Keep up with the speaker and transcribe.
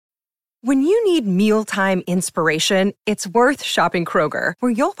When you need mealtime inspiration, it's worth shopping Kroger,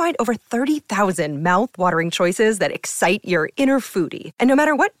 where you'll find over 30,000 mouth-watering choices that excite your inner foodie. And no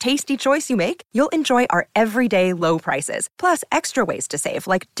matter what tasty choice you make, you'll enjoy our everyday low prices, plus extra ways to save,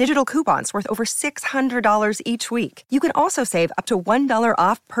 like digital coupons worth over $600 each week. You can also save up to $1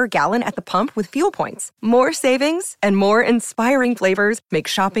 off per gallon at the pump with fuel points. More savings and more inspiring flavors make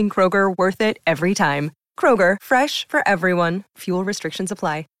shopping Kroger worth it every time. Kroger, fresh for everyone. Fuel restrictions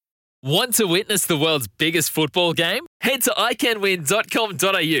apply. Want to witness the world's biggest football game? Head to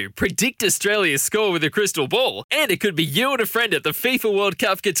iCanWin.com.au, predict Australia's score with a crystal ball, and it could be you and a friend at the FIFA World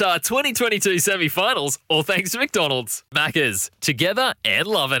Cup Qatar 2022 semi-finals, all thanks to McDonald's. Maccas, together and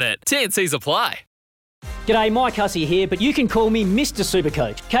loving it. TNCs apply. G'day, Mike Hussey here, but you can call me Mr.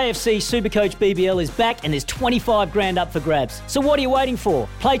 Supercoach. KFC Supercoach BBL is back and there's 25 grand up for grabs. So what are you waiting for?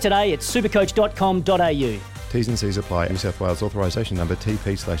 Play today at supercoach.com.au. T's and C's apply. New South Wales authorisation number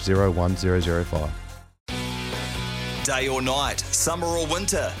TP/01005. Day or night, summer or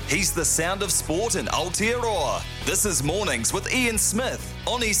winter, he's the sound of sport in Aotearoa. This is Mornings with Ian Smith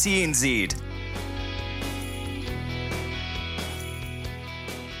on SENZ.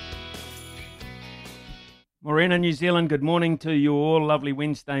 Morena, New Zealand, good morning to you all. Lovely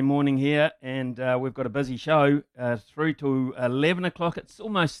Wednesday morning here, and we've got a busy show through to 11 o'clock. It's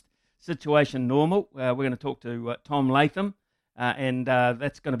almost situation normal. We're going to talk to Tom Latham, and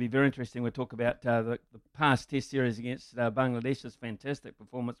that's going to be very interesting. We'll talk about the past test series against Bangladesh's fantastic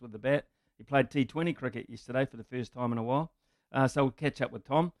performance with the bat. He played T20 cricket yesterday for the first time in a while, so we'll catch up with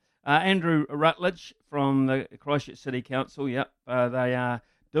Tom. Andrew Rutledge from the Christchurch City Council, they are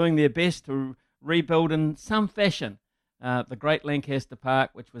doing their best to rebuild in some fashion the Great Lancaster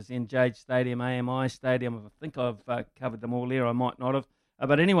Park, which was then Jade Stadium, AMI Stadium. I think I've covered them all there. I might not have.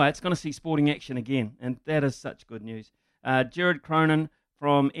 But anyway, it's going to see sporting action again, and that is such good news. Jared Cronin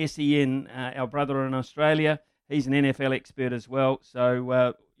from SEN, our brother in Australia, he's an NFL expert as well.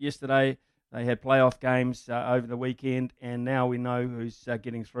 So yesterday they had playoff games over the weekend, and now we know who's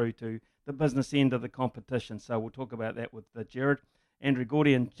getting through to the business end of the competition. So we'll talk about that with Jared. Andrew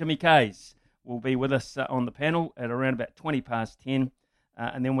Gordy and Jimmy Kays will be with us on the panel at around about 20 past 10.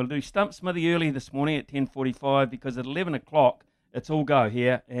 And then we'll do Stump Smithy early this morning at 10:45, because at 11 o'clock, it's all go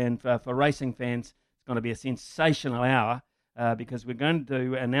here, and for racing fans, it's going to be a sensational hour because we're going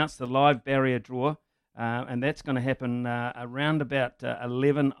to announce the live barrier draw, and that's going to happen around about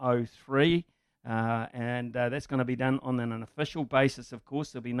 11:03, and that's going to be done on an official basis, of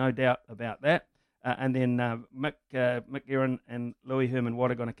course. There'll be no doubt about that. And then Mick Guerin and Louis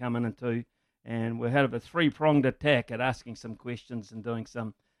Herman-Watt are going to come in too, and we'll have a three-pronged attack at asking some questions and doing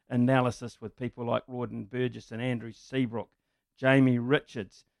some analysis with people like Rawdon Burgess and Andrew Seabrook, Jamie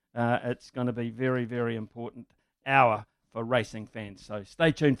Richards. It's going to be very, very important hour for racing fans. So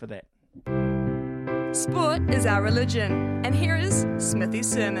stay tuned for that. Sport is our religion. And here is Smithy's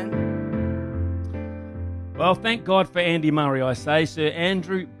sermon. Well, thank God for Andy Murray, I say. Sir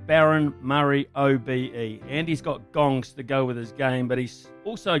Andrew Barron Murray, OBE. Andy's got gongs to go with his game, but he's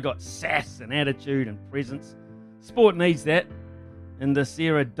also got sass and attitude and presence. Sport needs that. In this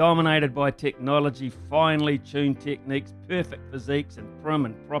era dominated by technology, finely tuned techniques, perfect physiques and prim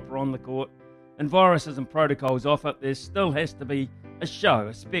and proper on the court, and viruses and protocols off it, there still has to be a show,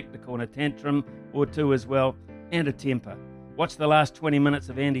 a spectacle and a tantrum or two as well, and a temper. Watch the last 20 minutes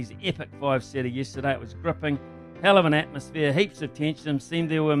of Andy's epic five-setter yesterday. It was gripping, hell of an atmosphere, heaps of tension. Seemed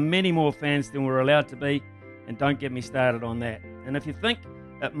there were many more fans than were allowed to be, and don't get me started on that. And if you think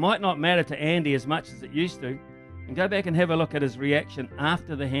it might not matter to Andy as much as it used to, and go back and have a look at his reaction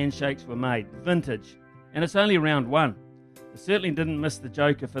after the handshakes were made. Vintage. And it's only round one. I certainly didn't miss the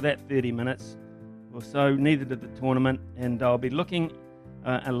Joker for that 30 minutes. Well, so neither did the tournament. And I'll be looking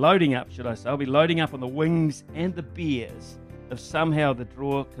loading up, should I say. I'll be loading up on the wings and the beers if somehow the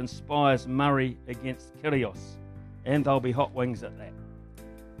draw conspires Murray against Kyrgios. And there'll be hot wings at that.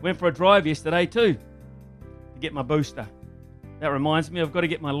 Went for a drive yesterday too to get my booster. That reminds me, I've got to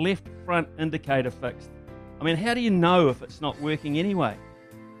get my left front indicator fixed. I mean, how do you know if it's not working anyway?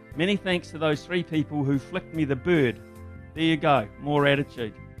 Many thanks to those three people who flicked me the bird. There you go, more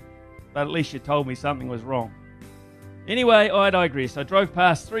attitude. But at least you told me something was wrong. Anyway, I digress. I drove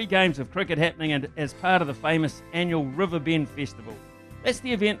past 3 games of cricket happening and as part of the famous annual Riverbend Festival. That's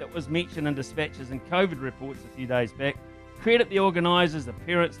the event that was mentioned in dispatches and COVID reports a few days back. Credit the organisers, the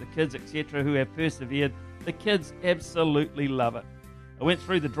parents, the kids, etc. who have persevered. The kids absolutely love it. I went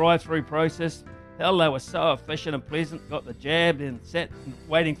through the drive-through process. Hell, they were so efficient and pleasant. Got the jab and sat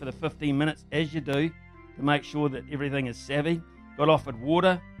waiting for the 15 minutes, as you do, to make sure that everything is savvy. Got offered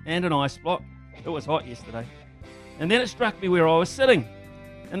water and an ice block. It was hot yesterday. And then it struck me where I was sitting.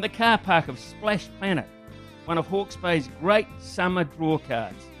 in the car park of Splash Planet, one of Hawke's Bay's great summer draw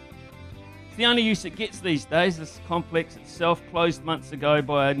cards. It's the only use it gets these days. This complex itself closed months ago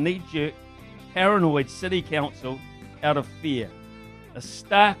by a knee-jerk, paranoid city council out of fear. A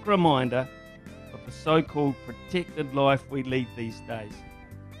stark reminder of the so-called protected life we lead these days.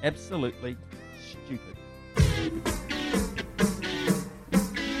 Absolutely stupid.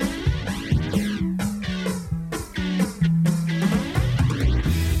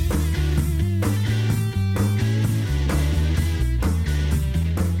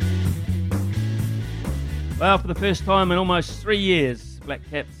 Well, for the first time in almost 3 years, Black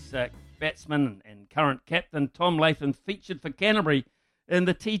Caps batsman and current captain Tom Latham featured for Canterbury in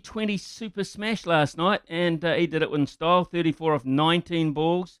the T20 Super Smash last night, and he did it in style, 34 off 19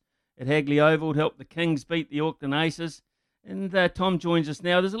 balls at Hagley Oval, helped the Kings beat the Auckland Aces. And Tom joins us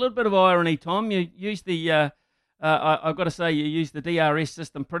now. There's a little bit of irony, Tom. You used the, I've got to say, you used the DRS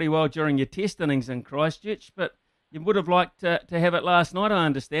system pretty well during your test innings in Christchurch, but you would have liked to have it last night, I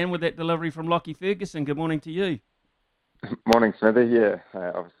understand, with that delivery from Lockie Ferguson. Good morning to you. Morning, Smithy. Yeah,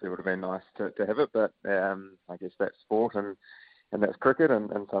 obviously it would have been nice to have it, but I guess that's sport and that's cricket,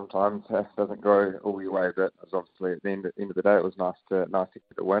 and sometimes it doesn't go all your way. But it was obviously at the end of the day, it was nice to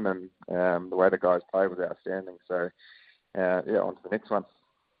get the win, and the way the guys played was outstanding. So on to the next one.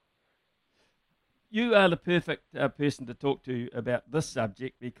 You are the perfect person to talk to about this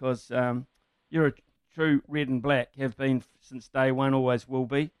subject because you're a true red and black, have been since day one, always will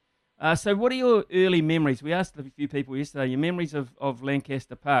be. So what are your early memories? We asked a few people yesterday, your memories of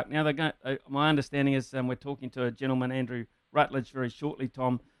Lancaster Park. Now, my understanding is we're talking to a gentleman, Andrew Rutledge, very shortly,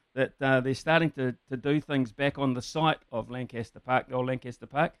 Tom, that they're starting to do things back on the site of Lancaster Park, the old Lancaster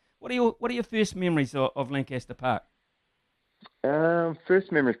Park. What are your first memories of Lancaster Park?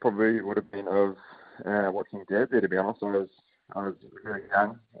 First memories probably would have been of watching Dad there, to be honest. I was very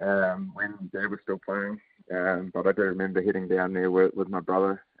young when Dad was still playing, but I do remember heading down there with my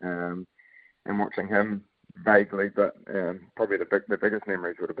brother and watching him vaguely. But probably the biggest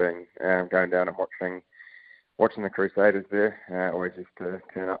memories would have been going down and watching the Crusaders there. Always used to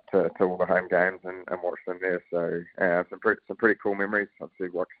turn up to all the home games and watch them there. So some pretty cool memories. Obviously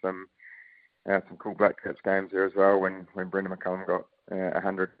watched some cool Black Caps games there as well when Brendan McCullum got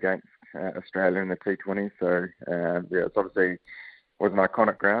 100 against Australia in the T20. So it's obviously was an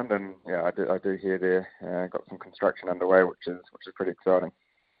iconic ground, and I do hear there got some construction underway, which is pretty exciting.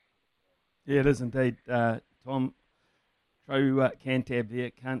 Yeah, it is indeed, Tom. True Cantab there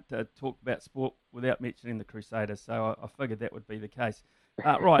can't talk about sport without mentioning the Crusaders, so I figured that would be the case.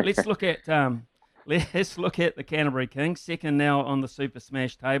 Right, let's look at the Canterbury Kings, second now on the Super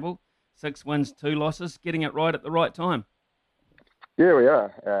Smash table. 6 wins, 2 losses, getting it right at the right time. Yeah, we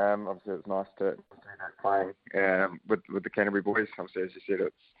are. Obviously, it's nice to see that playing with the Canterbury boys. Obviously, as you said,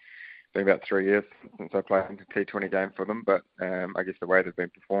 it's been about 3 years since I played a T20 game for them, but I guess the way they've been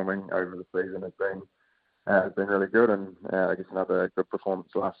performing over the season has been really good, and I guess another good performance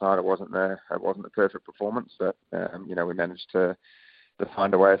last night. It wasn't the perfect performance, but we managed to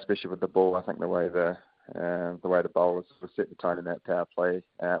find a way, especially with the ball. I think the way the bowlers set the tone in that power play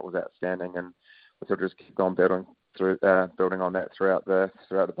was outstanding, and we sort of just keep on building on that throughout the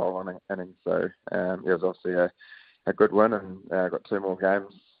bowling innings. So it was obviously a good win, and got 2 more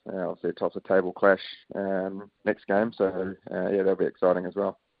games. Obviously a top of the table clash next game, so that'll be exciting as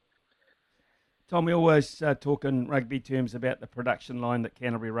well. Tom, we always talk in rugby terms about the production line that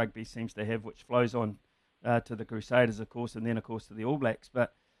Canterbury Rugby seems to have, which flows on to the Crusaders, of course, and then, of course, to the All Blacks.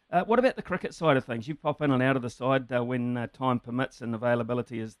 But what about the cricket side of things? You pop in and out of the side when time permits and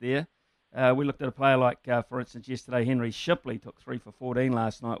availability is there. We looked at a player like, for instance, yesterday, Henry Shipley took 3 for 14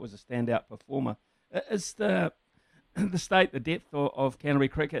 last night, was a standout performer. Is the state, the depth of Canterbury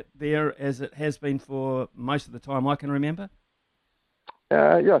cricket there as it has been for most of the time I can remember?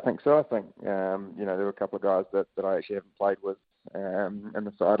 I think so. I think, there were a couple of guys that I actually haven't played with in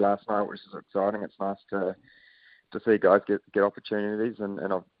the side last night, which is exciting. It's nice to see guys get opportunities, and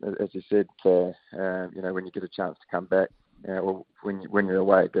as you said, when you get a chance to come back, when you're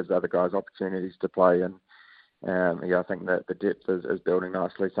away, it gives other guys opportunities to play, and I think that the depth is building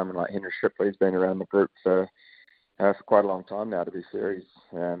nicely. Someone like Henry Shipley's been around the group for quite a long time now, to be fair. He's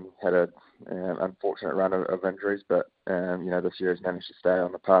had an unfortunate run of injuries, but this year he's managed to stay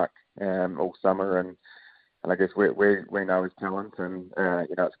on the park all summer, and I guess we know his talent, and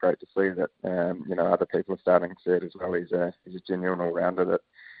it's great to see that other people are starting to see it as well. He's a genuine all-rounder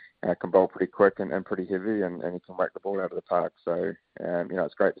that can bowl pretty quick and pretty heavy, and he can whack the ball out of the park. So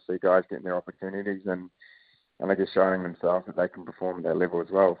it's great to see guys getting their opportunities and I guess showing themselves that they can perform at that level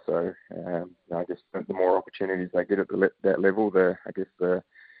as well. So I guess the more opportunities they get at that level, the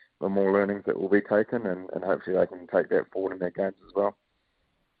the more learnings that will be taken, and hopefully they can take that forward in their games as well.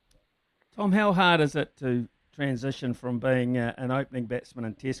 Tom, how hard is it to transition from being an opening batsman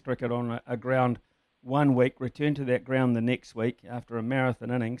in Test cricket on a ground 1 week, return to that ground the next week after a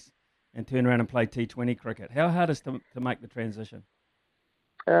marathon innings, and turn around and play T20 cricket? How hard is it to make the transition?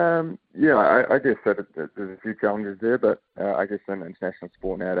 I guess that there's a few challenges there, but I guess in international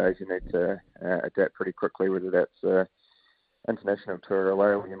sport nowadays you need to adapt pretty quickly, whether that's international tour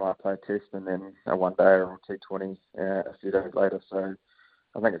away where you might play a test and then a one-day or T20 a few days later. So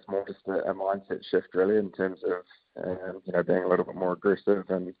I think it's more just a mindset shift really in terms of being a little bit more aggressive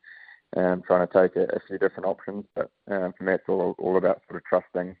and trying to take a few different options. But for me, it's all about sort of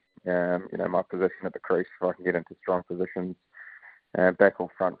trusting my position at the crease. If I can get into strong positions, back or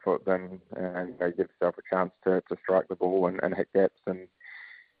front foot, then give yourself a chance to strike the ball and hit gaps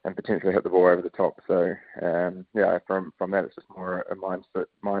and potentially hit the ball over the top. So from that, it's just more a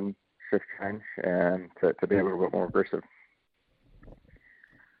mind shift change and to be a little bit more aggressive.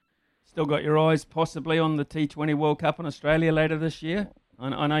 Still got your eyes possibly on the T20 World Cup in Australia later this year?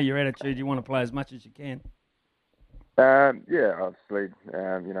 I know your attitude, you want to play as much as you can. Obviously,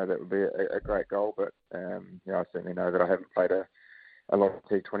 that would be a great goal, but I certainly know that I haven't played a lot of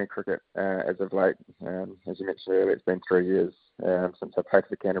T20 cricket as of late. As you mentioned earlier, it's been 3 years since I played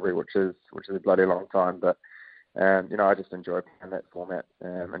for Canterbury, which is a bloody long time. But I just enjoy playing that format.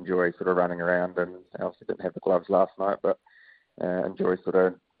 Enjoy sort of running around, and I obviously didn't have the gloves last night, but enjoy sort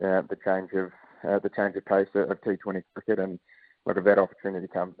of the change of pace of T20 cricket. And look, if that opportunity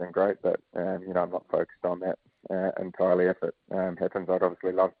comes, then great. But I'm not focused on that entirely. If it happens, I'd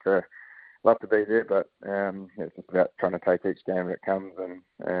obviously love to be there, but it's just about trying to take each game that comes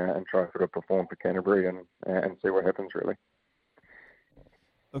and try to sort of perform for Canterbury and see what happens, really.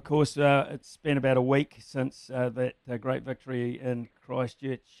 Of course, it's been about a week since that great victory in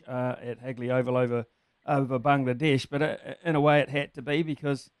Christchurch at Hagley Oval over Bangladesh, but in a way it had to be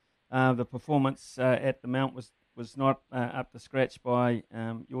because the performance at the Mount was not up to scratch by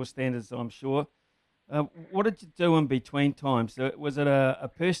your standards, I'm sure. What did you do in between times? Was it a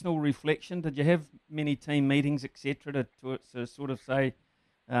personal reflection? Did you have many team meetings, etc., to sort of say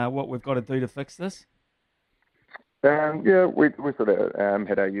what we've got to do to fix this? We sort of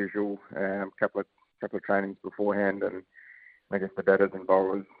had our usual couple of trainings beforehand, and I guess the batters and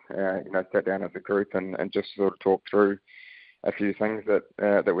bowlers, sat down as a group and just sort of talked through a few things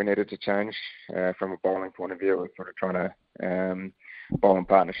that we needed to change from a bowling point of view. We're sort of trying to bowl in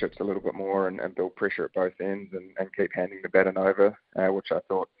partnerships a little bit more and build pressure at both ends and keep handing the baton over, which I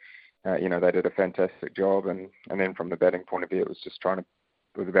thought they did a fantastic job. And then from the batting point of view, it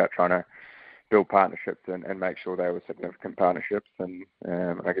was about trying to build partnerships and make sure they were significant partnerships. And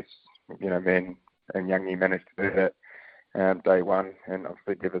I guess me and Youngie managed to do that day one, and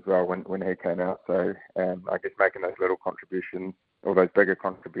obviously Div as well when he came out. So I guess making those little contributions or those bigger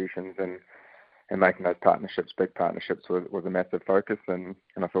contributions and making those partnerships, big partnerships, was a massive focus. And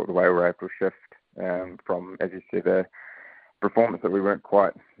I thought the way we were able to shift from, as you said, a performance that we weren't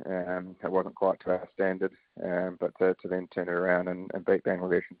quite, it wasn't quite to our standard, but to then turn it around and beat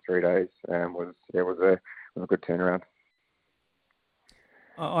Bangladesh in 3 days was a good turnaround.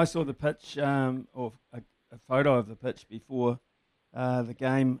 I saw the pitch, or a photo of the pitch before the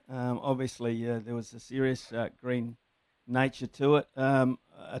game. Obviously, there was a serious green nature to it.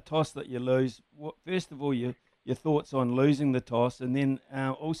 A toss that you lose. First of all, your thoughts on losing the toss, and then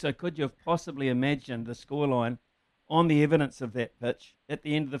also, could you have possibly imagined the scoreline on the evidence of that pitch at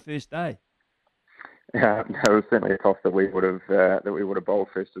the end of the first day? Yeah, it was certainly a toss that we would have bowled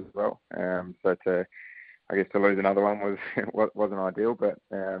first as well. So I guess to lose another one wasn't ideal, but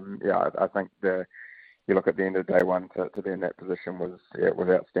I think you look at the end of day one to be in that position was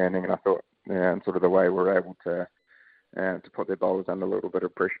outstanding, and I thought sort of the way we were able to put their bowlers under a little bit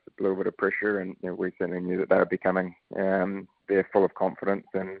of pressure, and we certainly knew that they were becoming they're full of confidence,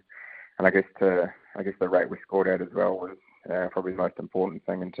 and I guess the rate we scored at as well was probably the most important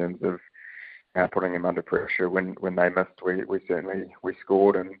thing in terms of putting them under pressure. When they missed, we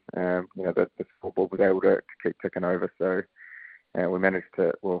scored, and the football was able to keep ticking over. So we managed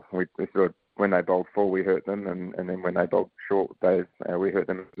to we sort of, when they bowled full, we hurt them, and then when they bowled short, we hurt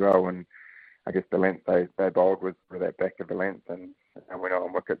them as well. And I guess the length they bowled was for that back of the length, and we're not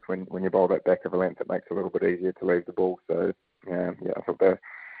on wickets. When you bowl that back of the length, it makes it a little bit easier to leave the ball. So I thought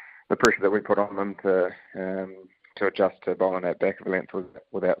the pressure that we put on them to adjust to bowling that back of the length was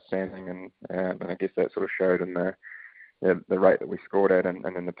outstanding, and I guess that sort of showed in the rate that we scored at, and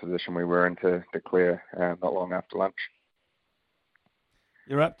in the position we were in to declare not long after lunch.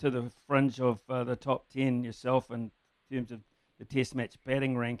 You're up to the fringe of the top 10 yourself in terms of the Test match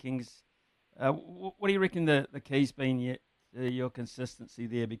batting rankings. What do you reckon the key's been your consistency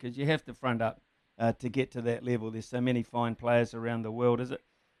there? Because you have to front up to get to that level. There's so many fine players around the world. Is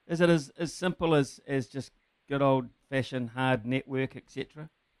it as simple as just good old-fashioned hard network, etc.?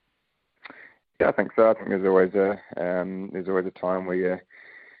 Yeah, I think so. I think there's always a time where you're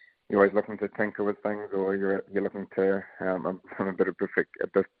always looking to tinker with things, or you're looking to. I'm a bit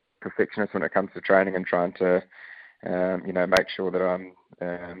perfectionist when it comes to training and trying to make sure that I'm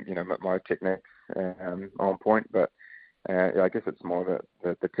my technique's on point. But I guess it's more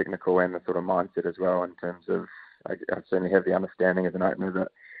the technical and the sort of mindset as well, in terms of I certainly have the understanding as an opener that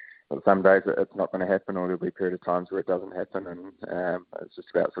some days it's not going to happen, or there'll be a period of times where it doesn't happen, and it's just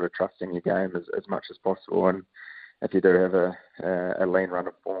about sort of trusting your game as much as possible. And if you do have a lean run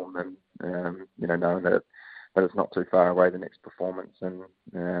of form, then knowing that it's not too far away the next performance, and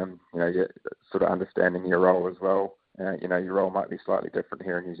you're sort of understanding your role as well. Your role might be slightly different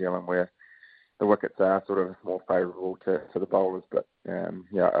here in New Zealand, where the wickets are sort of more favourable to the bowlers, but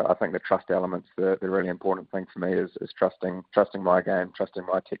I think the trust element's the really important thing for me is trusting my game, trusting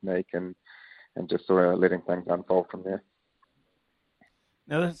my technique, and just sort of letting things unfold from there.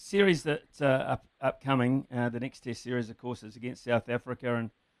 Now, the series that's upcoming, the next Test series, of course, is against South Africa,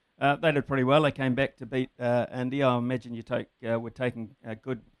 and they did pretty well. They came back to beat India. I imagine we're taking a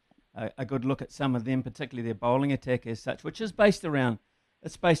good look at some of them, particularly their bowling attack as such, which is based around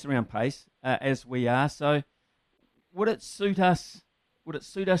pace, as we are. So, would it suit us? Would it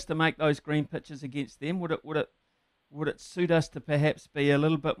suit us to make those green pitches against them? Would it suit us to perhaps be a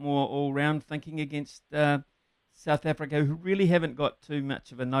little bit more all-round thinking against South Africa, who really haven't got too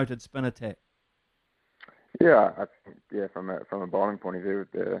much of a noted spin attack? Yeah, I think from a bowling point of view,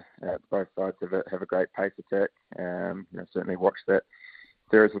 both sides have a great pace attack. Certainly watched that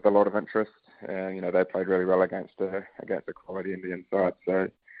series with a lot of interest. They played really well against a quality Indian side. So,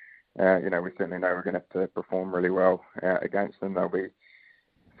 we certainly know we're going to have to perform really well against them. They'll be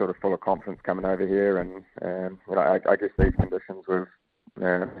sort of full of confidence coming over here, and I guess these conditions we've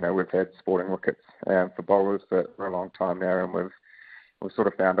had sporting wickets for bowlers for a long time now, and we've sort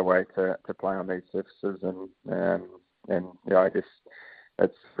of found a way to play on these surfaces, and I guess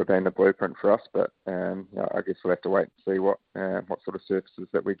it's sort of been the blueprint for us. But I guess we'll have to wait and see what sort of surfaces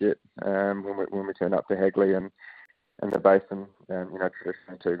that we get when we turn up to Hagley and the Basin.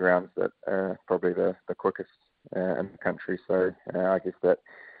 Traditionally two grounds that are probably the quickest in the country. So I guess that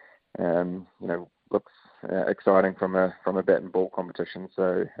looks exciting from a bat and ball competition.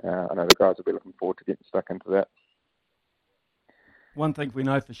 So I know the guys will be looking forward to getting stuck into that. One thing we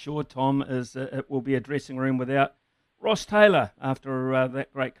know for sure, Tom, is it will be a dressing room without Ross Taylor after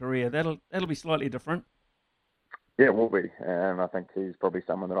that great career. That'll be slightly different. Yeah, it will be. I think he's probably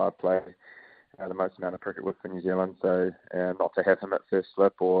someone that I've played the most amount of cricket with for New Zealand. So not to have him at first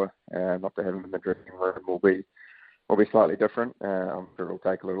slip, or not to have him in the dressing room will be slightly different. I'm sure it'll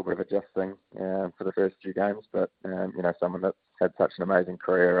take a little bit of adjusting for the first few games, but someone that's had such an amazing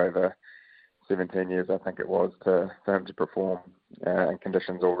career over 17 years, I think it was, for him to perform in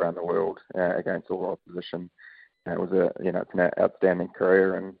conditions all around the world against all opposition. It was it's an outstanding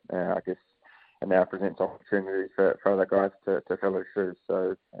career, and I guess it now presents opportunities for other guys to fill his shoes.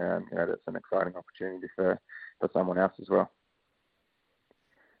 So that's an exciting opportunity for someone else as well.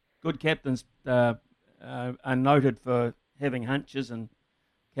 Good captains are noted for having hunches and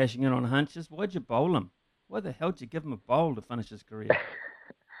cashing in on hunches. Why'd you bowl him? Why the hell did you give him a bowl to finish his career?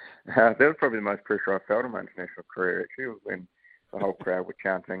 That was probably the most pressure I felt in my international career, actually. It was when the whole crowd were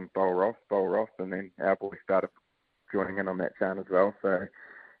chanting Bowl Ross, and then our boys started joining in on that chant as well. So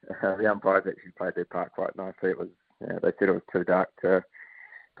the umpires actually played their part quite nicely. It was they said it was too dark to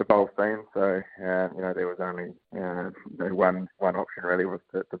bowl seam, so there was only one option really, was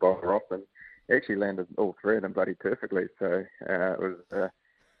to bowl Ross, and he actually landed all three of them bloody perfectly. So it was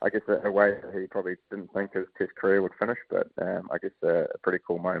I guess a way that he probably didn't think his Test career would finish, but I guess a pretty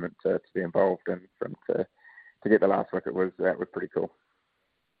cool moment to be involved in. For him to get the last wicket was pretty cool.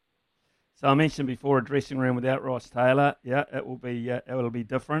 So I mentioned before a dressing room without Ross Taylor. Yeah, it'll be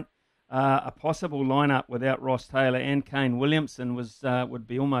different. A possible lineup without Ross Taylor and Kane Williamson would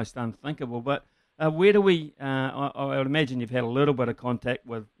be almost unthinkable. But where do we? I would imagine you've had a little bit of contact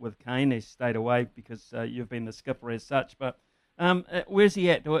with Kane. He's stayed away because you've been the skipper as such. But where's he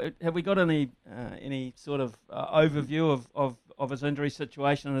at? Have we got any sort of overview of his injury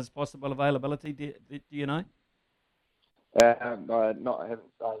situation and his possible availability? Do you know? I haven't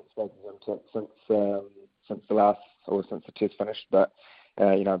spoken to him since the Test finished, but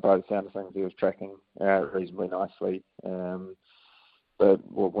by the sound of things, he was tracking reasonably nicely.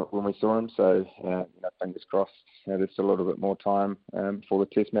 when we saw him. So fingers crossed. There's still a little bit more time before the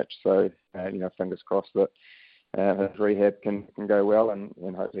Test match. So fingers crossed that his rehab can go well, and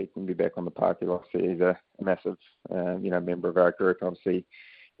hopefully he can be back on the park. Obviously, he's a massive member of our group. Obviously,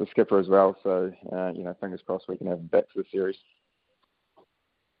 the skipper as well. So fingers crossed we can have him back for the series.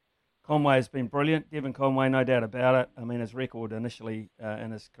 Conway has been brilliant. Devon Conway, no doubt about it. I mean, his record initially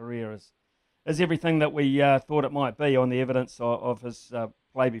in his career is everything that we thought it might be on the evidence of his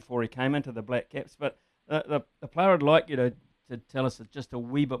play before he came into the Black Caps. But the player I'd like you to tell us just a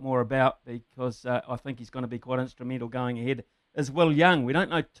wee bit more about, because I think he's going to be quite instrumental going ahead, is Will Young. We don't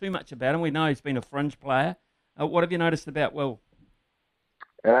know too much about him. We know he's been a fringe player. What have you noticed about Will?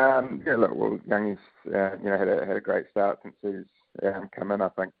 Will Young had a great start since he's come in. I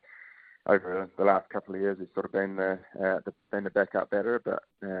think over the last couple of years he's sort of been the backup batter, but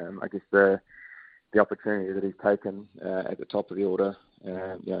I guess the opportunity that he's taken at the top of the order,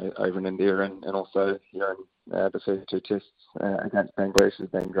 over in India and also here in the first two tests against Bangladesh has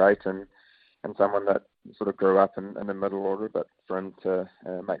been great, and someone that sort of grew up in the middle order, but for him to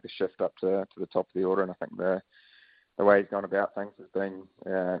make the shift up to the top of the order, and I think the way he's gone about things has been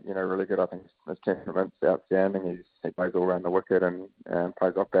really good. I think his temperament's outstanding. He plays all around the wicket and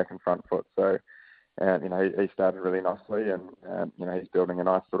plays off back and front foot. So he started really nicely, and he's building a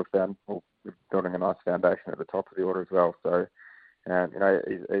nice building a nice foundation at the top of the order as well. So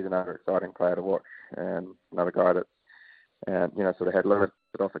he's another exciting player to watch, and another guy that's sort of had limited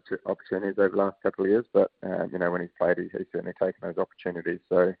opportunities over the last couple of years, but when he's played, he's certainly taken those opportunities.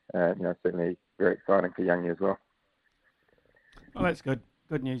 So certainly very exciting for Youngie as well. Well, that's good.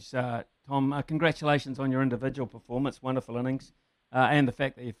 Good news, Tom. Congratulations on your individual performance. Wonderful innings, and the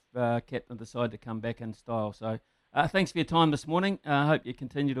fact that you've captain decided to come back in style. So thanks for your time this morning. I hope you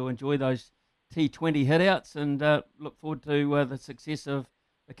continue to enjoy those T20 hitouts, and look forward to the success of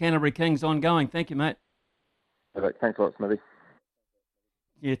the Canterbury Kings ongoing. Thank you, mate. Thanks a lot, Smithy.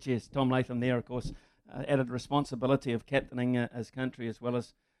 Yeah, cheers. Tom Latham there, of course, added responsibility of captaining his country, as well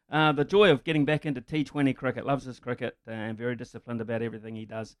as the joy of getting back into T20 cricket. Loves his cricket and very disciplined about everything he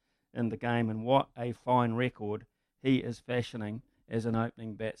does in the game. And what a fine record he is fashioning as an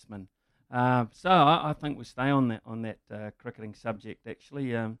opening batsman. So I think we'll stay on that cricketing subject.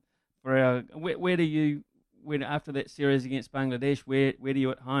 Actually, where do you after that series against Bangladesh? Where do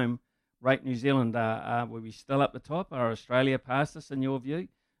you at home rate New Zealand? Were we still up the top? Are Australia past us in your view?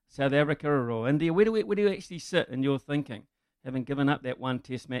 South Africa or India? Where do you actually sit in your thinking, having given up that one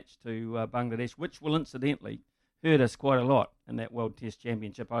Test match to Bangladesh, which will incidentally hurt us quite a lot in that World Test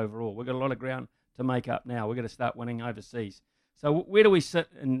Championship overall? We've got a lot of ground to make up now. We've got to start winning overseas. So where do we sit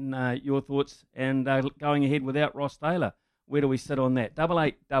in your thoughts? And going ahead without Ross Taylor, where do we sit on that?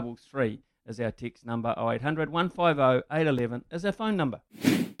 8833 is our text number. 0800 150 811 is our phone number.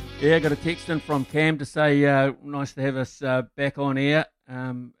 Yeah, got a text in from Cam to say nice to have us back on air.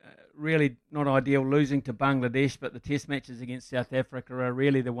 Really not ideal losing to Bangladesh, but the Test matches against South Africa are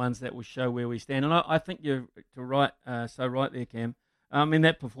really the ones that will show where we stand. And I think you're right there, Cam. I mean,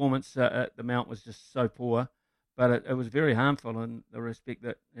 that performance at the Mount was just so poor, but it was very harmful in the respect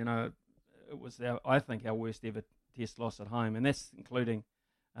that, it was, I think, our worst ever Test loss at home. And that's including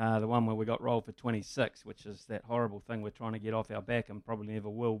the one where we got rolled for 26, which is that horrible thing we're trying to get off our back and probably never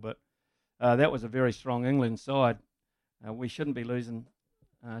will. But that was a very strong England side. We shouldn't be losing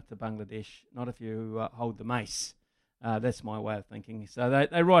to Bangladesh, not if you hold the mace. That's my way of thinking. So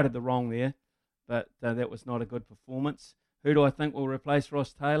they righted the wrong there, but that was not a good performance. Who do I think will replace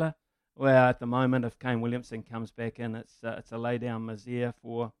Ross Taylor? Well, at the moment, if Kane Williamson comes back in, it's a lay-down misère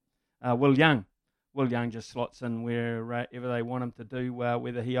for Will Young. Will Young just slots in wherever they want him to do,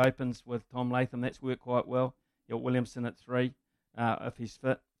 whether he opens with Tom Latham. That's worked quite well. You've got Williamson at 3, if he's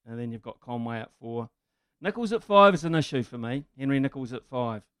fit, and then you've got Conway at 4. Nicholls at 5 is an issue for me. Henry Nicholls at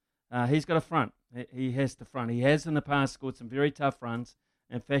 5. He's got a front. He has to front. He has in the past scored some very tough runs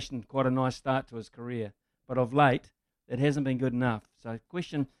and fashioned quite a nice start to his career. But of late, it hasn't been good enough. So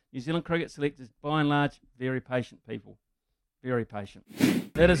question, New Zealand cricket selectors, by and large, very patient people. Very patient.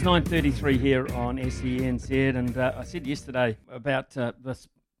 It is 9:33 here on SENZ, and I said yesterday about the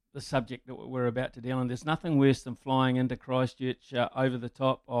subject that we're about to deal on. There's nothing worse than flying into Christchurch over the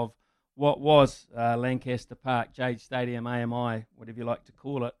top of what was Lancaster Park, Jade Stadium, AMI, whatever you like to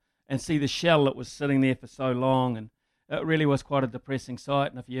call it, and see the shell that was sitting there for so long. And it really was quite a depressing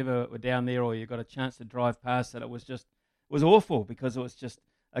sight. And if you ever were down there or you got a chance to drive past it, it was awful, because it was just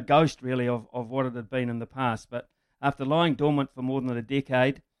a ghost, really, of what it had been in the past. But after lying dormant for more than a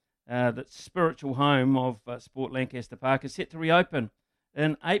decade, the spiritual home of Sport Lancaster Park is set to reopen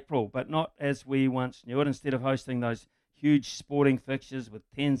in April, but not as we once knew it. Instead of hosting those huge sporting fixtures with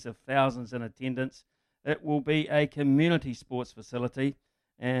tens of thousands in attendance. It will be a community sports facility,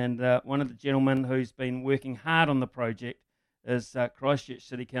 and one of the gentlemen who's been working hard on the project is Christchurch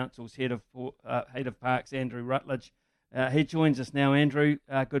City Council's head of Parks, Andrew Rutledge. He joins us now. Andrew,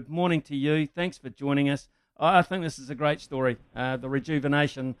 good morning to you. Thanks for joining us. I think this is a great story, the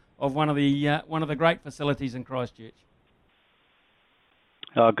rejuvenation of one of the great facilities in Christchurch.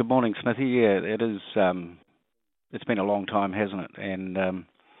 Good morning, Smithy. Yeah, it is. It's been a long time, hasn't it? And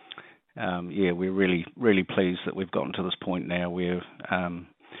we're really, really pleased that we've gotten to this point now where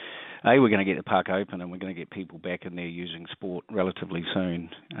we're going to get the park open and we're going to get people back in there using sport relatively soon.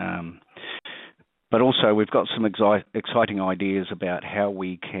 But also we've got some exciting ideas about how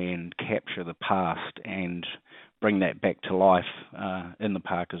we can capture the past and bring that back to life in the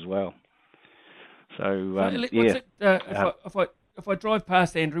park as well. So, if I drive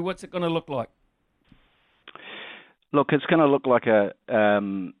past, Andrew, what's it going to look like? Look, it's going to look like a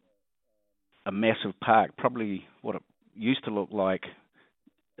massive park, probably what it used to look like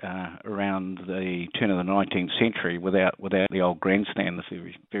around the turn of the 19th century without the old grandstand, the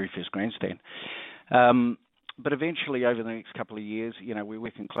very first grandstand. But eventually, over the next couple of years, we're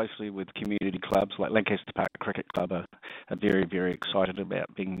working closely with community clubs like Lancaster Park Cricket Club are very, very excited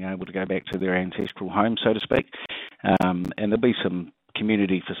about being able to go back to their ancestral home, so to speak. And there'll be some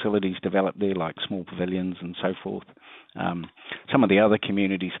community facilities developed there, like small pavilions and so forth. Some of the other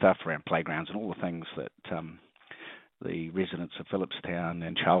community stuff around playgrounds and all the things that the residents of Phillipstown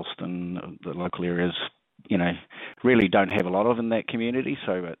and Charleston, the local areas, really don't have a lot of in that community,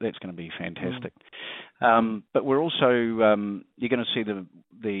 so that's going to be fantastic. But we're also, you're going to see the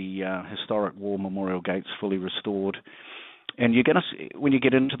historic war memorial gates fully restored, and you're going to see, when you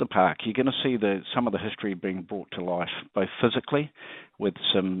get into the park, you're going to see some of the history being brought to life, both physically with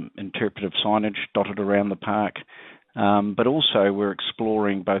some interpretive signage dotted around the park, but also we're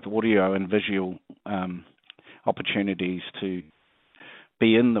exploring both audio and visual opportunities to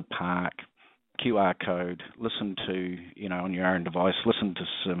be in the park, QR code, listen to, on your own device, listen to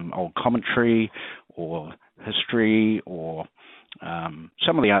some old commentary or history or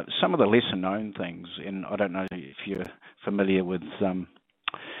some of the lesser known things. And I don't know if you're familiar with Don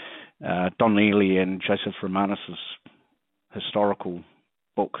Neely and Joseph Romanis's historical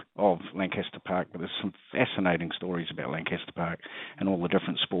book of Lancaster Park, but there's some fascinating stories about Lancaster Park and all the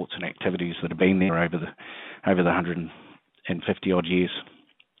different sports and activities that have been there over the 150 odd years.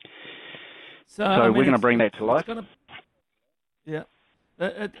 So we're going to bring that to life.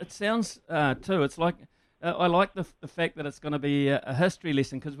 It sounds too. It's like I like the fact that it's going to be a history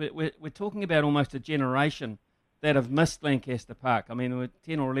lesson, because we're talking about almost a generation that have missed Lancaster Park. I mean,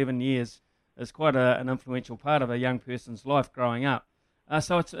 10 or 11 years is quite an influential part of a young person's life growing up.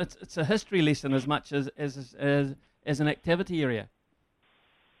 So it's a history lesson as much as an activity area.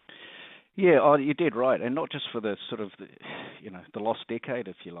 Yeah, you did right, and not just for the sort of the lost decade,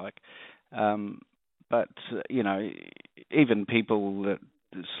 if you like. But, even people that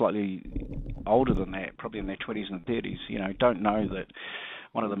are slightly older than that, probably in their 20s and 30s, don't know that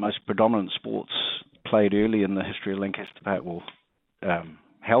one of the most predominant sports played early in the history of Lancaster Park,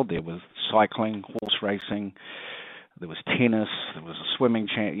 held there, was cycling, horse racing, there was tennis, there was a swimming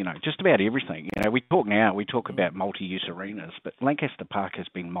just about everything. We talk about multi-use arenas, but Lancaster Park has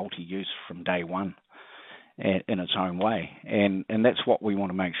been multi-use from day one. In its own way, and that's what we want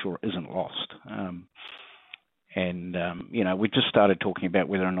to make sure isn't lost. We just started talking about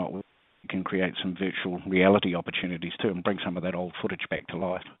whether or not we can create some virtual reality opportunities too, and bring some of that old footage back to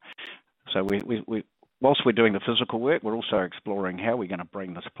life. So we whilst we're doing the physical work, we're also exploring how we're going to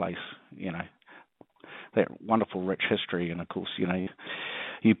bring this place, that wonderful rich history. And of course,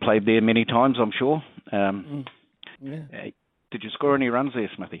 you played there many times, I'm sure. Did you score any runs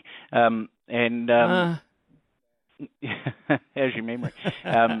there, Smithy? How's your memory?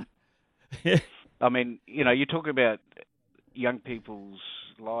 I mean, you talk about young people's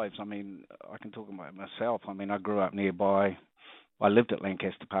lives. I mean, I can talk about myself. I mean, I grew up nearby. I lived at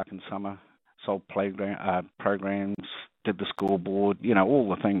Lancaster Park in summer, sold playground programs, did the scoreboard, all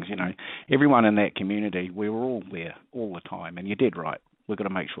the things, Everyone in that community, we were all there all the time. And you did right. We've got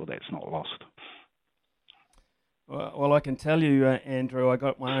to make sure that's not lost. Well, I can tell you, Andrew, I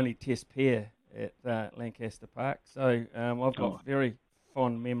got my only test pair at Lancaster Park, so I've got very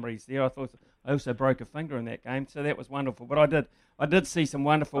fond memories there. I also broke a finger in that game, so that was wonderful. But I did see some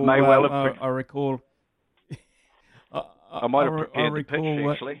wonderful. I recall. I might have prepared the pitch,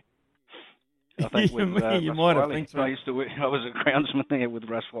 actually. I think you might have. Thanks, I was a groundsman there with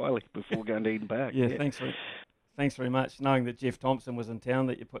Russ Wiley before going to Eden Park. Thanks Thanks very much. Knowing that Jeff Thompson was in town,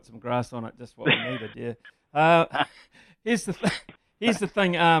 that you put some grass on it, just what we needed. Yeah. Here's the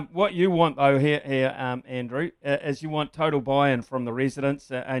thing. What you want though here, Andrew, is you want total buy-in from the residents,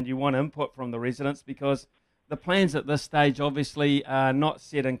 and you want input from the residents, because the plans at this stage obviously are not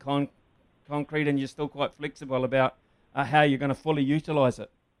set in concrete, and you're still quite flexible about how you're going to fully utilise it.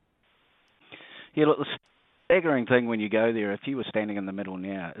 Yeah, look, the staggering thing when you go there, if you were standing in the middle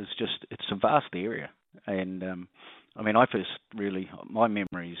now, is just it's a vast area. And, I mean, my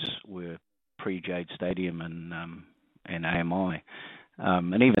memories were pre-Jade Stadium and AMI.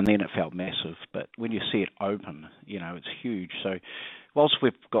 And even then it felt massive. But when you see it open, it's huge. So whilst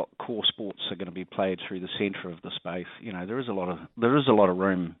we've got core sports that are going to be played through the centre of the space, there is a lot of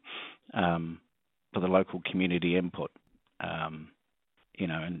room for the local community input, and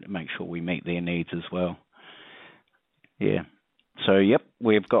make sure we meet their needs as well. Yeah. So, yep,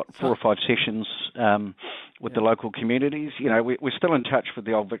 we've got 4 or 5 sessions with the local communities. We're still in touch with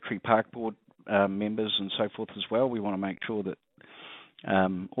the Old Victory Park Board members and so forth as well. We want to make sure that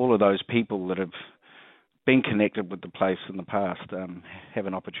all of those people that have been connected with the place in the past have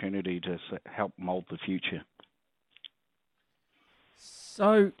an opportunity to help mould the future.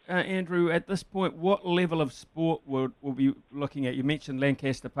 So, Andrew, at this point, what level of sport will be looking at? You mentioned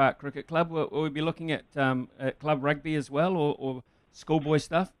Lancaster Park Cricket Club. Will we be looking at club rugby as well, or schoolboy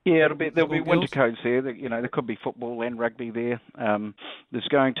stuff? Yeah, there'll be winter codes there. There could be football and rugby there. There's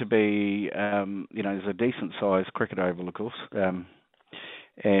going to be, there's a decent-sized cricket oval, of course,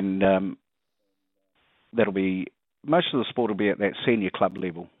 and that'll be most of the sport will be at that senior club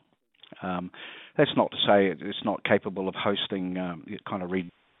level. That's not to say it's not capable of hosting kind of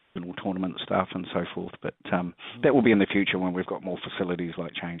regional tournament stuff and so forth, but that will be in the future when we've got more facilities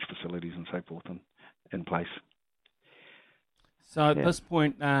like change facilities and so forth in place. So at this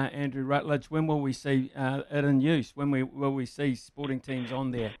point, Andrew Rutledge, when will we see it in use? When will we see sporting teams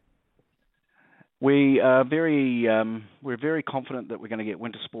on there? We are we're very confident that we're going to get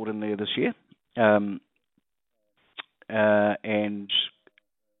winter sport in there this year, and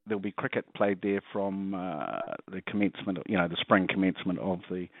there'll be cricket played there from the commencement, the spring commencement of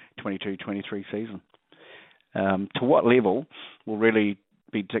the 22-23 season. To what level will really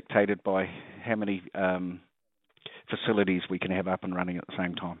be dictated by how many facilities we can have up and running at the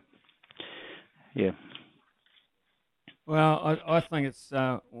same time. Yeah. Well, I think it's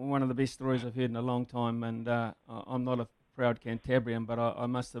one of the best stories I've heard in a long time, and I'm not a proud Cantabrian, but I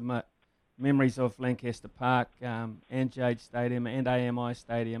must admit, memories of Lancaster Park and Jade Stadium and AMI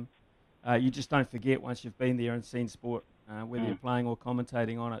Stadium, you just don't forget once you've been there and seen sport, whether you're playing or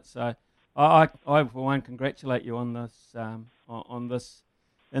commentating on it. So I for one, congratulate you on this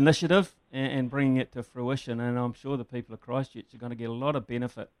initiative and bringing it to fruition, and I'm sure the people of Christchurch are going to get a lot of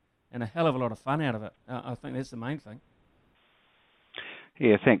benefit and a hell of a lot of fun out of it. I think that's the main thing.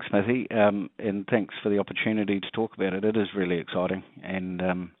 Yeah, thanks, Smithy, and thanks for the opportunity to talk about it. It is really exciting, and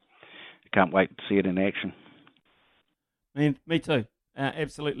can't wait to see it in action. Me too.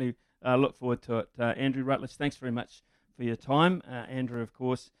 Absolutely look forward to it. Andrew Rutledge, thanks very much for your time. Andrew, of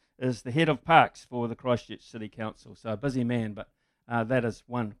course, is the head of parks for the Christchurch City Council, so a busy man, but that is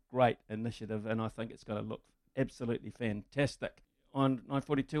one great initiative, and I think it's going to look absolutely fantastic. On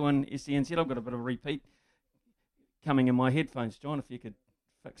 942 on SENZ, I've got a bit of a repeat coming in my headphones. John, if you could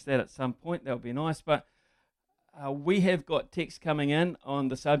fix that at some point, that would be nice. But we have got text coming in on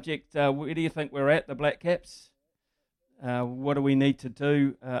the subject. Where do you think we're at, the Black Caps? What do we need to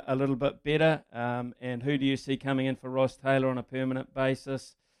do a little bit better? And who do you see coming in for Ross Taylor on a permanent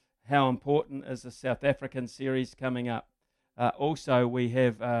basis? How important is the South African series coming up? Also, we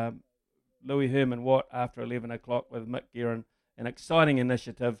have Louis Herman Watt after 11 o'clock with Mick Guerin, an exciting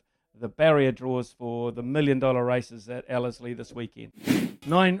initiative, the barrier draws for the $1 million races at Ellerslie this weekend.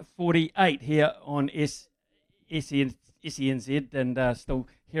 9:48 here on SENZ, and still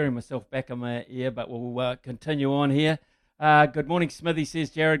hearing myself back in my ear, but we'll continue on here. Good morning, Smithy, says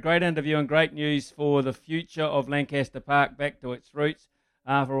Jared. Great interview and great news for the future of Lancaster Park back to its roots.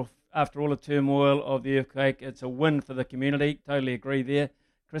 After all the turmoil of the earthquake, it's a win for the community. Totally agree there.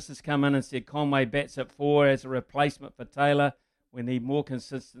 Chris has come in and said Conway bats at 4 as a replacement for Taylor. We need more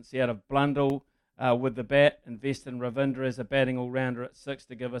consistency out of Blundell with the bat. Invest in Ravindra as a batting all-rounder at 6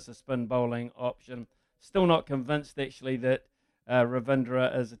 to give us a spin bowling option. Still not convinced, actually, that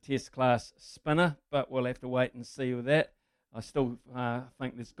Ravindra is a test-class spinner, but we'll have to wait and see with that. I still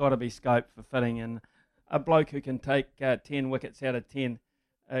think there's got to be scope for fitting in a bloke who can take 10 wickets out of 10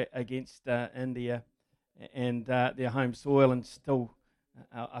 against India and their home soil, and still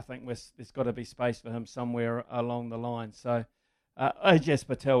I think there's got to be space for him somewhere along the line. So Ajaz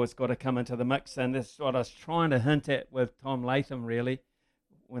Patel has got to come into the mix, and that's what I was trying to hint at with Tom Latham, really,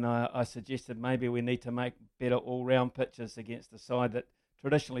 when I suggested maybe we need to make better all-round pitches against a side that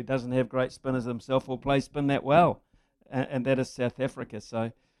traditionally doesn't have great spinners themselves or play spin that well, and that is South Africa.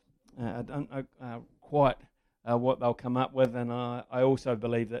 So I don't know quite what they'll come up with, and I also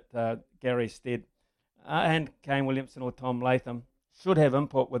believe that Gary Stead and Kane Williamson or Tom Latham should have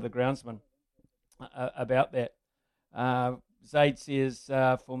input with the groundsman about that. Zaid says,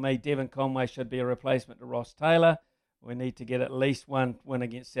 for me, Devon Conway should be a replacement to Ross Taylor. We need to get at least one win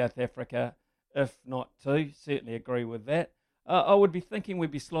against South Africa, if not two. Certainly agree with that. I would be thinking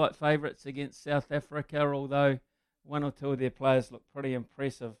we'd be slight favourites against South Africa, although one or two of their players look pretty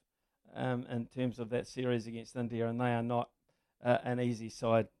impressive in terms of that series against India, and they are not an easy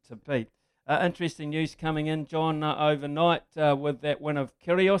side to beat. Interesting news coming in, John, overnight with that win of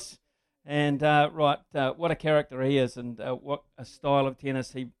Kyrgios. And what a character he is, and what a style of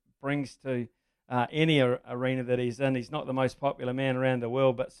tennis he brings to any arena that he's in. He's not the most popular man around the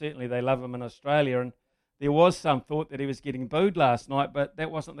world, but certainly they love him in Australia. And there was some thought that he was getting booed last night, but that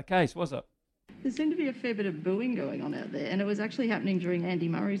wasn't the case, was it? There seemed to be a fair bit of booing going on out there, and it was actually happening during Andy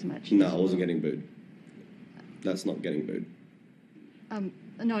Murray's match. No, I wasn't getting booed. That's not getting booed.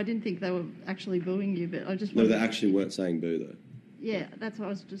 No, I didn't think they were actually booing you, but I just... No, they actually weren't saying boo, though. Yeah, that's what I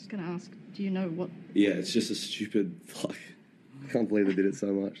was just going to ask. Do you know what... Yeah, it's just a stupid... I can't believe they did it so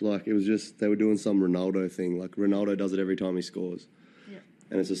much. It was just... They were doing some Ronaldo thing. Ronaldo does it every time he scores. Yeah.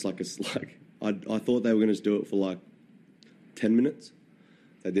 And it's just I thought they were going to just do it for 10 minutes.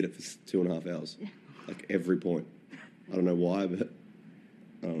 They did it for 2.5 hours. Yeah. Every point. I don't know why, but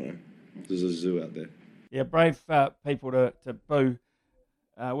I don't know. There's a zoo out there. Yeah, brave people to boo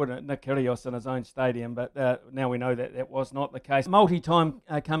Nick Kyrgios in his own stadium, but now we know that was not the case. Multi-time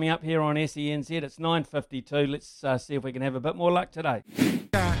coming up here on SENZ. It's 9:52. Let's see if we can have a bit more luck today.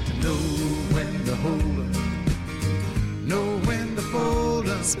 Got to know when to hold up, know when to fold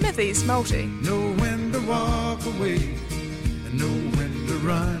up, Smithy's Multi. Know when to walk away, and know when to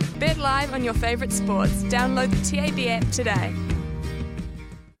run. Bet live on your favourite sports. Download the TAB app today.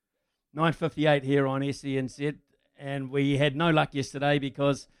 9:58 here on SENZ. And we had no luck yesterday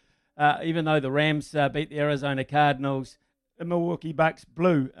because even though the Rams beat the Arizona Cardinals, the Milwaukee Bucks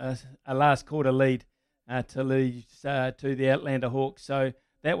blew a last quarter lead to lose to the Atlanta Hawks. So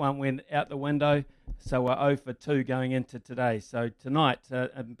that one went out the window. So we're 0 for 2 going into today. So tonight,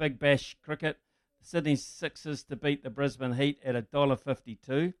 in Big Bash cricket, Sydney Sixers to beat the Brisbane Heat at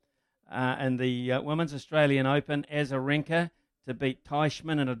 $1.52. And the Women's Australian Open, Azarenka to beat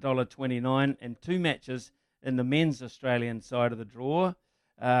Teichmann at $1.29. And 2 matches in the men's Australian side of the draw.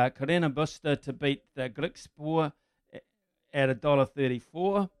 Corina Buster to beat Griekspoor at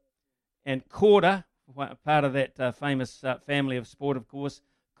 $1.34. And Korda, part of that famous family of sport, of course,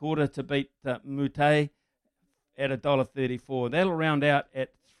 Korda to beat Mute at $1.34. That'll round out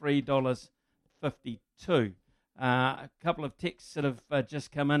at $3.52. A couple of texts that have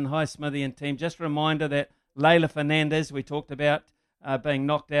just come in. Hi, Smithy and team. Just a reminder that Leylah Fernandez, we talked about, being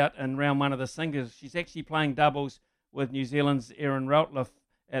knocked out in round 1 of the singles. She's actually playing doubles with New Zealand's Erin Routliffe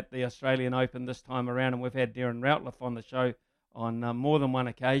at the Australian Open this time around, and we've had Erin Routliffe on the show on more than one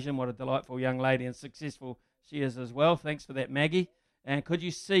occasion. What a delightful young lady, and successful she is as well. Thanks for that, Maggie. And could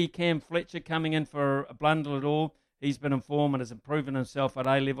you see Cam Fletcher coming in for a blunder at all? He's been in form and has proven himself at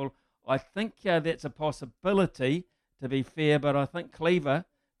A-level. I think that's a possibility, to be fair, but I think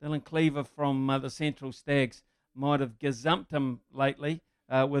Dylan Cleaver from the Central Stags, might have gazumped him lately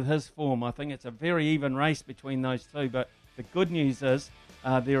with his form. I think it's a very even race between those two, but the good news is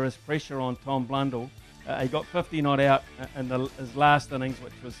there is pressure on Tom Blundell. He got 50 not out in his last innings,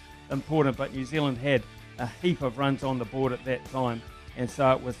 which was important, but New Zealand had a heap of runs on the board at that time, and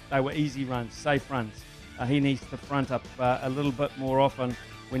so they were easy runs, safe runs. He needs to front up a little bit more often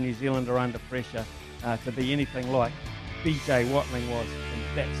when New Zealand are under pressure to be anything like BJ Watling was, and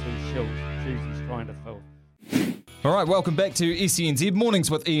that's whose shoes he's trying to fill. All right, welcome back to SENZ Mornings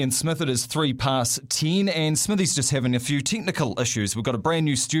with Ian Smith. It is 10:03, and Smithy's just having a few technical issues. We've got a brand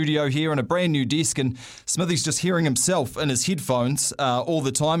new studio here and a brand new desk, and Smithy's just hearing himself in his headphones all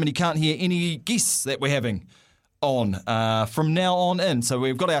the time, and he can't hear any guests that we're having on from now on in. So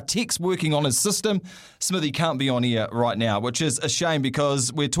we've got our techs working on his system. Smithy can't be on here right now, which is a shame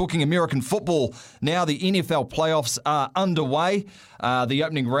because we're talking American football now. The NFL playoffs are underway. The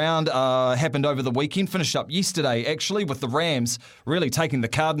opening round happened over the weekend, finished up yesterday actually, with the Rams really taking the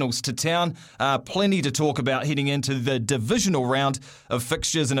Cardinals to town. Plenty to talk about heading into the divisional round of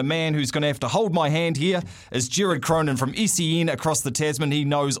fixtures, and a man who's going to have to hold my hand here is Jared Cronin from SEN across the Tasman. He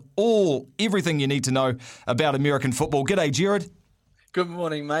knows everything you need to know about American football. G'day, Jared. Good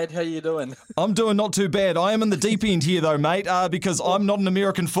morning, mate. How you doing? I'm doing not too bad. I am in the deep end here, though, mate, because I'm not an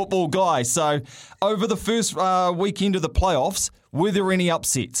American football guy. So, over the first weekend of the playoffs, were there any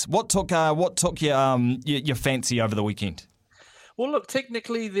upsets? What took your fancy over the weekend? Well, look,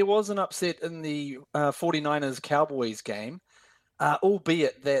 technically there was an upset in the 49ers-Cowboys game,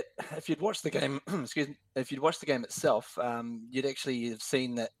 albeit that if you'd watched the game, if you'd watched the game itself, you'd actually have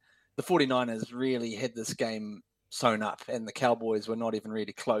seen that the 49ers really had this game sewn up, and the Cowboys were not even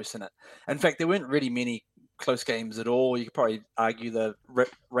really close in it. In fact, there weren't really many close games at all. You could probably argue the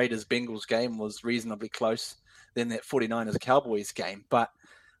Raiders-Bengals game was reasonably close than that 49ers-Cowboys game, but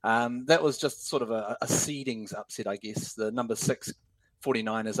that was just sort of a seedings upset, I guess. The number 6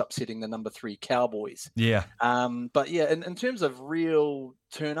 49ers upsetting the number 3 Cowboys. Yeah. But yeah, in terms of real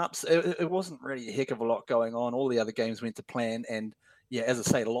turn-ups, it wasn't really a heck of a lot going on. All the other games went to plan, and yeah, as I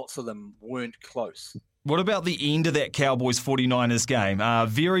say, lots of them weren't close. What about the end of that Cowboys-49ers game?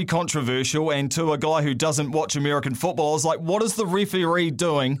 Very controversial, and to a guy who doesn't watch American football, I was like, what is the referee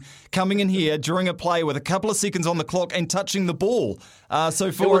doing coming in here during a play with a couple of seconds on the clock and touching the ball?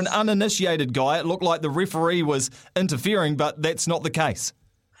 So for an uninitiated guy, it looked like the referee was interfering, but that's not the case.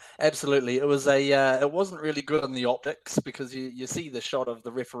 Absolutely. It was it wasn't really good on the optics, because you see the shot of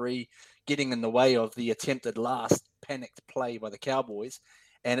the referee getting in the way of the attempted last panicked play by the Cowboys.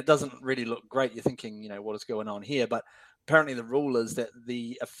 And it doesn't really look great. You're thinking, what is going on here? But apparently the rule is that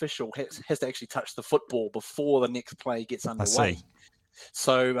the official has to actually touch the football before the next play gets underway.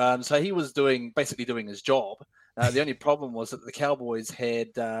 So he was basically doing his job. The only problem was that the Cowboys had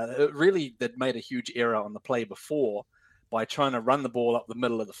they'd made a huge error on the play before by trying to run the ball up the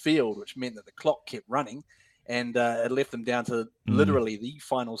middle of the field, which meant that the clock kept running. And it left them down to literally the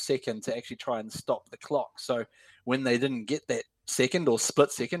final second to actually try and stop the clock. So when they didn't get that second or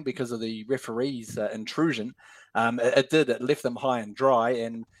split second because of the referee's intrusion, it left them high and dry,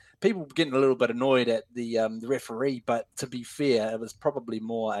 and people were getting a little bit annoyed at the referee. But to be fair, it was probably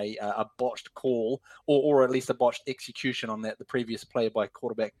more a botched call, or at least a botched execution on the previous play by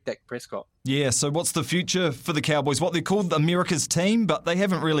quarterback Dak Prescott. Yeah, so what's the future for the Cowboys? What they're called America's team, but they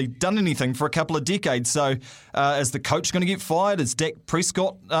haven't really done anything for a couple of decades. So is the coach going to get fired? Is Dak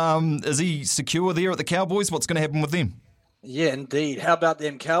Prescott, is he secure there at the Cowboys? What's going to happen with them? Yeah, indeed. How about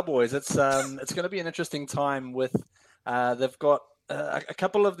them Cowboys? It's going to be an interesting time with they've got a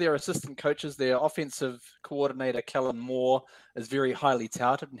couple of their assistant coaches. Their offensive coordinator, Kellen Moore, is very highly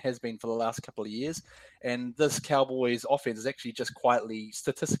touted and has been for the last couple of years. And this Cowboys offense is actually just quietly,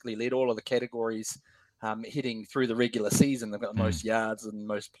 statistically led all of the categories heading through the regular season. They've got the most yards and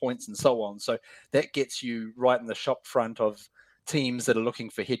most points and so on. So that gets you right in the shop front of teams that are looking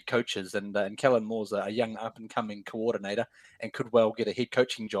for head coaches, and Kellen Moore's a young up-and-coming coordinator and could well get a head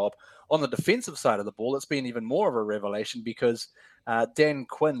coaching job. On the defensive side of the ball, it's been even more of a revelation, because Dan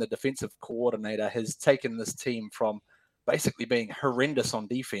Quinn, the defensive coordinator, has taken this team from basically being horrendous on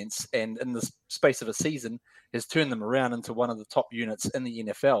defense, and in the space of a season has turned them around into one of the top units in the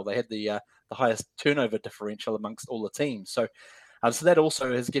NFL. They had the highest turnover differential amongst all the teams. So that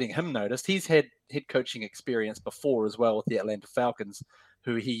also is getting him noticed. He's had head coaching experience before as well with the Atlanta Falcons,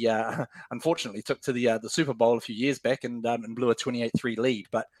 who he unfortunately took to the Super Bowl a few years back and blew a 28-3 lead.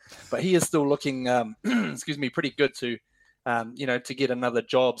 But he is still looking, pretty good to get another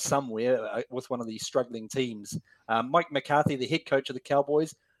job somewhere with one of these struggling teams. Mike McCarthy, the head coach of the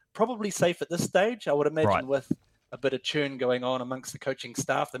Cowboys, probably safe at this stage. I would imagine with a bit of churn going on amongst the coaching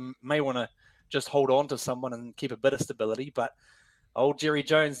staff, they may want to just hold on to someone and keep a bit of stability. But old Jerry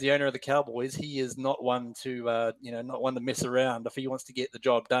Jones, the owner of the Cowboys, he is not one to mess around. If he wants to get the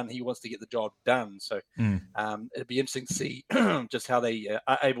job done, he wants to get the job done. So it'd be interesting to see just how they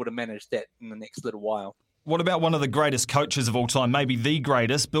are able to manage that in the next little while. What about one of the greatest coaches of all time, maybe the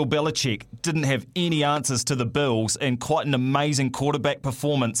greatest, Bill Belichick? Didn't have any answers to the Bills, and quite an amazing quarterback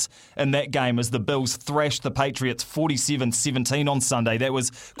performance in that game as the Bills thrashed the Patriots 47-17 on Sunday. That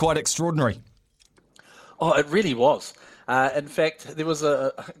was quite extraordinary. Oh, it really was. In fact, there was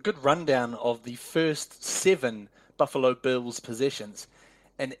a good rundown of the first 7 Buffalo Bills possessions,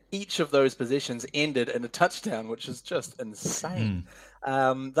 and each of those possessions ended in a touchdown, which is just insane.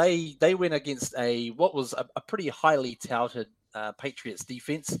 They went against what was a pretty highly touted Patriots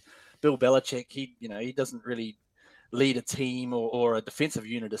defense. Bill Belichick, he doesn't really lead a team or a defensive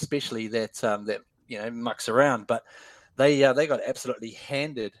unit, especially that mucks around, but they got absolutely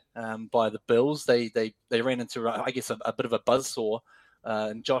handed by the Bills. They ran into, I guess, a bit of a buzzsaw,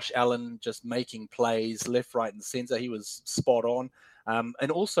 and Josh Allen just making plays left, right, and center. He was spot on.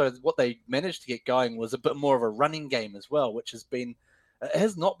 And also what they managed to get going was a bit more of a running game as well, which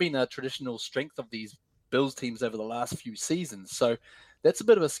has not been a traditional strength of these Bills teams over the last few seasons. So that's a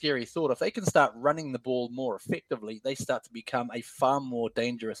bit of a scary thought. If they can start running the ball more effectively, they start to become a far more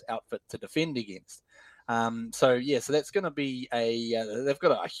dangerous outfit to defend against. So that's going to be they've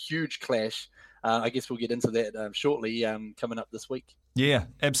got a huge clash. I guess we'll get into that shortly coming up this week. Yeah,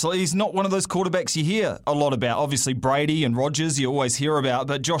 absolutely. He's not one of those quarterbacks you hear a lot about. Obviously, Brady and Rodgers you always hear about,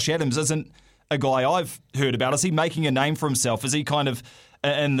 but Josh Adams isn't a guy I've heard about. Is he making a name for himself? Is he kind of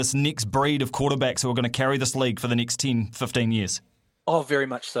in this next breed of quarterbacks who are going to carry this league for the next 10, 15 years? Oh, very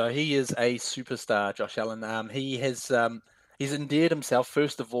much so. He is a superstar, Josh Allen. He's endeared himself,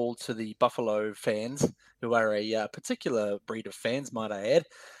 first of all, to the Buffalo fans, who are a particular breed of fans, might I add.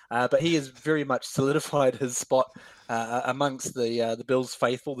 But he has very much solidified his spot amongst the Bills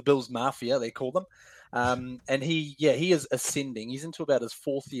faithful, the Bills Mafia, they call them. And he is ascending. He's into about his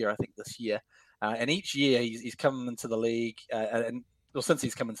fourth year, I think, this year. And each year he's come into the league, since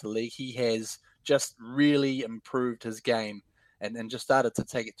he's come into the league, he has just really improved his game. And just started to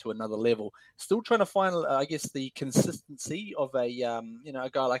take it to another level. Still trying to find, I guess, the consistency of a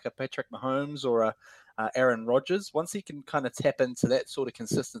guy like a Patrick Mahomes or a Aaron Rodgers. Once he can kind of tap into that sort of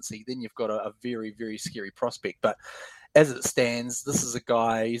consistency, then you've got a very, very scary prospect. But as it stands, this is a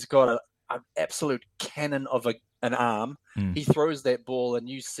guy, he's got an absolute cannon of an arm. He throws that ball and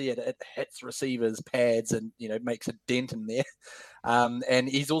you see it hits receivers' pads and, makes a dent in there. And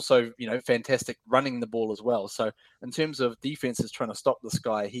he's also, fantastic running the ball as well. So in terms of defenses trying to stop this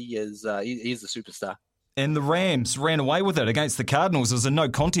guy, he's the superstar. And the Rams ran away with it against the Cardinals. It was a no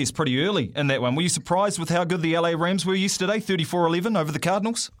contest pretty early in that one. Were you surprised with how good the LA Rams were yesterday, 34-11 over the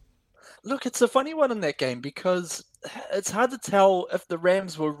Cardinals? Look, it's a funny one in that game because it's hard to tell if the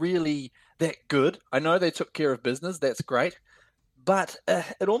Rams were really that good. I know they took care of business. That's great. But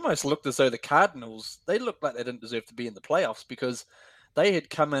it almost looked as though the Cardinals, they looked like they didn't deserve to be in the playoffs because they had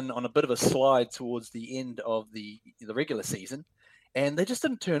come in on a bit of a slide towards the end of the regular season, and they just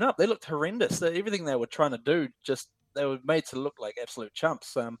didn't turn up. They looked horrendous. Everything they were trying to do, they were made to look like absolute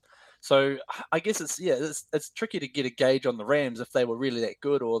chumps. So I guess it's tricky to get a gauge on the Rams if they were really that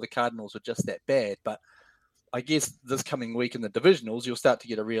good or the Cardinals were just that bad. But I guess this coming week in the divisionals, you'll start to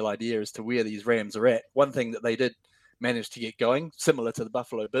get a real idea as to where these Rams are at. One thing that they did manage to get going, similar to the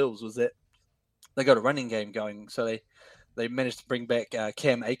Buffalo Bills, was that they got a running game going. So they managed to bring back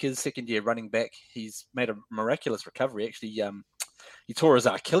Cam Akers, second-year running back. He's made a miraculous recovery. Actually, he tore his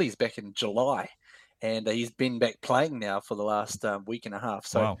Achilles back in July, and he's been back playing now for the last week and a half.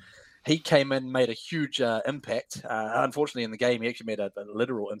 So wow. He came in, made a huge impact. Unfortunately, in the game, he actually made a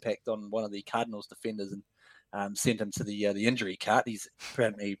literal impact on one of the Cardinals defenders and sent him to the injury cart. He's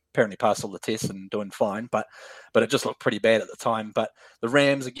apparently passed all the tests and doing fine, but it just looked pretty bad at the time. But the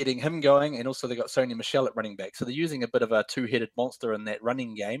Rams are getting him going, and also they got Sony Michel at running back. So they're using a bit of a two-headed monster in that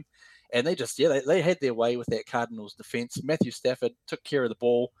running game. And they had their way with that Cardinals defense. Matthew Stafford took care of the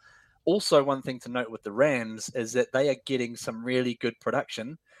ball. Also, one thing to note with the Rams is that they are getting some really good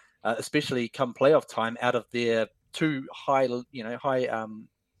production, especially come playoff time, out of their two high-profile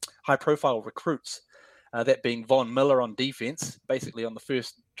recruits. That being Von Miller on defense. Basically, on the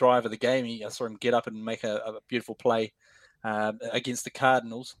first drive of the game, I saw him get up and make a beautiful play against the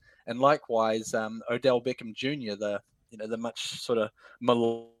Cardinals. And likewise, Odell Beckham Jr., the much sort of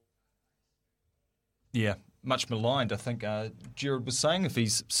much maligned. I think Jared was saying if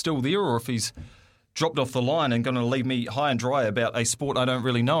he's still there or if he's dropped off the line and going to leave me high and dry about a sport I don't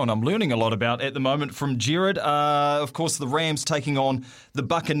really know and I'm learning a lot about at the moment from Jared. Of course, the Rams taking on the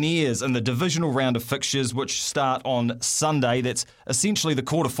Buccaneers in the divisional round of fixtures, which start on Sunday. That's essentially the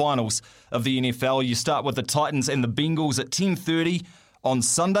quarterfinals of the NFL. You start with the Titans and the Bengals at 10:30 on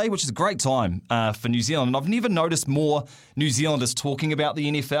Sunday, which is a great time for New Zealand. And I've never noticed more New Zealanders talking about the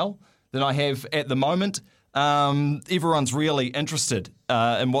NFL than I have at the moment. Everyone's really interested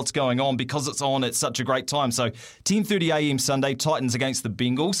in what's going on because it's on at such a great time. So 10:30 a.m. Sunday, Titans against the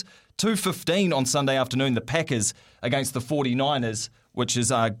Bengals. 2:15 on Sunday afternoon, the Packers against the 49ers, which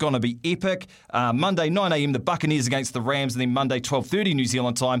is going to be epic. Monday, 9 a.m., the Buccaneers against the Rams. And then Monday, 12:30 New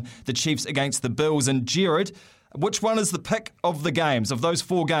Zealand time, the Chiefs against the Bills. And Jared, which one is the pick of the games? Of those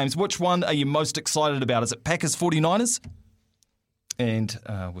four games, which one are you most excited about? Is it Packers 49ers? And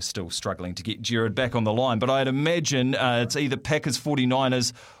we're still struggling to get Jared back on the line. But I'd imagine it's either Packers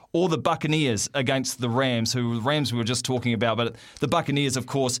 49ers or the Buccaneers against the Rams, who we were just talking about. But the Buccaneers, of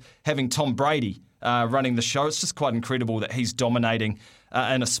course, having Tom Brady running the show. It's just quite incredible that he's dominating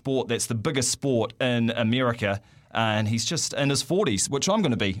in a sport that's the biggest sport in America. And he's just in his 40s, which I'm going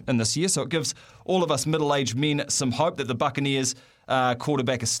to be in this year. So it gives all of us middle-aged men some hope that the Buccaneers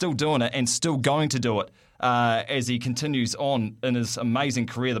quarterback is still doing it and still going to do it as he continues on in his amazing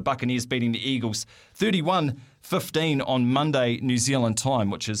career. The Buccaneers beating the Eagles 31-15 on Monday New Zealand time,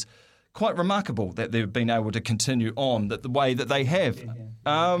 which is quite remarkable that they've been able to continue on the way that they have.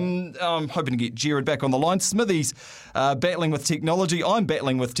 I'm hoping to get Jared back on the line. Smithy's battling with technology. I'm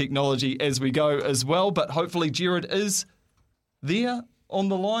battling with technology as we go as well, but hopefully Jared is there on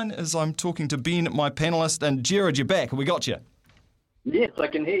the line as I'm talking to Ben, my panellist. And Jared, you're back. We got you. Yes, I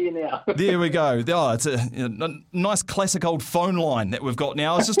can hear you now. There we go. Oh, it's a nice classic old phone line that we've got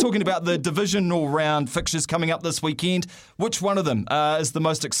now. I was just talking about the divisional round fixtures coming up this weekend. Which one of them is the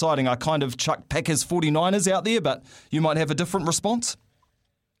most exciting? I kind of chucked Packers 49ers out there, but you might have a different response.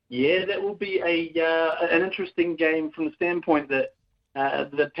 Yeah, that will be an interesting game from the standpoint that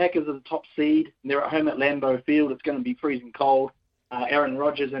the Packers are the top seed. And they're at home at Lambeau Field. It's going to be freezing cold. Aaron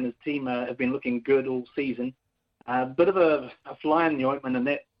Rodgers and his team have been looking good all season. A bit of a fly in the ointment in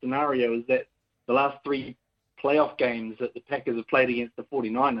that scenario is that the last 3 playoff games that the Packers have played against the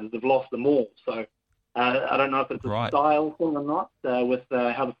 49ers, they've lost them all. So I don't know if it's a style thing or not with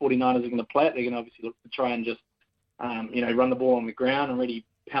how the 49ers are going to play it. They're going to obviously look to try and just run the ball on the ground and really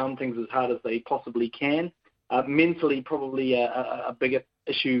pound things as hard as they possibly can. Mentally, probably a bigger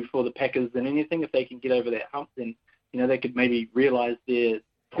issue for the Packers than anything. If they can get over that hump, then they could maybe realise their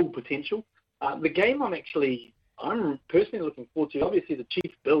full potential. The game I'm personally looking forward to. Obviously, the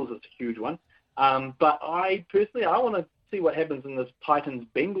Chiefs-Bills is a huge one. But I want to see what happens in this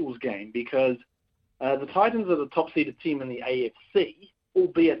Titans-Bengals game because the Titans are the top-seeded team in the AFC,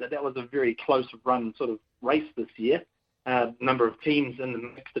 albeit that was a very close-run sort of race this year. Number of teams in the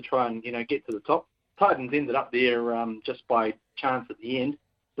mix to try and, get to the top. Titans ended up there just by chance at the end.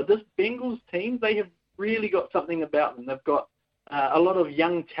 But this Bengals team, they have really got something about them. They've got a lot of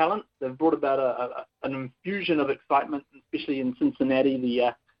young talent. They've brought about an infusion of excitement, especially in Cincinnati.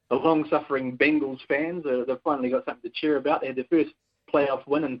 The long-suffering Bengals fans, they've finally got something to cheer about. They had their first playoff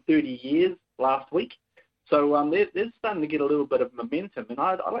win in 30 years last week. So they're starting to get a little bit of momentum. And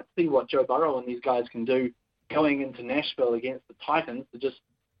I'd like to see what Joe Burrow and these guys can do going into Nashville against the Titans to just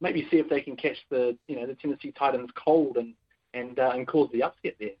maybe see if they can catch the Tennessee Titans cold and cause the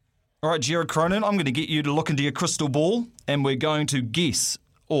upset there. All right, Jared Cronin, I'm going to get you to look into your crystal ball and we're going to guess,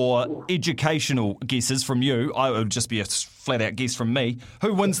 or educational guesses from you. It would just be a flat-out guess from me.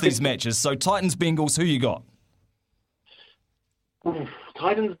 Who wins these matches? So Titans-Bengals, who you got?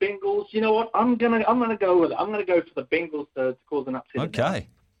 Titans-Bengals, you know what? I'm gonna go with it. I'm going to go for the Bengals to cause an upset. Okay.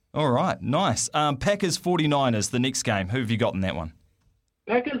 All right, nice. Packers-49ers, the next game. Who have you got in that one?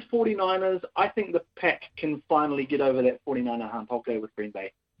 Packers-49ers, I think the Pack can finally get over that 49er hump. I'll go with Green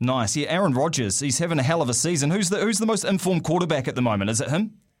Bay. Nice. Yeah, Aaron Rodgers, he's having a hell of a season. Who's the most informed quarterback at the moment? Is it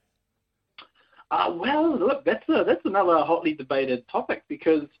him? Well, look, that's another hotly debated topic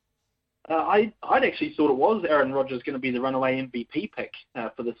because I'd actually thought it was Aaron Rodgers going to be the runaway MVP pick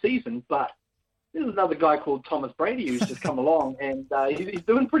for the season, but there's another guy called Thomas Brady who's just come along and he's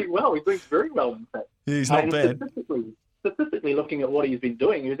doing pretty well. He's doing very well, in fact. He's not bad. Statistically looking at what he's been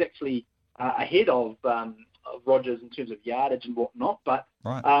doing, he was actually ahead of Rodgers in terms of yardage and whatnot. But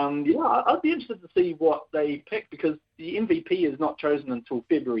I'd be interested to see what they pick because the MVP is not chosen until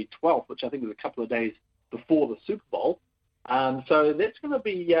February 12th, which I think is a couple of days before the Super Bowl. So that's going to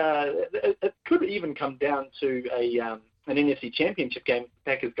be it could even come down to an NFC Championship game if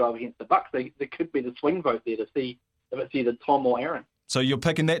the Packers go up against the Bucs. There could be the swing vote there to see if it's either Tom or Aaron. So you're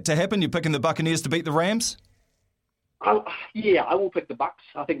picking that to happen? You're picking the Buccaneers to beat the Rams? I will pick the Bucs.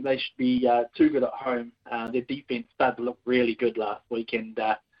 I think they should be too good at home. Their defense started to look really good last week, and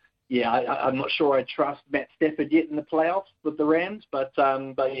I'm not sure I trust Matt Stafford yet in the playoffs with the Rams, but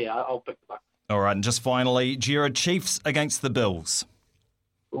I'll pick the Bucs. All right, and just finally, Jared, Chiefs against the Bills.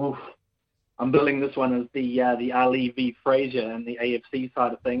 Oof. I'm billing this one as the Ali v. Frazier and the AFC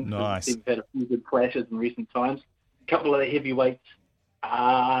side of things. Nice. They've had a few good clashes in recent times. A couple of the heavyweights.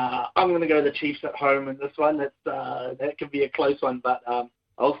 I'm going to go the Chiefs at home in this one. That could be a close one, but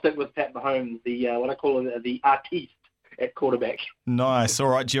I'll stick with Pat Mahomes, what I call the artiste at quarterback. Nice. All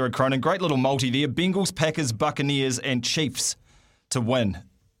right, Jared Cronin. Great little multi there. Bengals, Packers, Buccaneers, and Chiefs to win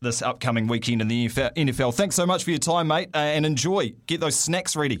this upcoming weekend in the NFL. Thanks so much for your time, mate, and enjoy. Get those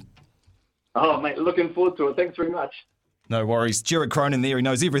snacks ready. Oh, mate, looking forward to it. Thanks very much. No worries. Jared Cronin there. He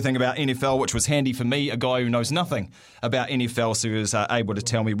knows everything about NFL, which was handy for me, a guy who knows nothing about NFL, so he was able to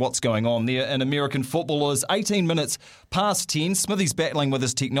tell me what's going on there in American football. It's 18 minutes past 10. Smithy's battling with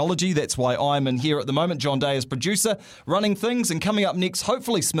his technology. That's why I'm in here at the moment. John Day is producer, running things. And coming up next,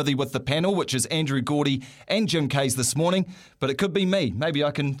 hopefully Smithy with the panel, which is Andrew Gordy and Jim Kays this morning. But it could be me. Maybe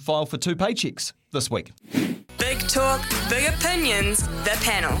I can file for 2 paychecks this week. Big talk, big opinions, the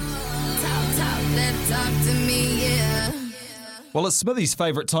panel. that talk to me, yeah. Well, it's Smithy's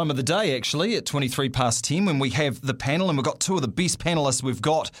favourite time of the day, actually, at 23 past 10, when we have the panel, and we've got two of the best panellists we've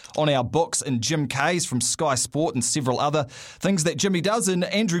got on our books, in Jim Kays from Sky Sport and several other things that Jimmy does, and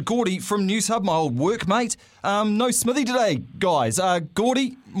Andrew Gordy from News Hub, my old workmate. No Smithy today, guys.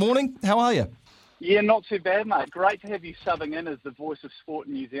 Gordy, morning, how are you? Yeah, not too bad, mate. Great to have you subbing in as the voice of sport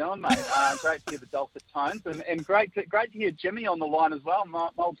in New Zealand, mate. Great to hear the dulcet tones, and great to hear Jimmy on the line as well, my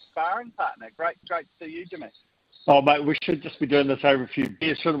old sparring partner. Great to see you, Jimmy. Oh, mate, we should just be doing this over a few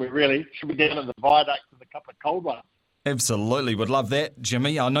beers, shouldn't we, really? Should we down at the viaduct with a couple of cold ones? Absolutely, would love that,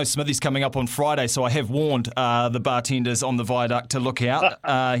 Jimmy. I know Smithy's coming up on Friday, so I have warned the bartenders on the viaduct to look out.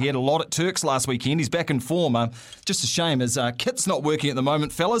 He had a lot at Turks last weekend. He's back in form. Just a shame his kit's not working at the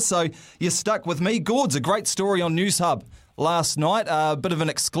moment, fellas, so you're stuck with me. Gord's a great story on News Hub last night, a bit of an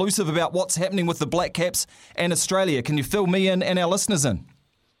exclusive about what's happening with the Black Caps and Australia. Can you fill me in and our listeners in?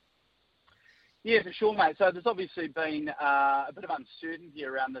 Yeah, for sure, mate. So there's obviously been a bit of uncertainty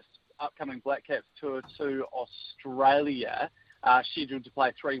around this upcoming Black Caps tour to Australia, scheduled to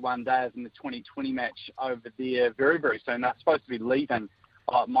play 3 one-days in the 2020 match over there very, very soon. They're supposed to be leaving,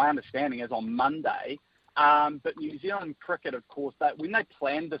 my understanding is, on Monday. But New Zealand Cricket, of course, when they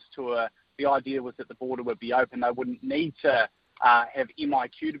planned this tour, the idea was that the border would be open. They wouldn't need to have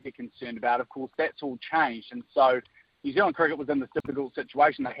MIQ to be concerned about. Of course, that's all changed. And so New Zealand Cricket was in this difficult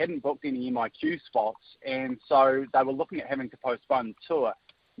situation. They hadn't booked any MIQ spots, and so they were looking at having to postpone the tour.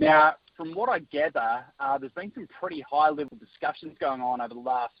 Now, from what I gather, there's been some pretty high-level discussions going on over the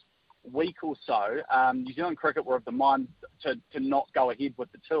last week or so. New Zealand Cricket were of the mind to not go ahead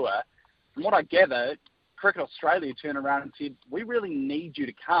with the tour. From what I gather, Cricket Australia turned around and said, we really need you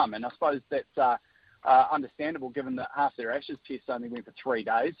to come, and I suppose that's understandable given that half their Ashes tests only went for 3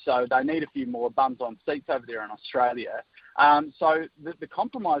 days, so they need a few more bums on seats over there in Australia. So the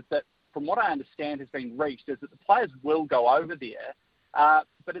compromise that, from what I understand, has been reached is that the players will go over there,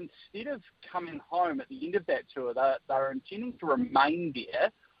 but instead of coming home at the end of that tour, they're intending to remain there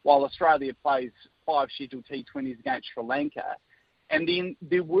while Australia plays 5 scheduled T20s against Sri Lanka. And then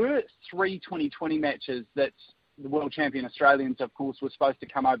there were 3 2020 matches that the world champion Australians, of course, were supposed to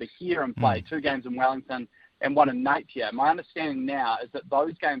come over here and play 2 games in Wellington and 1 in Napier. My understanding now is that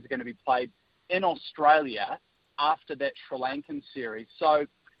those games are going to be played in Australia after that Sri Lankan series. So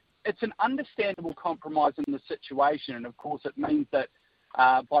it's an understandable compromise in the situation, and of course it means that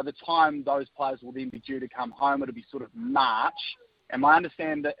by the time those players will then be due to come home, it'll be sort of March. And my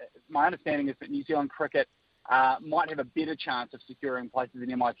understanding is that New Zealand Cricket might have a better chance of securing places in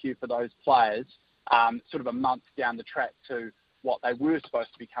MIQ for those players sort of a month down the track to what they were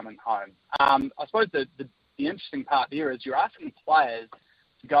supposed to be coming home. I suppose the interesting part there is you're asking players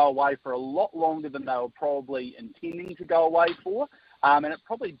to go away for a lot longer than they were probably intending to go away for, and it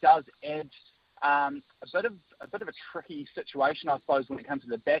probably does add a bit of a tricky situation, I suppose, when it comes to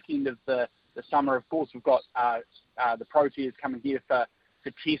the back end of the summer. Of course, we've got the Proteas coming here for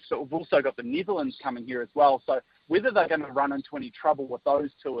tests, but we've also got the Netherlands coming here as well. So whether they're going to run into any trouble with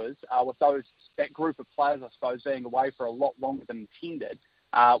those tours, with that group of players, I suppose, being away for a lot longer than intended,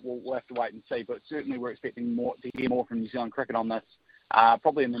 we'll have to wait and see. But certainly we're expecting to hear more from New Zealand Cricket on this,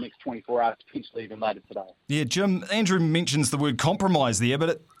 probably in the next 24 hours, potentially even later today. Yeah, Jim, Andrew mentions the word compromise there, but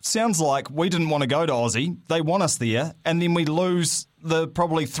it sounds like we didn't want to go to Aussie. They want us there, and then we lose the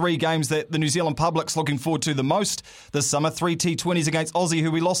probably 3 games that the New Zealand public's looking forward to the most this summer, 3 T20s against Aussie,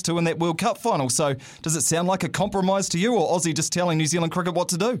 who we lost to in that World Cup final. So does it sound like a compromise to you, or Aussie just telling New Zealand Cricket what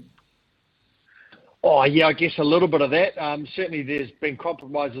to do? Oh, yeah, I guess a little bit of that. Certainly there's been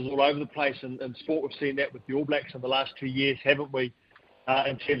compromises all over the place in sport. We've seen that with the All Blacks in the last 2 years, haven't we,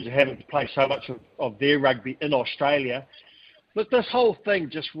 in terms of having to play so much of their rugby in Australia. But this whole thing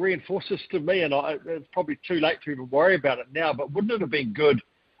just reinforces to me, and it's probably too late to even worry about it now, but wouldn't it have been good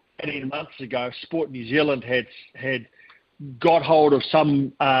 18 months ago if Sport New Zealand had got hold of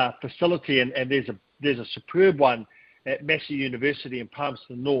some facility, and there's a superb one at Massey University in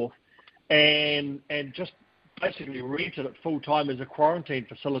Palmerston North, and just basically rented it full-time as a quarantine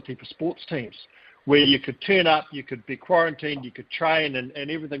facility for sports teams, where you could turn up, you could be quarantined, you could train,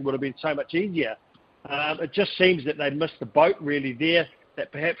 and everything would have been so much easier. It just seems that they missed the boat really there,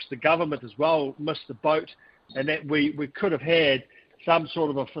 that perhaps the government as well missed the boat, and that we could have had some sort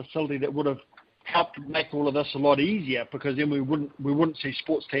of a facility that would have helped make all of this a lot easier, because then we wouldn't see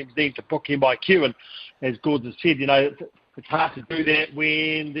sports teams needing to book MIQ. And as Gordon has said, it's hard to do that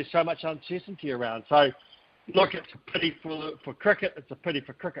when there's so much uncertainty around. So, look, it's a pity for cricket. It's a pity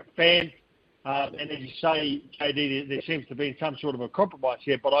for cricket fans. And as you say, KD, there seems to be some sort of a compromise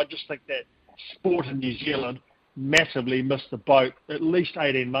here. But I just think that sport in New Zealand massively missed the boat at least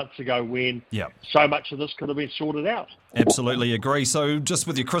 18 months ago when so much of this could have been sorted out. Absolutely agree. So just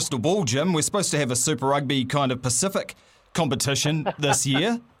with your crystal ball, Jim, we're supposed to have a Super Rugby kind of Pacific competition this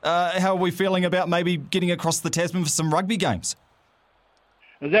year. How are we feeling about maybe getting across the Tasman for some rugby games?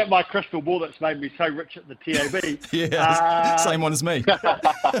 Is that my crystal ball that's made me so rich at the TAB? Yeah, same one as me.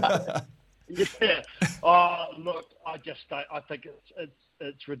 Yeah. Oh, look, I just don't. I think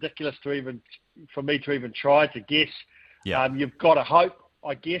it's ridiculous for me to even try to guess. Yeah. You've got to hope,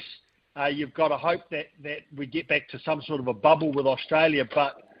 I guess. You've got to hope that we get back to some sort of a bubble with Australia,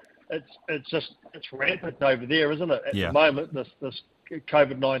 but it's rampant over there, isn't it? At the moment, this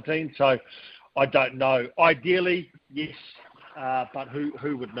COVID-19. So I don't know. Ideally, yes, but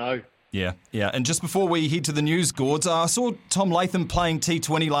who would know? Yeah. And just before we head to the news, Gords, I saw Tom Latham playing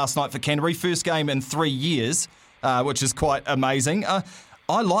T20 last night for Canterbury, first game in 3 years, which is quite amazing.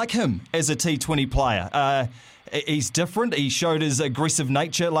 I like him as a T20 player. He's different. He showed his aggressive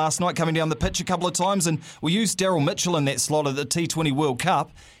nature last night, coming down the pitch a couple of times, and we used Daryl Mitchell in that slot of the T20 World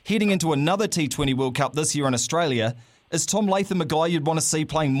Cup. Heading into another T20 World Cup this year in Australia, is Tom Latham a guy you'd want to see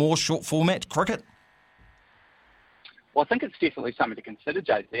playing more short format cricket? Well, I think it's definitely something to consider,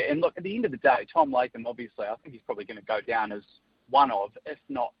 JC. And look, at the end of the day, Tom Latham, obviously, I think he's probably going to go down as one of, if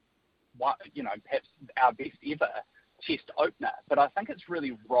not, one, perhaps our best ever Test opener. But I think it's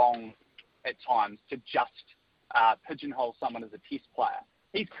really wrong at times to just pigeonhole someone as a Test player.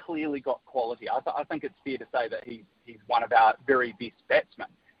 He's clearly got quality. I think it's fair to say that he's one of our very best batsmen.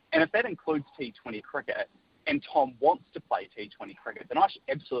 And if that includes T20 cricket, and Tom wants to play T20 cricket, then I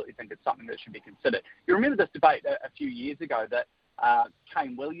absolutely think it's something that should be considered. You remember this debate a few years ago that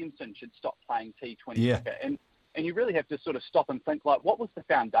Kane Williamson should stop playing T20 cricket. And you really have to sort of stop and think, like, what was the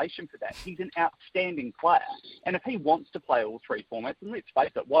foundation for that? He's an outstanding player. And if he wants to play all three formats, and let's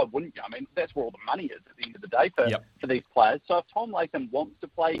face it, why wouldn't you? I mean, that's where all the money is at the end of the day for these players. So if Tom Latham wants to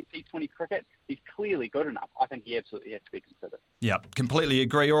play T20 cricket, he's clearly good enough. I think he absolutely has to be considered. Yeah, completely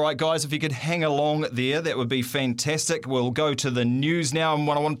agree. All right, guys, if you could hang along there, that would be fantastic. We'll go to the news now, and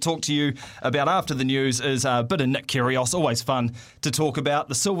what I want to talk to you about after the news is a bit of Nick Kyrgios. Always fun to talk about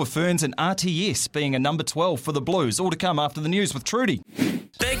the Silver Ferns and RTS being a number 12 for the Blues. All to come after the news with Trudy.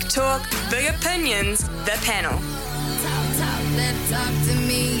 Big talk, big opinions, the panel. Talk to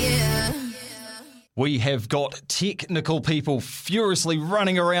me, yeah. We have got technical people furiously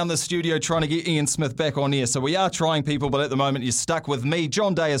running around the studio trying to get Ian Smith back on air. So we are trying, people, but at the moment you're stuck with me,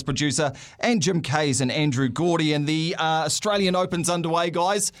 John Day as producer, and Jim Kays and Andrew Gordy. And the Australian Open's underway,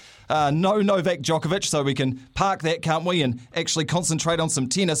 guys. No Novak Djokovic, so we can park that, can't we, and actually concentrate on some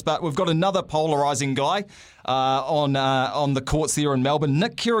tennis. But we've got another polarising guy on the courts there in Melbourne,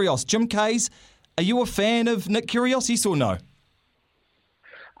 Nick Kyrgios. Jim Kays, are you a fan of Nick Kyrgios, yes or no?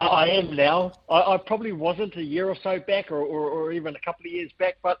 I am now. I probably wasn't a year or so back or even a couple of years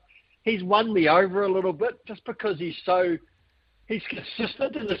back, but he's won me over a little bit just because he's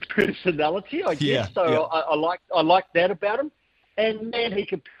consistent in his personality, I guess. Yeah, so yeah. I like that about him. And man, he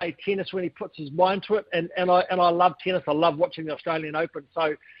can play tennis when he puts his mind to it. And I love tennis. I love watching the Australian Open.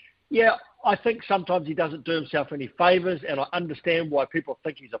 So yeah, I think sometimes he doesn't do himself any favours, and I understand why people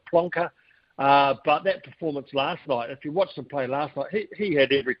think he's a plonker. But that performance last night, if you watched him play last night, he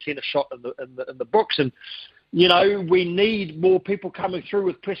had every tennis shot in the books. And, we need more people coming through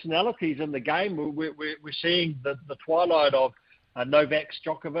with personalities in the game. We're seeing the twilight of Novak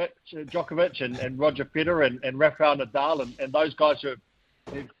Djokovic and Roger Federer and Rafael Nadal and those guys who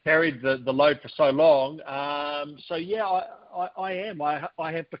have carried the load for so long. So, yeah, I am.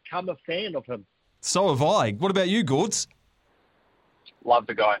 I have become a fan of him. So have I. What about you, Gords? Love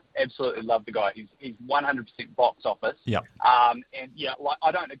the guy. Absolutely love the guy. He's 100% box office. Yeah. And yeah, like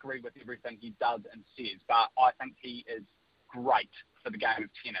I don't agree with everything he does and says, but I think he is great for the game of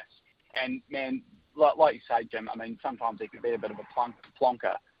tennis. And man, like you say, Jim, I mean, sometimes he can be a bit of a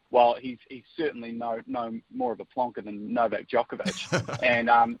plonker. Well, he's certainly no more of a plonker than Novak Djokovic. And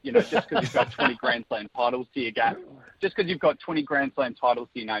just because you've got 20 Grand Slam titles to your game, just because you've got 20 Grand Slam titles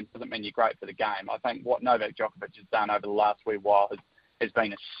to your name doesn't mean you're great for the game. I think what Novak Djokovic has done over the last wee while has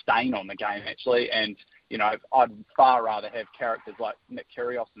been a stain on the game, actually. And, I'd far rather have characters like Nick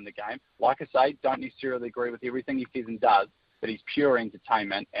Kyrgios in the game. Like I say, don't necessarily agree with everything he says and does, but he's pure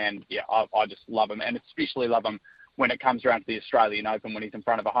entertainment. And, yeah, I just love him, and especially love him when it comes around to the Australian Open when he's in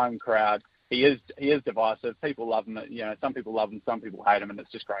front of a home crowd. He is divisive. People love him. Some people love him, some people hate him, and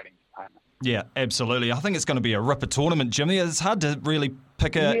it's just great entertainment. Yeah, absolutely. I think it's going to be a ripper tournament, Jimmy. It's hard to really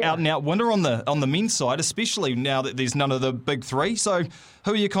pick a out-and-out winner on the men's side, especially now that there's none of the big three. So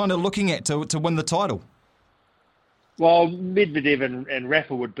who are you kind of looking at to win the title? Well, Medvedev and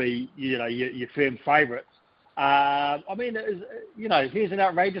Rafa would be, your firm favourites. I mean, here's an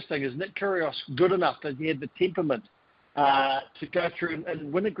outrageous thing. Is Nick Kyrgios good enough? Does he have the temperament to go through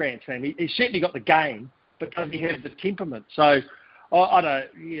and win a Grand Slam? He's certainly got the game, but does he have the temperament? So, I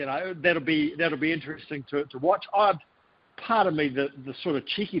don't. That'll be interesting to watch. Part of me, the sort of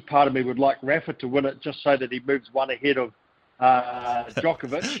cheeky part of me, would like Rafa to win it just so that he moves one ahead of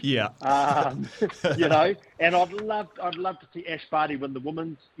Djokovic. Yeah. And I'd love to see Ash Barty win the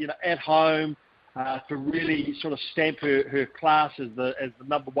women's, at home, to really sort of stamp her class as the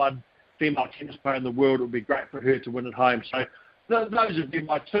number one female tennis player in the world. It would be great for her to win at home. So those would be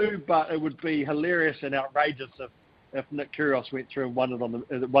my two, but it would be hilarious and outrageous if Nick Kyrgios went through and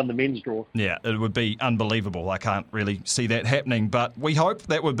won the men's draw. Yeah, it would be unbelievable. I can't really see that happening, but we hope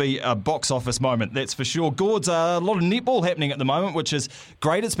that would be a box office moment, that's for sure. Gords, a lot of netball happening at the moment, which is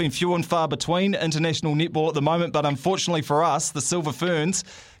great. It's been few and far between international netball at the moment, but unfortunately for us, the Silver Ferns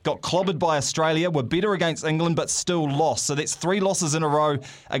got clobbered by Australia, were better against England, but still lost. So that's 3 losses in a row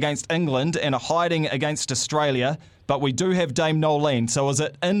against England and a hiding against Australia. But we do have Dame Nolene. So is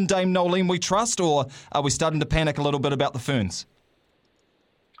it in Dame Nolene we trust, or are we starting to panic a little bit about the Ferns?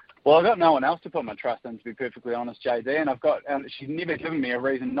 Well, I've got no one else to put my trust in, to be perfectly honest, JD, and she's never given me a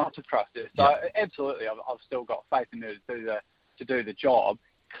reason not to trust her. So absolutely, I've still got faith in her to do the job.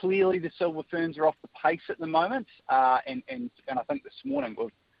 Clearly, the Silver Ferns are off the pace at the moment, and I think this morning we've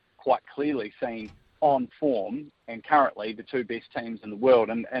quite clearly seen on form and currently the two best teams in the world,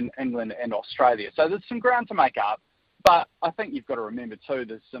 in England and Australia. So there's some ground to make up. But I think you've got to remember too,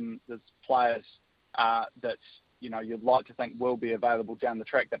 there's players that you'd like to think will be available down the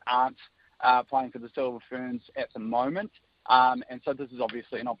track that aren't playing for the Silver Ferns at the moment, and so this is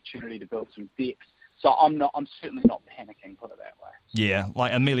obviously an opportunity to build some depth. So I'm certainly not panicking, put it that way. Yeah,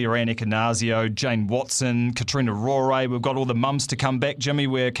 like Amelia Annick-Inazio, Jane Watson, Katrina Rore. We've got all the mums to come back, Jimmy.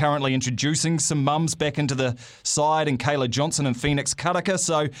 We're currently introducing some mums back into the side, and Kayla Johnson and Phoenix Karaka.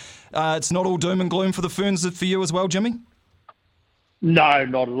 So it's not all doom and gloom for the Ferns for you as well, Jimmy? No,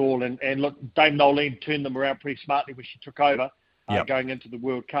 not at all. And look, Dame Nolene turned them around pretty smartly when she took over going into the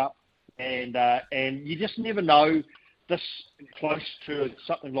World Cup. And you just never know, this close to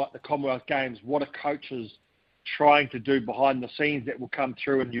something like the Commonwealth Games, what a coach is trying to do behind the scenes that will come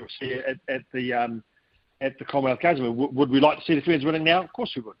through, and you'll see it at the Commonwealth Games. I mean, would we like to see the Ferns winning now? Of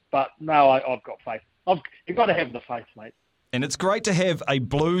course we would. But no, I've got faith. You've got to have the faith, mate. And it's great to have a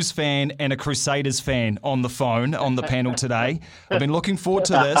Blues fan and a Crusaders fan on the phone on the panel today. I've been looking forward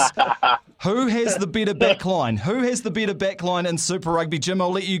to this. Who has the better backline? Who has the better backline in Super Rugby? Jim,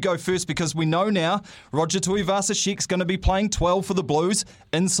 I'll let you go first because we know now Roger Tuivasa-Sheck's going to be playing 12 for the Blues,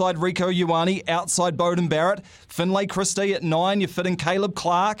 inside Rieko Ioane, outside Beauden Barrett, Finlay Christie at 9, you're fitting Caleb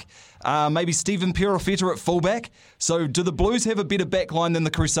Clark, maybe Stephen Perofeta at fullback. So do the Blues have a better backline than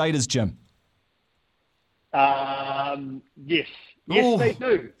the Crusaders, Jim? Yes. Yes, they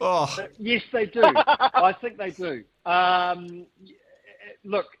do. Oh. Yes, they do. I think they do.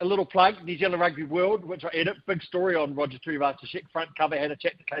 Look, a little plug, New Zealand Rugby World, which I edit, big story on Roger Tuivasa-Sheck, front cover, had a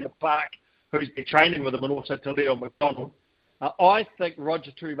chat to Caleb Clark, who's been training with him, and also to Leo McDonald. I think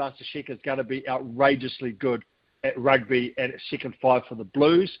Roger Tuivasa-Sheck is going to be outrageously good at rugby and at second five for the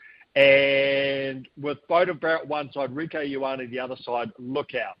Blues. And with Beauden Barrett one side, Rieko Ioane the other side,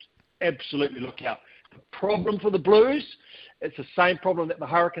 look out. Absolutely look out. The problem for the Blues, it's the same problem that the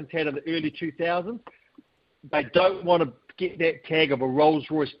Hurricanes had in the early 2000s. They don't want to get that tag of a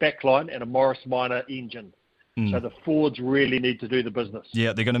Rolls-Royce backline and a Morris Minor engine. So the forwards really need to do the business.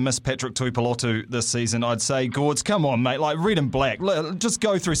 Yeah, they're going to miss Patrick Tuipulotu this season, I'd say. Gords, come on, mate. Like, red and black. Just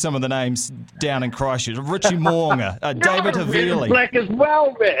go through some of the names down in Christchurch. Richie Mo'unga, David Havili. Red and black as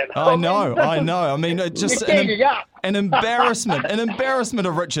well, man. I know. I mean, just an embarrassment. An embarrassment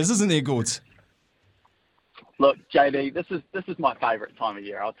of riches, isn't there, Gords? Look, JD, this is my favourite time of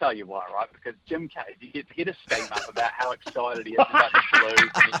year. I'll tell you why, right? Because Jim Cage, he gets hit a steam up about how excited he is about the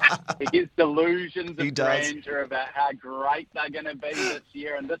Blues. He gets delusions of grandeur about how great they're going to be this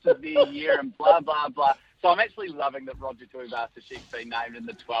year, and this is their year, and blah, blah, blah. So I'm actually loving that Roger Tuivasa-Sheck's been named in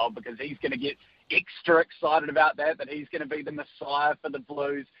the 12 because he's going to get extra excited about that he's going to be the messiah for the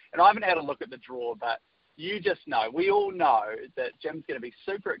Blues. And I haven't had a look at the draw, but you just know, we all know that Jim's going to be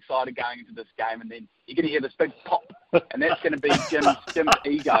super excited going into this game, and then you're going to hear this big pop, and that's going to be Jim's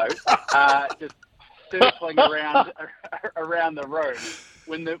ego just circling around the room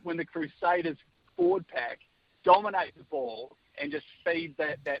when the Crusaders forward pack dominate the ball and just feed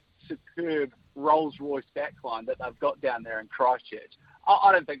that superb Rolls-Royce backline that they've got down there in Christchurch.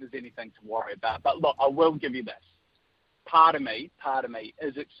 I don't think there's anything to worry about. But look, I will give you this. Part of me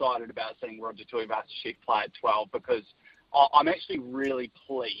is excited about seeing Roger Tuivasa-Sheck play at 12 because I'm actually really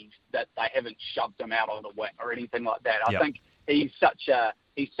pleased that they haven't shoved him out on the wing or anything like that. I think he's such a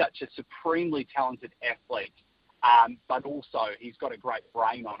supremely talented athlete, but also he's got a great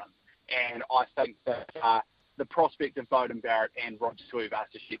brain on him. And I think that the prospect of Beauden Barrett and Roger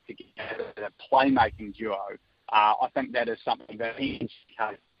Tuivasa-Sheck together, the playmaking duo, I think that is something that he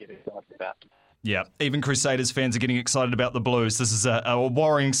can't get excited about. Yeah, even Crusaders fans are getting excited about the Blues. This is a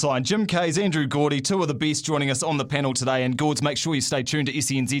worrying sign. Jim Kays, Andrew Gordy, two of the best joining us on the panel today. And Gords, make sure you stay tuned to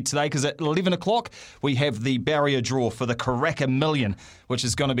SENZ today because at 11 o'clock we have the barrier draw for the Karaka Million, which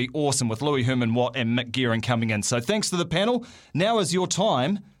is going to be awesome with Louis Herman Watt and Mick Guerin coming in. So thanks to the panel. Now is your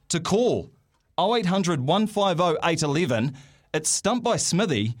time to call 0800 150 811. It's stumped by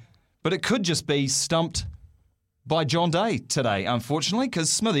Smithy, but it could just be stumped by John Day today, unfortunately, because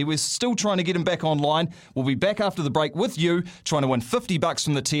Smithy, we're still trying to get him back online. We'll be back after the break with you, trying to win $50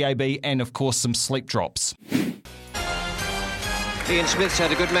 from the TAB and, of course, some sleep drops. Ian Smith's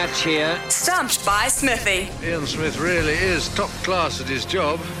had a good match here. Stumped by Smithy. Ian Smith really is top class at his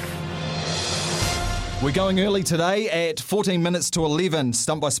job. We're going early today at 14 minutes to 11.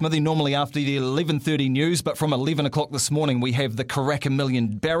 Stumped by Smithy normally after the 11:30 news, but from 11 o'clock this morning we have the Karaka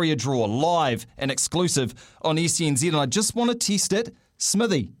Million barrier draw live and exclusive on SENZ, and I just want to test it.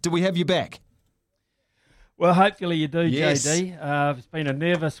 Smithy, do we have you back? Well, hopefully you do, Yes. JD. It's been a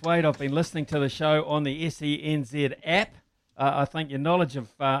nervous wait. I've been listening to the show on the SENZ app. I think your knowledge of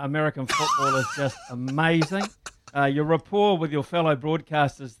American football is just amazing. Your rapport with your fellow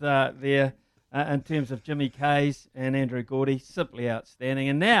broadcasters there in terms of Jimmy Kays and Andrew Gordy, simply outstanding.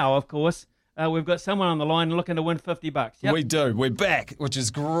 And now, of course, we've got someone on the line looking to win $50. Yep. We do. We're back, which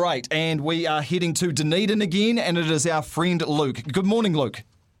is great. And we are heading to Dunedin again, and it is our friend Luke. Good morning, Luke.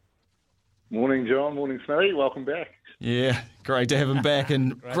 Morning, John. Morning, Smithy. Welcome back. Yeah, great to have him back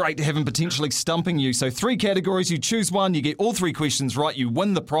and great to have him potentially stumping you. So 3 categories, you choose one, you get all 3 questions right, you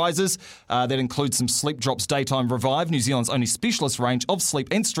win the prizes. That includes some Sleep Drops Daytime Revive, New Zealand's only specialist range of sleep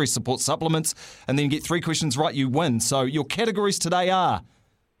and stress support supplements. And then you get 3 questions right, you win. So your categories today are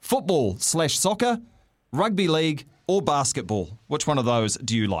football/soccer, rugby league or basketball. Which one of those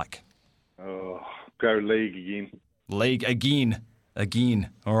do you like? Oh, go league again. League again.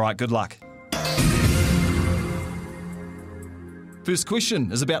 Again. All right, good luck. First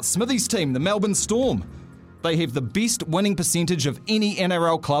question is about Smithy's team, the Melbourne Storm. They have the best winning percentage of any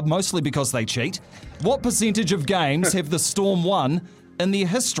NRL club, mostly because they cheat. What percentage of games have the Storm won in their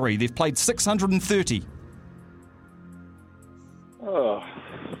history? They've played 630. Oh,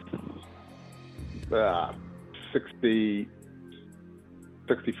 65%.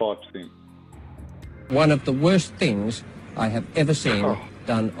 One of the worst things I have ever seen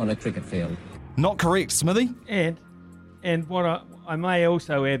done on a cricket field. Not correct, Smithy. And what I may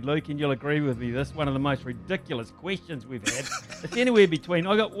also add, Luke, and you'll agree with me, this is one of the most ridiculous questions we've had. It's anywhere between.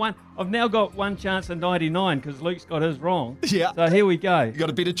 I've now got one chance in 99 because Luke's got his wrong. Yeah. So here we go. You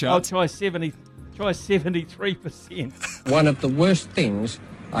got a better chance. I'll try 73%. One of the worst things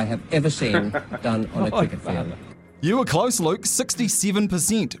I have ever seen done on a cricket field. You were close, Luke.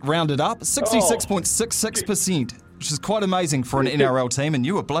 67%. Rounded up. 66.66%. Which is quite amazing for an NRL team, and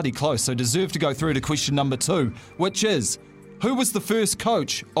you were bloody close, so deserve to go through to question number 2, which is, who was the first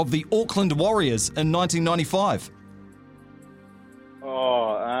coach of the Auckland Warriors in 1995?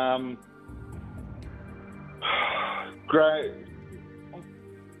 Great.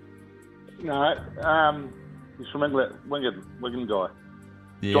 No, he's from England, Wigan guy.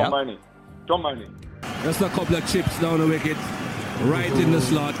 Yeah. John Mooney. Just a couple of chips down the wicket. Right in the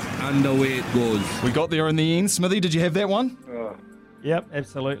slot, and away it goes. We got there in the end. Smithy, did you have that one? Yep,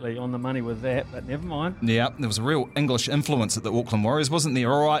 absolutely on the money with that, but never mind. Yeah, there was a real English influence at the Auckland Warriors, wasn't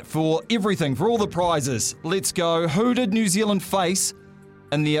there? All right, for everything, for all the prizes, let's go. Who did New Zealand face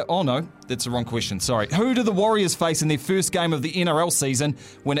in their... Oh, no, that's the wrong question, sorry. Who do the Warriors face in their first game of the NRL season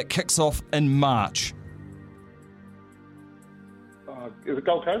when it kicks off in March? Is it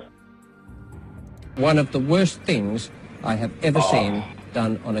Gold Coast? One of the worst things I have ever seen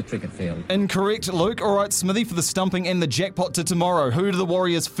done on a cricket field. Incorrect, Luke. All right, Smithy, for the stumping and the jackpot to tomorrow. Who do the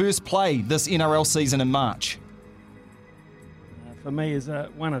Warriors first play this NRL season in March? For me, is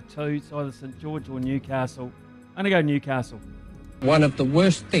one of two. It's either St George or Newcastle. I'm going to go Newcastle. One of the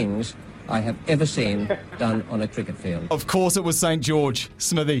worst things I have ever seen done on a cricket field. Of course it was St George,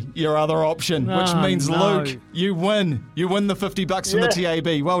 Smithy, your other option, which means, Luke, you win. You win the $50 from the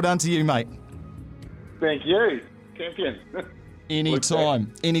TAB. Well done to you, mate. Thank you. Champion.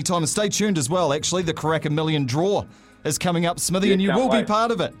 Anytime. And stay tuned as well, actually. The Karaka Million draw is coming up, Smithy, Yeah, and you can't will be wait.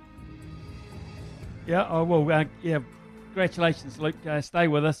 part of it. Yeah, I will. Congratulations, Luke. Stay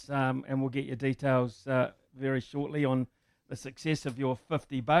with us, and we'll get your details very shortly on the success of your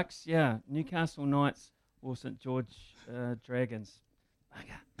 $50. Yeah, Newcastle Knights or St George Dragons.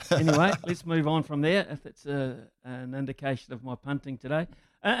 Okay. Anyway, let's move on from there, if it's an indication of my punting today.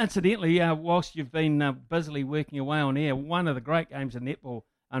 Incidentally, whilst you've been busily working away on air, one of the great games of netball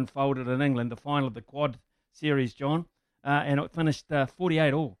unfolded in England, the final of the Quad Series, John, and it finished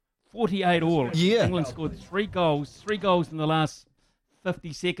 48 all. 48 all. Yeah. England scored three goals in the last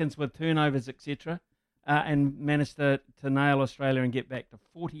 50 seconds with turnovers, etc., and managed to nail Australia and get back to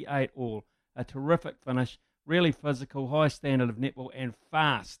 48 all. A terrific finish, really physical, high standard of netball and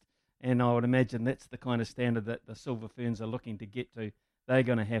fast. And I would imagine that's the kind of standard that the Silver Ferns are looking to get to. They're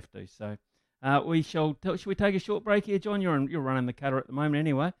going to have to. So should we take a short break here, John? You're running the cutter at the moment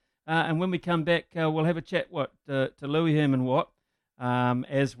anyway. And when we come back, we'll have a chat to Louis Herman Watt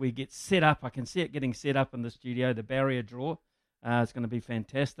as we get set up. I can see it getting set up in the studio, the barrier draw. It's going to be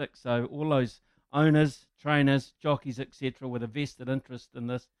fantastic. So all those owners, trainers, jockeys, etc., with a vested interest in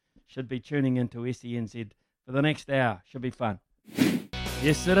this should be tuning into SENZ for the next hour. Should be fun.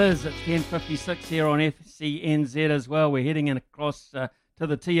 Yes, it is. It's 10:56 here on SENZ as well. We're heading in across to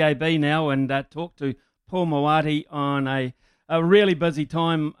the TAB now and talk to Paul Moati on a really busy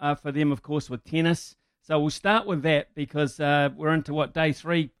time for them, of course, with tennis. So we'll start with that because we're into, day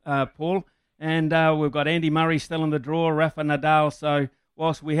 3, Paul, and we've got Andy Murray still in the draw, Rafa Nadal. So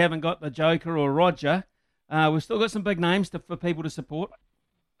whilst we haven't got the Joker or Roger, we've still got some big names for people to support.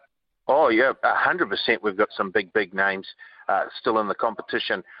 Oh, yeah, 100% we've got some big names still in the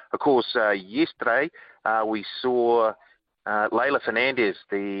competition. Of course, yesterday we saw Leylah Fernandez,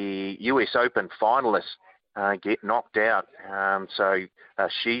 the US Open finalist, get knocked out. So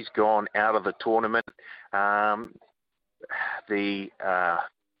she's gone out of the tournament. Emma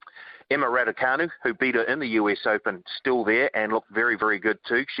Raducanu, who beat her in the US Open, still there and looked very, very good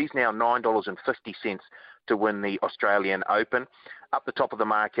too. She's now $9.50 to win the Australian Open. Up the top of the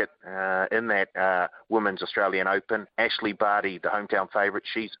market in that Women's Australian Open, Ashley Barty, the hometown favourite,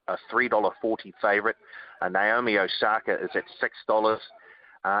 she's a $3.40 favourite. Naomi Osaka is at $6.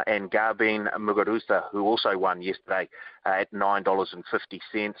 And Garbine Muguruza, who also won yesterday, at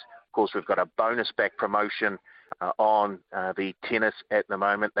 $9.50. Of course, we've got a bonus back promotion on the tennis at the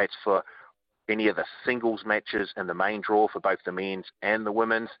moment. That's for any of the singles matches in the main draw for both the men's and the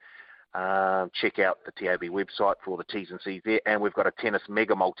women's. Check out the TAB website for all the T's and C's there. And we've got a tennis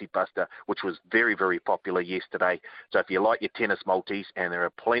mega multi-buster, which was very, very popular yesterday. So if you like your tennis multis, and there are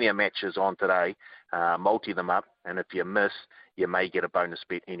plenty of matches on today, multi them up. And if you miss, you may get a bonus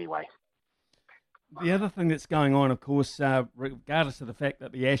bet anyway. The other thing that's going on, of course, regardless of the fact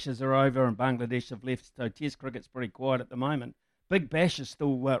that the Ashes are over and Bangladesh have left, so Test cricket's pretty quiet at the moment. Big Bash is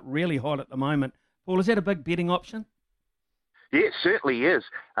still really hot at the moment. Paul, is that a big betting option? Yeah, it certainly is.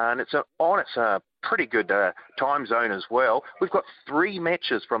 And it's a pretty good time zone as well. We've got 3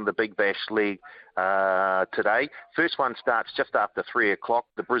 matches from the Big Bash League today. First one starts just after 3 o'clock.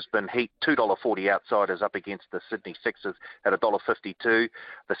 The Brisbane Heat, $2.40 outsiders up against the Sydney Sixers at $1.52.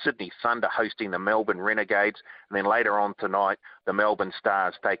 The Sydney Thunder hosting the Melbourne Renegades. And then later on tonight, the Melbourne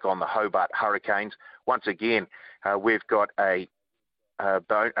Stars take on the Hobart Hurricanes. Once again, we've got a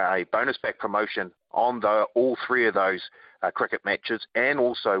bonus back promotion on all 3 of those cricket matches, and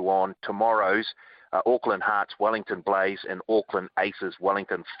also on tomorrow's Auckland Hearts, Wellington Blaze, and Auckland Aces,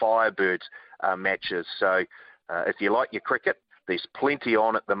 Wellington Firebirds matches. So if you like your cricket, there's plenty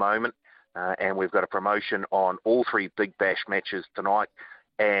on at the moment, and we've got a promotion on all 3 Big Bash matches tonight,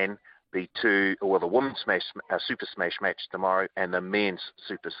 and the Women's Super Smash match tomorrow, and the Men's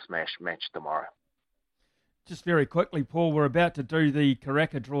Super Smash match tomorrow. Just very quickly, Paul, we're about to do the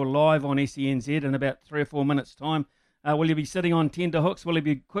Karaka draw live on SENZ in about 3 or 4 minutes' time. Will you be sitting on tender hooks? Will it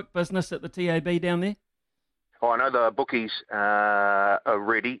be quick business at the TAB down there? Oh, I know the bookies are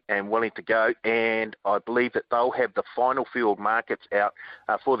ready and willing to go, and I believe that they'll have the final field markets out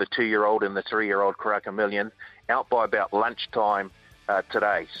for the 2-year-old and the 3-year-old Karaka Million out by about lunchtime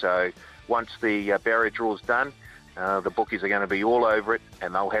today. So once the barrier draw's done, the bookies are going to be all over it,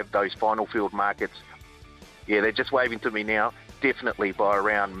 and they'll have those final field markets. Yeah, they're just waving to me now, definitely by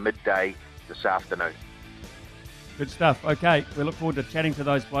around midday this afternoon. Good stuff. Okay, we look forward to chatting to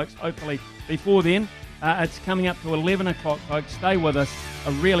those blokes, hopefully before then. It's coming up to 11 o'clock, folks. Stay with us.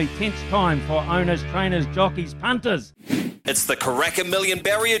 A really tense time for owners, trainers, jockeys, punters. It's the Karaka Million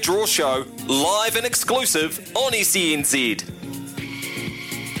Barrier Draw Show, live and exclusive on SENZ.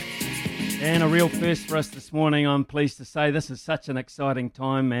 And a real first for us this morning, I'm pleased to say. This is such an exciting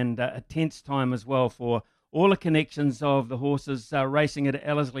time and a tense time as well for all the connections of the horses racing at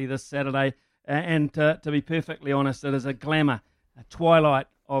Ellerslie this Saturday. And to be perfectly honest, it is a glamour, a twilight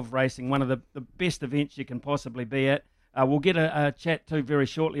of racing, one of the best events you can possibly be at. we'll get a chat to very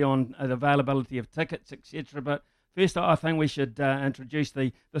shortly on the availability of tickets, etc. But first, I think we should introduce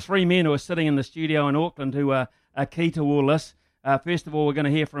the three men who are sitting in the studio in Auckland who are key to all this. First of all, we're going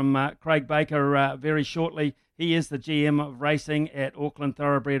to hear from Craig Baker very shortly. He is the GM of racing at Auckland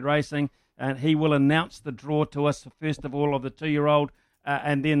Thoroughbred Racing, and he will announce the draw to us, first of all, of the 2-year-old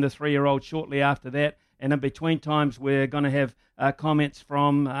and then the 3-year-old shortly after that. And in between times, we're going to have comments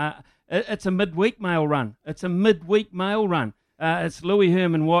from, it's a midweek mail run. It's Louis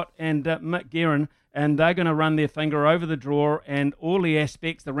Herman Watt and Mick Guerin, and they're going to run their finger over the draw and all the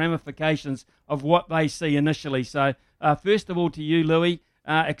aspects, the ramifications of what they see initially. So first of all to you, Louis,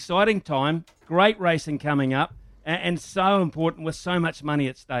 exciting time, great racing coming up, and so important with so much money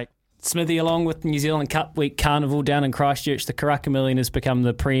at stake. Smithy, along with New Zealand Cup Week Carnival down in Christchurch, the Karaka Million has become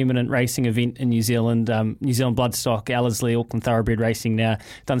the preeminent racing event in New Zealand. New Zealand Bloodstock, Ellerslie, Auckland Thoroughbred Racing now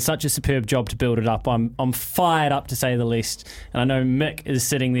done such a superb job to build it up. I'm fired up, to say the least. And I know Mick is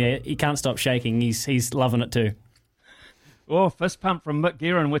sitting there. He can't stop shaking. He's loving it too. Well, fist pump from Mick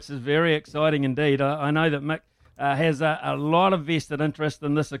Guerin, which is very exciting indeed. I know that Mick has a lot of vested interest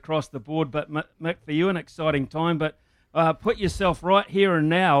in this across the board. But Mick, for you, an exciting time. But put yourself right here and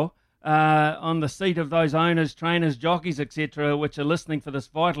now on the seat of those owners, trainers, jockeys, etc., which are listening for this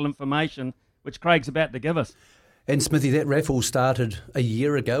vital information which Craig's about to give us. And Smithy, that raffle started a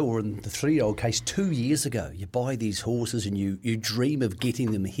year ago, or in the 3-year-old case, 2 years ago. You buy these horses and you dream of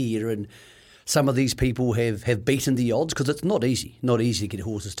getting them here, and some of these people have beaten the odds because it's not easy to get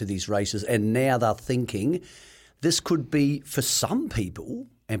horses to these races. And now they're thinking this could be, for some people,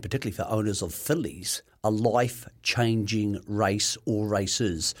 and particularly for owners of fillies, a life-changing race or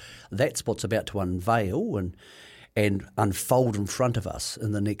races. That's what's about to unveil and unfold in front of us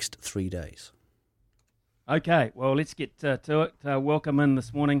in the next 3 days. Okay, well, let's get to it. Welcome in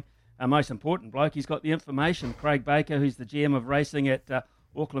this morning, our most important bloke. He's got the information, Craig Baker, who's the GM of racing at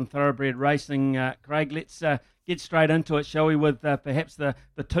Auckland Thoroughbred Racing. Craig, let's get straight into it, shall we, with perhaps the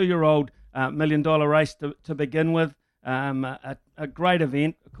 2-year-old $1 million race to begin with. A great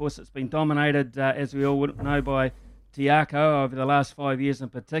event. Of course, it's been dominated, as we all know, by Te Akau over the last 5 years in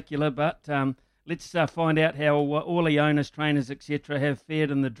particular. But let's find out how all the owners, trainers, etc. have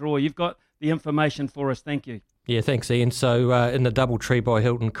fared in the draw. You've got the information for us. Thank you. Yeah, thanks, Ian. So in the Doubletree by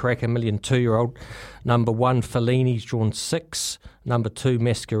Hilton Karaka Million 2-year-old, number 1 Fellini's drawn 6, number 2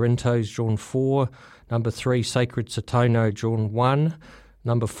 Mascarinto's drawn 4, number 3 Sacred Satono drawn 1,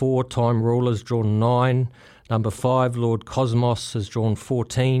 number 4 Time Rulers drawn 9, number 5, Lord Cosmos, is drawn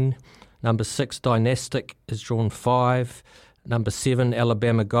 14. Number 6, Dynastic, is drawn 5. Number 7,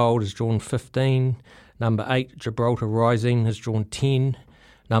 Alabama Gold, is drawn 15. Number 8, Gibraltar Rising, is drawn 10.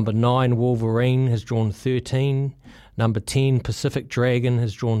 Number 9, Wolverine, has drawn 13. Number 10, Pacific Dragon,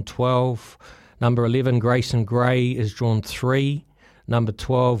 has drawn 12. Number 11, Grayson Gray, is drawn 3. Number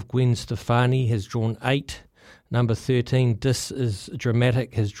 12, Gwen Stefani, has drawn 8. Number 13, This Is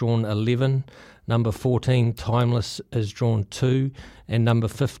Dramatic, has drawn 11. Number 14, Timeless, is drawn 2. And number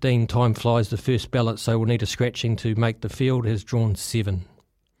 15, Time Flies, the first ballot, so we'll need a scratching to make the field, has drawn 7.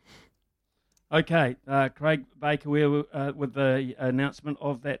 Okay, Craig Baker, we're with the announcement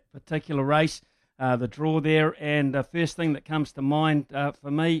of that particular race, the draw there. And the first thing that comes to mind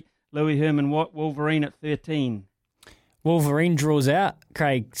for me, Louis Herman Watt, Wolverine at 13. Wolverine draws out,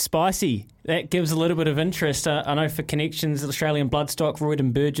 Craig. Spicy. That gives a little bit of interest. I know for connections, Australian Bloodstock,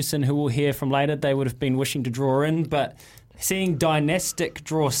 Royden Burgesson, who we'll hear from later, they would have been wishing to draw in. But seeing Dynastic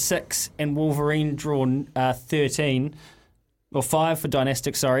draw 6 and Wolverine draw 13, or 5 for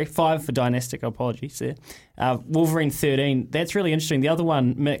Dynastic, 5 for Dynastic, apologies there. Wolverine 13, that's really interesting. The other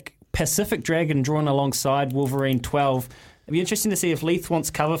one, Mick, Pacific Dragon drawn alongside Wolverine 12. It'd be interesting to see if Leith wants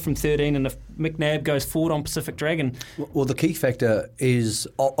cover from 13 and if McNabb goes forward on Pacific Dragon. Well, the key factor is,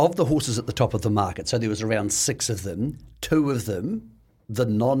 of the horses at the top of the market, so there was around 6 of them, 2 of them, the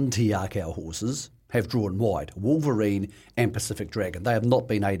non-Te Akau horses, have drawn wide, Wolverine and Pacific Dragon. They have not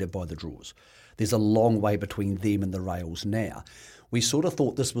been aided by the draws. There's a long way between them and the rails now. We sort of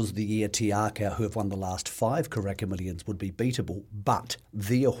thought this was the year Te Akau, who have won the last 5 Karaka Millions, would be beatable, but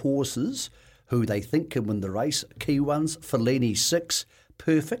their horses, who they think can win the race, key ones, Fellini 6,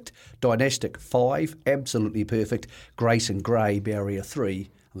 perfect, Dynastic 5, absolutely perfect, Grayson Gray, barrier 3,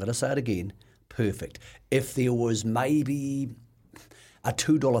 I'm going to say it again, perfect. If there was maybe a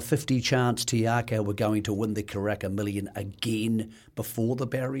 $2.50 chance Te Akau were going to win the Karaka Million again before the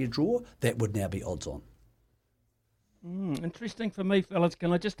barrier draw, that would now be odds on. Interesting for me, fellas.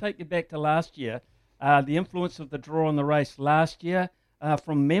 Can I just take you back to last year? The influence of the draw on the race last year,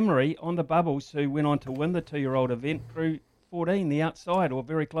 from memory, on the Bubbles, who went on to win the 2-year-old event, drew 14, the outside, or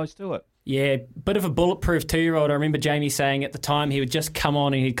very close to it. Yeah, bit of a bulletproof 2-year-old. I remember Jamie saying at the time he would just come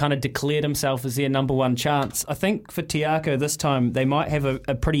on and he'd kind of declared himself as their number one chance. I think for Te Akau this time they might have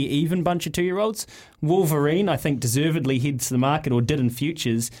a pretty even bunch of 2-year-olds. Wolverine, I think, deservedly heads the market or did in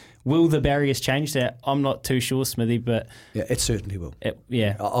futures. Will the barriers change that? I'm not too sure, Smithy, but... Yeah, it certainly will.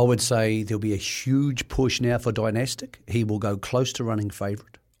 Yeah. I would say there'll be a huge push now for Dynastic. He will go close to running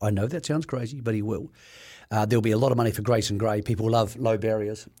favourite. I know that sounds crazy, but he will. There'll be a lot of money for Grayson Gray. People love low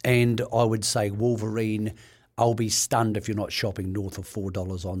barriers. And I would say Wolverine, I'll be stunned if you're not shopping north of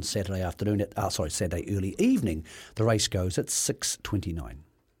 $4 on Saturday afternoon. Saturday early evening. The race goes at 6:29.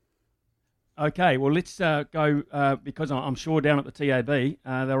 Okay, well, let's go because I'm sure down at the TAB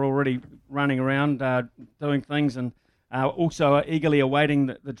they're already running around doing things and also eagerly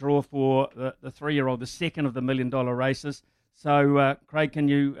awaiting the draw for the 3-year-old, the second of the $1 million races. So, Craig, can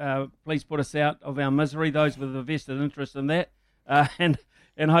you please put us out of our misery, those with a vested interest in that, and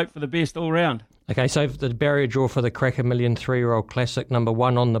hope for the best all round? Okay, so the barrier draw for the Cracker Million 3-year-old classic, number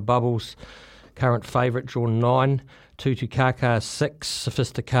 1 on the bubbles, current favourite, drawn 9, Tutu Kaka 6,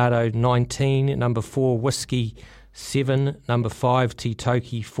 Sophisticado 19, number 4 Whiskey 7, number 5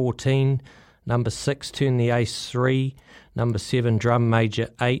 Titoki 14, number 6 Turn the Ace 3, number 7 Drum Major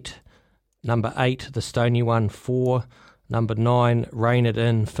 8, number 8 The Stony One 4, number 9, Rein It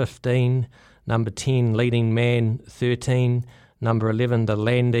In 15, number 10, Leading Man 13, number 11, The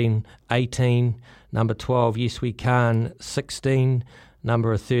Landing 18, number 12, Yes We Can 16,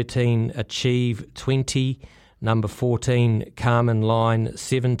 number 13, Achieve 20, number 14, Carmen Line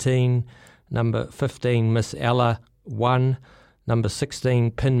 17, number 15, Miss Ella 1, number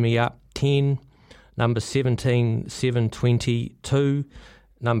 16, Pin Me Up 10, number 17, 722,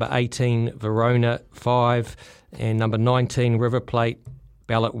 number 18, Verona 5, and number 19, River Plate,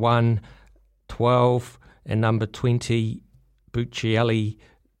 Ballot 1, 12, and number 20, Buccielli,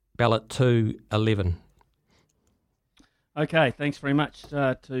 Ballot 2, 11. Okay, thanks very much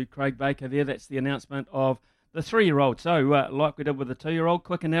to Craig Baker there. That's the announcement of the 3-year-old. So, like we did with the 2-year-old,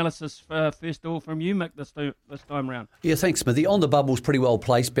 quick analysis first of all from you, Mick, this time round. Yeah, thanks, Smithy. On the bubbles, pretty well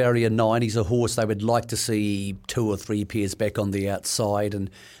placed. Barrier 9, he's a horse they would like to see 2 or 3 pairs back on the outside, and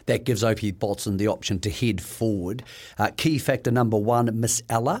that gives Opie Botson the option to head forward. Key factor number 1, Miss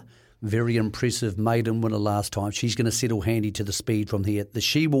Ella. Very impressive maiden winner last time. She's going to settle handy to the speed from here. The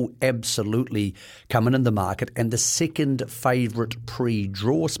She will absolutely come in the market. And the second favourite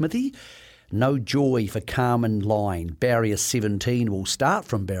pre-draw, Smithy, No Joy for Carmen Line. Barrier 17 will start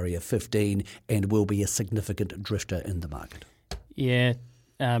from barrier 15 and will be a significant drifter in the market. Yeah,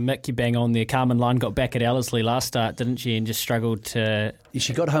 Mick, you bang on there. Carmen Line got back at Ellerslie last start, didn't she, and just struggled to...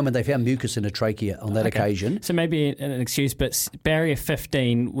 She got home and they found mucus in her trachea on that occasion. So maybe an excuse, but barrier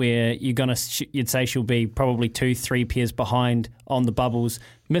 15, where you'd say she'll be probably 2-3 pairs behind on the bubbles.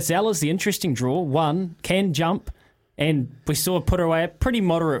 Miss Ella's the interesting draw. 1, can jump, and we saw her put her away a pretty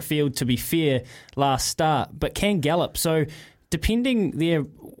moderate field, to be fair, last start, but can gallop. So depending there...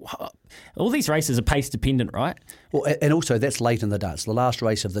 All these races are pace dependent, right? Well, and also that's late in the day. It's the last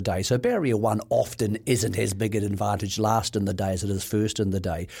race of the day. So barrier 1 often isn't as big an advantage last in the day as it is first in the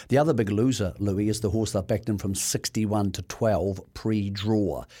day. The other big loser, Louis, is the horse that backed him from 61 to 12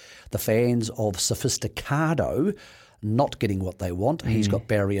 pre-draw. The fans of Sophisticado not getting what they want. He's got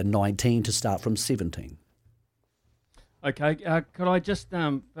barrier 19 to start from 17. Okay, could I just,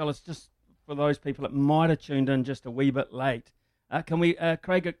 fellas, just for those people that might have tuned in just a wee bit late, can we,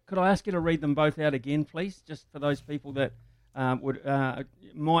 Craig, could I ask you to read them both out again, please, just for those people that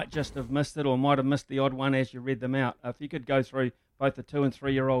might just have missed it or might have missed the odd one as you read them out. If you could go through both the 2- and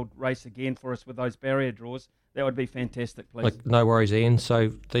 3-year-old race again for us with those barrier draws, that would be fantastic, please. No worries, Ian.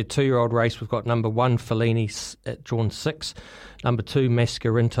 So the 2-year-old race, we've got number 1, Fellini, at drawn 6, number 2,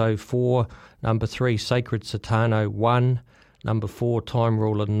 Mascarinto 4, number 3, Sacred Satano 1, number 4, Time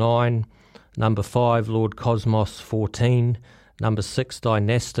Ruler 9, number 5, Lord Cosmos 14, number 6,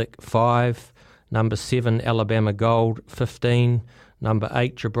 Dynastic 5, number 7, Alabama Gold 15, number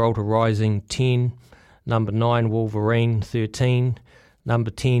 8, Gibraltar Rising 10, number 9, Wolverine 13, number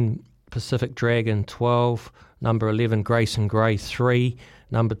 10, Pacific Dragon 12, number 11, Grayson Gray 3,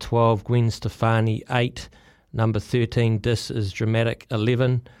 number 12, Gwen Stefani 8, number 13, Dis is Dramatic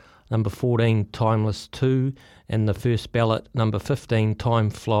 11, number 14, Timeless 2, and the first ballot, number 15,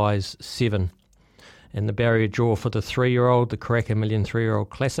 Time Flies 7. And the barrier draw for the 3-year-old, the Cracker Million 3-year-old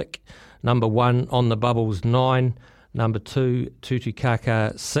Classic. Number 1, On the Bubbles 9. Number 2, Tutu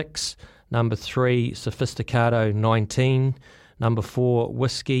Kaka 6. Number 3, Sophisticado 19. Number 4,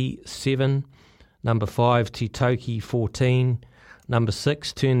 Whiskey 7. Number 5, Titoki 14. Number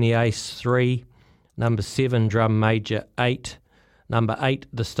 6, Turn the Ace 3. Number 7, Drum Major 8. Number 8,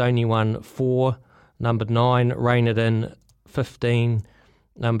 The Stony One, 4. Number 9, Rein It In, 15.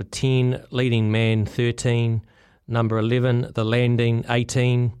 Number 10, Leading Man, 13. Number 11, The Landing,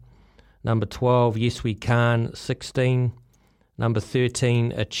 18. Number 12, Yes We Can, 16. Number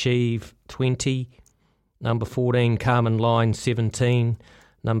 13, Achieve, 20. Number 14, Carmen Line, 17.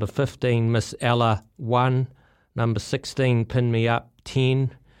 Number 15, Miss Ella, 1. Number 16, Pin Me Up,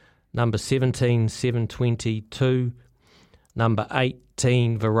 10. Number 17, 720, 2. Number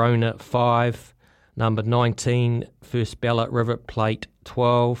 18, Verona, 5. Number 19, First Ballot, River Plate,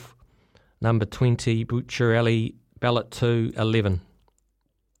 12. Number 20, Bucciarelli, Ballot 2, 11.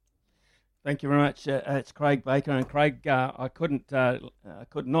 Thank you very much. It's Craig Baker, and Craig, I could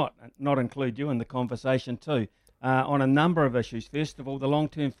not include you in the conversation too on a number of issues. First of all, the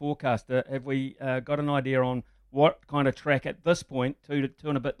long-term forecast. Have we got an idea on what kind of track at this point, two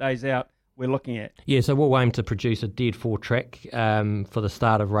and a bit days out, we're looking at? Yeah, so we'll aim to produce a dead 4 track for the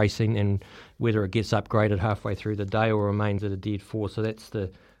start of racing, and whether it gets upgraded halfway through the day or remains at a dead 4. So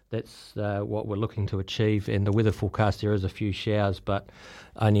that's what we're looking to achieve. And the weather forecast, there is a few showers, but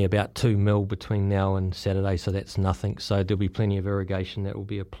only about 2 mil between now and Saturday, so that's nothing. So there'll be plenty of irrigation that will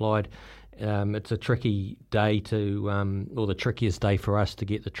be applied. It's a tricky day or the trickiest day for us to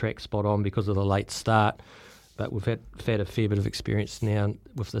get the track spot on because of the late start. But we've had a fair bit of experience now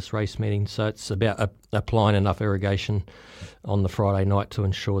with this race meeting, so it's about applying enough irrigation on the Friday night to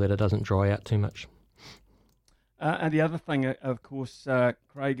ensure that it doesn't dry out too much. And the other thing, of course,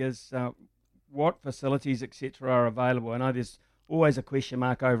 Craig, is what facilities, etc., are available. I know there's always a question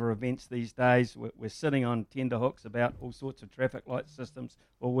mark over events these days. We're sitting on tender hooks about all sorts of traffic light systems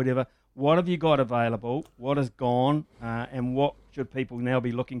or whatever. What have you got available? What is gone? And what should people now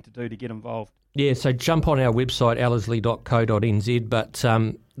be looking to do to get involved? Yeah, so jump on our website, ellerslie.co.nz, but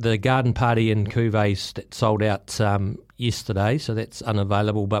the garden party in Cuvées sold out yesterday, so that's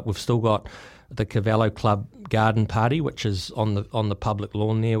unavailable, but we've still got the Cavallo Club garden party, which is on the public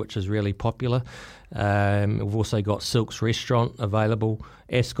lawn there, which is really popular. We've also got Silk's Restaurant available,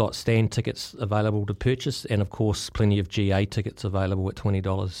 Ascot stand tickets available to purchase, and of course plenty of GA tickets available at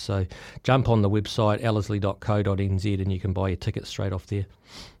 $20. So jump on the website, ellerslie.co.nz, and you can buy your tickets straight off there.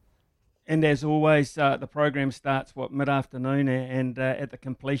 And as always, the program starts, mid-afternoon, and at the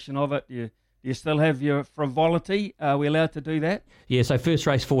completion of it, you still have your frivolity. Are we allowed to do that? Yeah, so first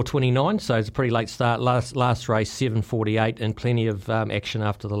race 4:29, so it's a pretty late start. Last race 7:48, and plenty of action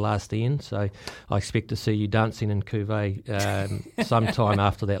after the last end. So I expect to see you dancing in Cuvée sometime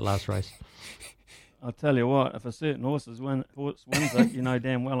after that last race. I'll tell you what, if a certain horse wins it, you know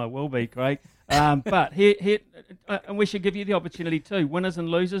damn well I will be, Craig. But here, and we should give you the opportunity too. Winners and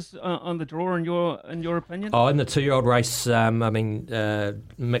losers on the draw, in your opinion. Oh, in the 2-year-old race,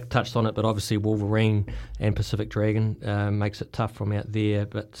 Mick touched on it, but obviously Wolverine and Pacific Dragon makes it tough from out there.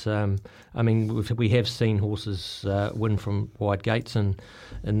 But we have seen horses win from wide gates in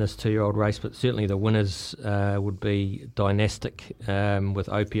this 2-year-old race, but certainly the winners would be Dynastic with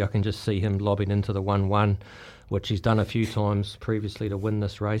Opie. I can just see him lobbing into the 1-1. Which he's done a few times previously to win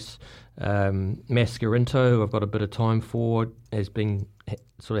this race. Mascarinto, who I've got a bit of time for, has been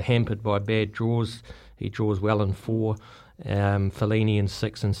sort of hampered by bad draws. He draws well in 4. Fellini in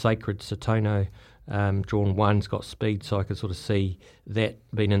 6, and Sacred Satono, drawn 1's got speed, so I could sort of see that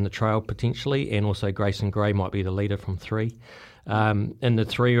being in the trail potentially, and also Grayson Gray might be the leader from 3. In the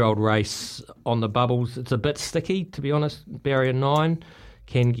 3-year-old race on the bubbles, it's a bit sticky, to be honest. Barrier 9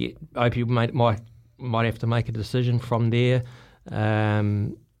 can get Opie might have to make a decision from there.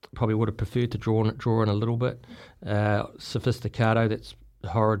 Probably would have preferred to draw in a little bit. Sophisticato, that's a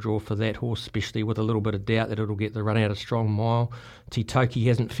horror draw for that horse, especially with a little bit of doubt that it'll get the run out of Strong Mile. Titoki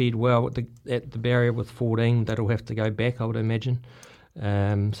hasn't fared well at the barrier with 14. That'll have to go back, I would imagine.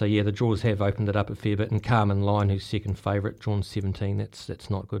 The draws have opened it up a fair bit. And Carmen Line, who's second favourite, drawn 17. That's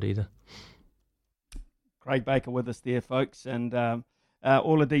not good either. Craig Baker with us there, folks, and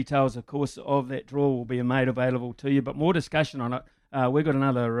all the details, of course, of that draw will be made available to you, but more discussion on it. We've got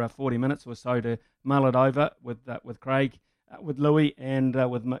another 40 minutes or so to mull it over with Craig, with Louis, and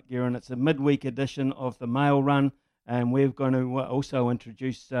with Mick Guerin. It's a midweek edition of the Mail Run, and we're going to also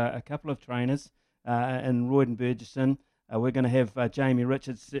introduce a couple of trainers in Royden Burgesson. We're going to have Jamie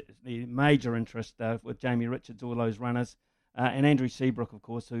Richards, the major interest with Jamie Richards, all those runners, and Andrew Seabrook, of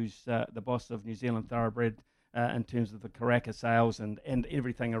course, who's the boss of New Zealand Thoroughbred, in terms of the Karaka sales and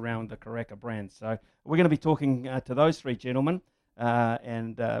everything around the Karaka brand. So we're going to be talking to those 3 gentlemen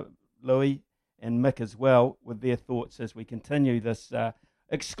and Louis and Mick as well, with their thoughts as we continue this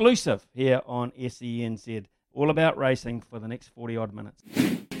exclusive here on SENZ. all about racing for the next 40-odd minutes.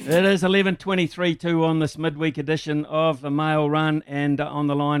 It is 11:23 on this midweek edition of the Mail Run, and on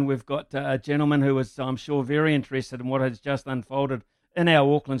the line we've got a gentleman who is, I'm sure, very interested in what has just unfolded in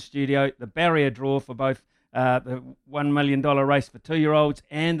our Auckland studio, the barrier draw for both the $1 million race for 2-year-olds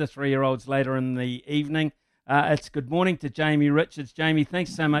and the 3-year-olds later in the evening. It's good morning to Jamie Richards. Jamie,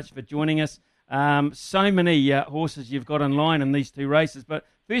 thanks so much for joining us. So many horses you've got in line in these two races, but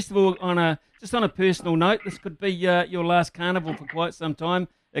first of all, just on a personal note, this could be your last carnival for quite some time.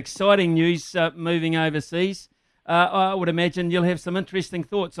 Exciting news moving overseas. I would imagine you'll have some interesting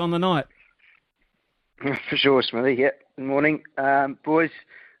thoughts on the night. For sure, Smithy. Yeah. Good morning, boys.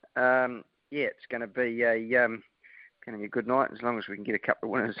 It's going to be a good night. As long as we can get a couple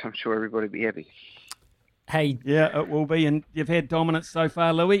of winners, I'm sure everybody will be happy. Hey, yeah, it will be, and you've had dominance so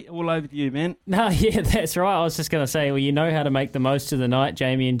far, Louis. All over to you, man. No, yeah, that's right. I was just going to say, well, you know how to make the most of the night,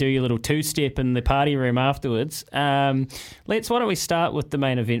 Jamie, and do your little two-step in the party room afterwards. Why don't we start with the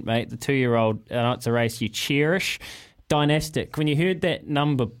main event, mate? The 2-year-old. It's a race you cherish. Dynastic. When you heard that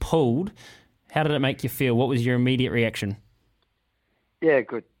number pulled, how did it make you feel? What was your immediate reaction? Yeah,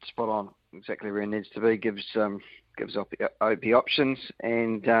 good, spot on. Exactly where it needs to be. Gives OP options,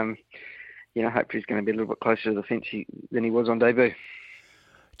 and hopefully he's going to be a little bit closer to the fence than he was on debut.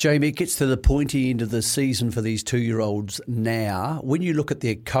 Jamie, it gets to the pointy end of the season for these 2-year-olds now. When you look at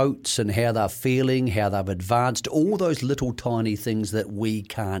their coats and how they're feeling, how they've advanced, all those little tiny things that we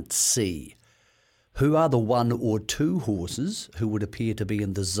can't see, who are the 1 or 2 horses who would appear to be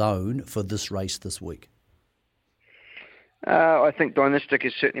in the zone for this race this week? I think Dynastic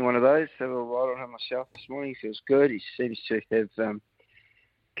is certainly one of those. I will ride on him myself this morning. He feels good. He seems to have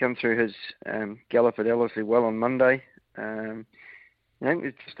come through his gallop at Ellerslie well on Monday. I think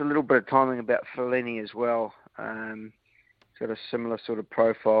there's just a little bit of timing about Fellini as well. Got a similar sort of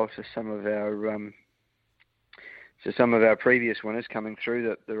profile to some of our previous winners coming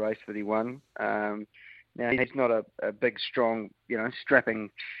through the race that he won. Now he's not a big, strong,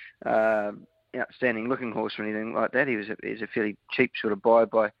 strapping, outstanding looking horse or anything like that. He's a fairly cheap sort of buy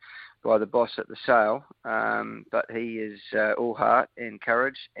by the boss at the sale, but he is all heart and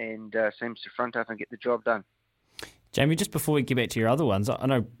courage and seems to front up and get the job done. Jamie, just before we get back to your other ones, I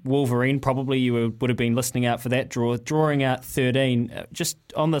know Wolverine, probably you would have been listening out for that drawing out 13. Just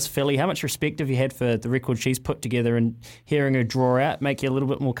on this filly, how much respect have you had for the record she's put together, and hearing her draw out make you a little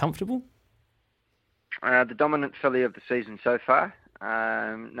bit more comfortable? The dominant filly of the season so far,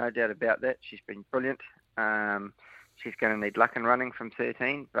 no doubt about that. She's been brilliant. She's going to need luck and running from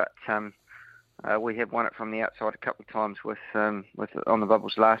 13, but we have won it from the outside a couple of times with on the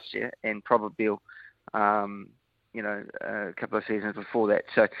bubbles last year, and Probabeel, a couple of seasons before that.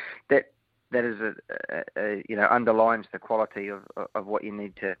 So that is underlines the quality of what you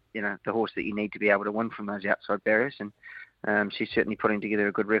need to, the horse that you need to be able to win from those outside barriers, and she's certainly putting together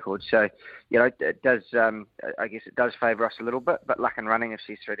a good record. So, it does, I guess it does favour us a little bit, but luck and running, if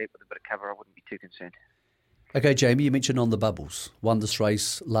she's through deep with a bit of cover, I wouldn't be too concerned. Okay, Jamie, you mentioned On the Bubbles. Won this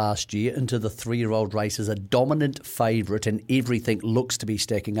race last year into the 3-year-old race as a dominant favourite, and everything looks to be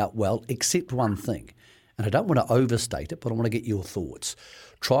stacking up well, except one thing. And I don't want to overstate it, but I want to get your thoughts.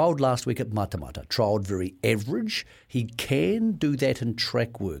 Trialled last week at Matamata, trialled very average. He can do that in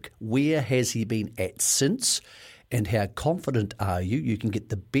track work. Where has he been at since? And how confident are you can get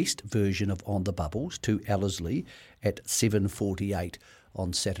the best version of On the Bubbles to Ellerslie at 7:48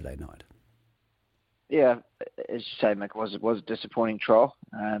 on Saturday night? Yeah, as you say, Mick, was a disappointing trial,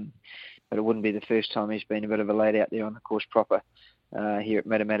 but it wouldn't be the first time he's been a bit of a laid out there on the course proper here at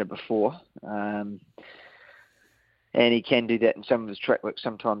Matamata before. And he can do that in some of his track work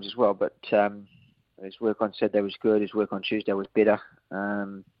sometimes as well, but his work on Saturday was good, his work on Tuesday was better.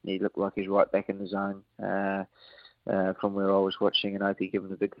 He looked like he's right back in the zone from where I was watching, and Opie gave him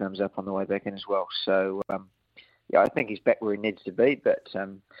the big thumbs up on the way back in as well. So, I think he's back where he needs to be, but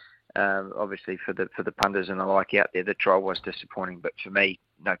obviously for the punters and the like out there, the trial was disappointing, but for me,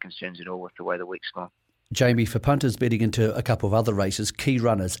 no concerns at all with the way the week's gone. Jamie, for punters betting into a couple of other races, key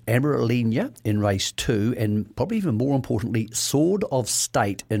runners, Amaralina in race 2 and probably even more importantly, Sword of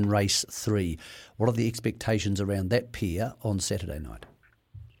State in race 3. What are the expectations around that pair on Saturday night?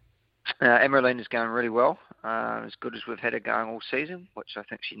 Amaralina's going really well, as good as we've had her going all season, which I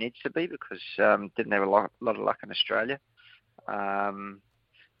think she needs to be because didn't have a lot of luck in Australia.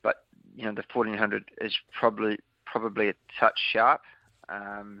 But, the 1400 is probably a touch sharp.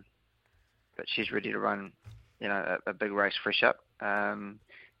 But she's ready to run, a big race fresh up. And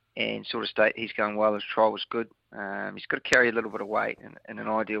Sort of State, he's going well. His trial was good. He's got to carry a little bit of weight. In an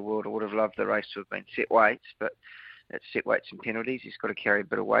ideal world, I would have loved the race to have been set weights, but it's set weights and penalties. He's got to carry a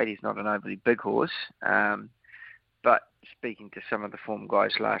bit of weight. He's not an overly big horse. speaking to some of the form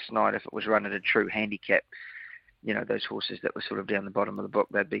guys last night, if it was run at a true handicap, those horses that were sort of down the bottom of the book,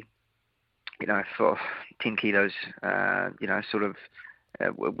 they'd be, for 10 kilos,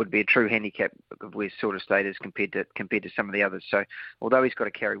 would be a true handicap where sort of status compared to some of the others. So although he's got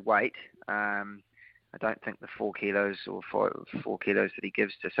to carry weight, I don't think the 4 kilos or 4 kilos that he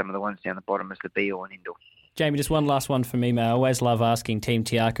gives to some of the ones down the bottom is the be-all and end-all. Jamie, just one last one for me, mate. I always love asking Team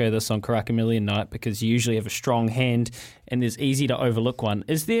Tiako this on Karaka Million night because you usually have a strong hand and there's easy to overlook one.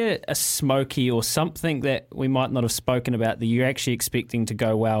 Is there a smoky or something that we might not have spoken about that you're actually expecting to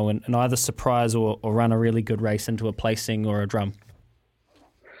go well and either surprise or run a really good race into a placing or a drum?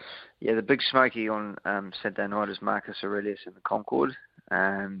 Yeah, the big smoky on Saturday night is Marcus Aurelius in the Concord.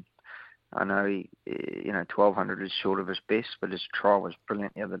 I know he, 1200 is short of his best, but his trial was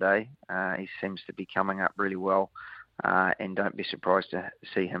brilliant the other day. He seems to be coming up really well, and don't be surprised to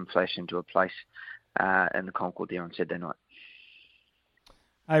see him flash into a place in the Concord there on Saturday night.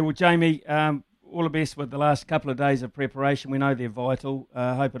 Hey, well, Jamie, all the best with the last couple of days of preparation. We know they're vital.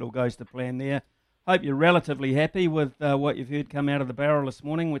 Hope it all goes to plan there. Hope you're relatively happy with what you've heard come out of the barrel this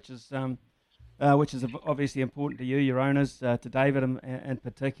morning, which is obviously important to you, your owners, to David in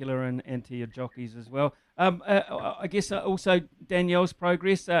particular, and to your jockeys as well. I guess also Danielle's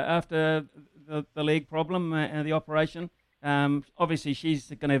progress after the leg problem and the operation. Obviously, she's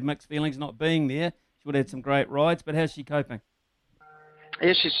going to have mixed feelings not being there. She would have had some great rides, but how's she coping?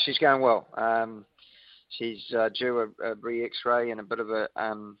 Yeah, she's going well. She's due a re-X-ray and a bit of a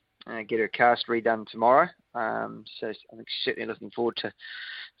get her cast redone tomorrow. So I think she's certainly looking forward to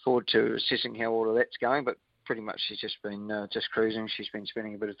assessing how all of that's going. But pretty much she's just been just cruising. She's been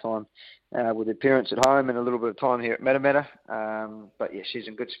spending a bit of time with her parents at home and a little bit of time here at Matamata. But yeah, she's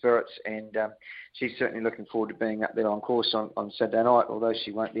in good spirits and she's certainly looking forward to being up there on course on Saturday night. Although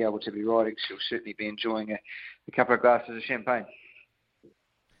she won't be able to be riding, she'll certainly be enjoying a couple of glasses of champagne.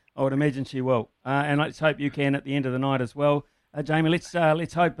 I would imagine she will, and let's hope you can at the end of the night as well. Jamie, let's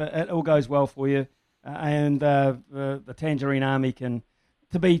hope it all goes well for you, and the Tangerine Army can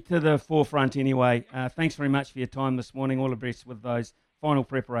be to the forefront anyway. Thanks very much for your time this morning. All the best with those final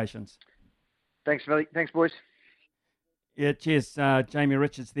preparations. Thanks, Millie. Thanks, boys. Yeah, cheers. Jamie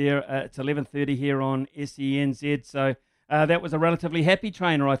Richards there. It's 11:30 here on SENZ. So that was a relatively happy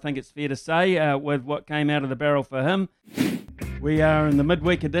trainer, I think it's fair to say, with what came out of the barrel for him. We are in the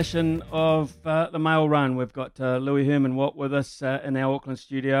midweek edition of the Mail Run. We've got Louis Herman Watt with us in our Auckland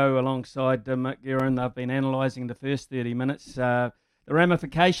studio alongside Mick Guerin. They've been analysing the first 30 minutes. The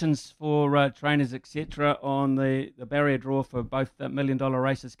ramifications for trainers, etc., on the barrier draw for both $1 million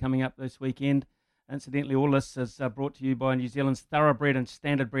races coming up this weekend. Incidentally, all this is brought to you by New Zealand's thoroughbred and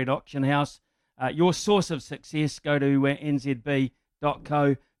standardbred auction house. Your source of success, go to nzb.co.nz.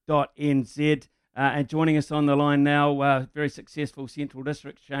 And joining us on the line now, very successful Central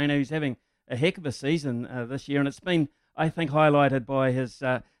District trainer who's having a heck of a season this year. And it's been, I think, highlighted by his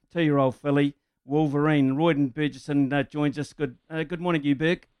 2-year-old filly, Wolverine. Royden Burgesson joins us. Good morning to you,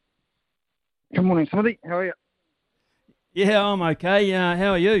 Berg. Good morning, Smithy. How are you? Yeah, I'm okay.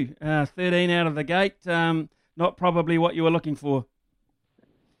 How are you? 13 out of the gate. Not probably what you were looking for.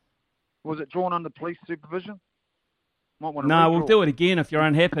 Was it drawn under police supervision? No, we'll do it again if you're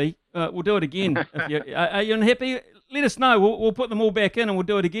unhappy. We'll do it again. Are you unhappy? Let us know. We'll put them all back in and we'll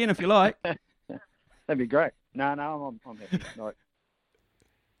do it again if you like. That'd be great. No, I'm happy. Like,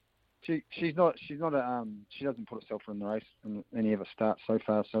 she's not she doesn't put herself in the race in any of her starts so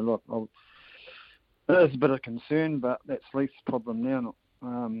far. So look, there's a bit of concern, but that's Leith's problem now.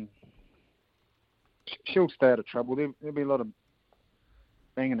 She'll stay out of trouble. There'll be a lot of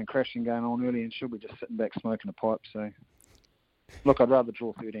banging and crashing going on early, and she'll be just sitting back smoking a pipe. So, look, I'd rather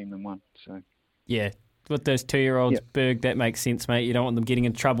draw 13 than 1. So, yeah, with those 2-year-olds, Berg, that makes sense, mate. You don't want them getting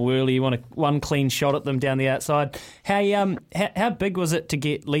in trouble early. You want one clean shot at them down the outside. How big was it to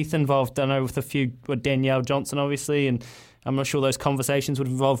get Leith involved? I know with Danielle Johnson, obviously, and I'm not sure those conversations would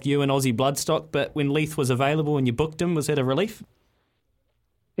have involved you and Aussie Bloodstock. But when Leith was available and you booked him, was that a relief?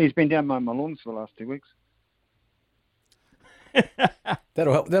 He's been down mowing my lawns for the last 2 weeks.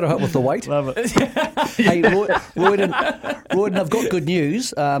 That'll help with the weight. Love it. Hey, Royden, I've got good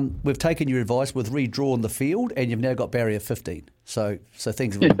news. We've taken your advice. We've redrawn the field, and you've now got barrier 15. So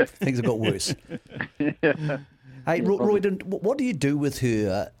things have got worse. Hey, Royden, what do you do with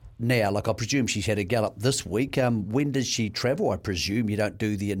her now? Like, I presume she's had a gallop this week. When does she travel? I presume you don't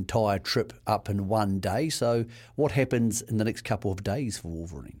do the entire trip up in one day. So what happens in the next couple of days for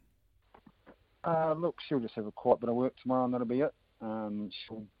Wolverine? Look, she'll just have a quiet bit of work tomorrow and that'll be it.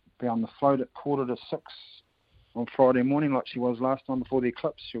 She'll be on the float at 5:45 on Friday morning like she was last time before the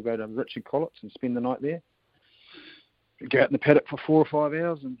eclipse. She'll go to Richard Collett's and spend the night there. go out in the paddock for 4 or 5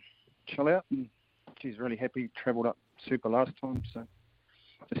 hours and chill out. And she's really happy. Travelled up super last time, so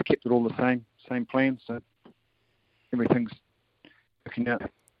just kept it all the same plan. So everything's working out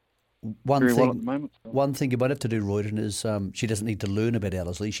very well at the moment. So. One thing you might have to do, Royden, is she doesn't need to learn about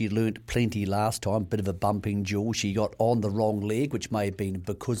Ellerslie. She learnt plenty last time, bit of a bumping duel. She got on the wrong leg, which may have been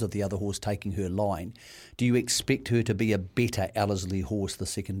because of the other horse taking her line. Do you expect her to be a better Ellerslie horse the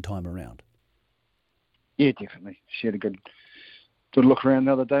second time around? Yeah, definitely. She had a good look around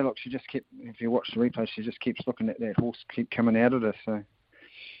the other day. Look, she just kept, if you watch the replay, she just keeps looking at that horse keep coming out at her. So,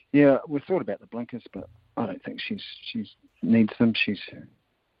 yeah, we thought about the blinkers, but I don't think she needs them.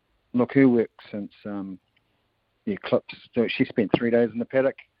 Look, her work since the eclipse. So she spent 3 days in the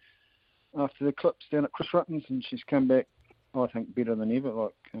paddock after the eclipse down at Chris Rutten's, and she's come back, I think, better than ever.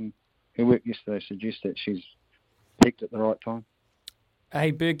 Like her work yesterday suggests that she's peaked at the right time.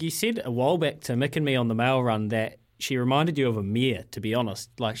 Hey, Berg, you said a while back to Mick and me on the mail run that she reminded you of a mare, to be honest.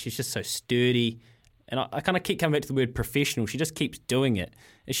 Like, she's just so sturdy. And I kind of keep coming back to the word professional. She just keeps doing it.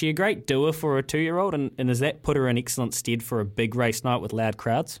 Is she a great doer for a 2-year-old? And does that put her in excellent stead for a big race night with loud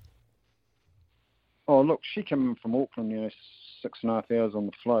crowds? Oh, look, she came in from Auckland, 6.5 hours on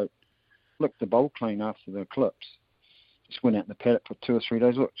the float. Looked the bowl clean after the eclipse. Just went out in the paddock for 2 or 3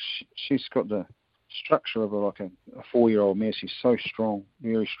 days. Look, she's got the structure of her like a 4-year-old mare. She's so strong,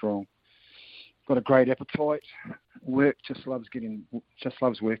 very strong. Got a great appetite. Just loves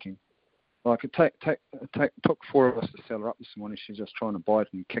working. Like it took 4 of us to sell her up this morning. She's just trying to bite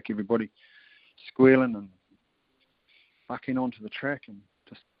and kick everybody, squealing and bucking onto the track, and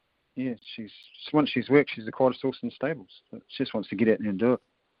once she's worked, she's the quietest horse in the stables. She just wants to get out there and do it.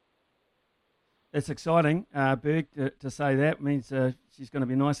 It's exciting, Berg, to say that. Means she's going to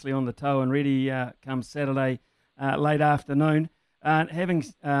be nicely on the toe and ready come Saturday late afternoon. Having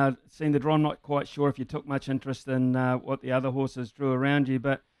seen the draw, I'm not quite sure if you took much interest in what the other horses drew around you,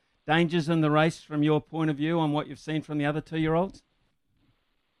 but dangers in the race from your point of view on what you've seen from the other 2-year-olds?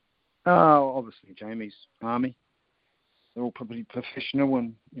 Obviously, Jamie's Army. They're all probably professional,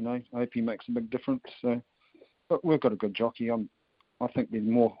 and I hope he makes a big difference. So, but we've got a good jockey. I think there's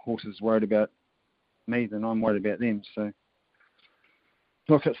more horses worried about me than I'm worried about them. So,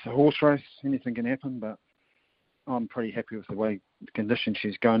 look, it's a horse race. Anything can happen, but I'm pretty happy with the way the condition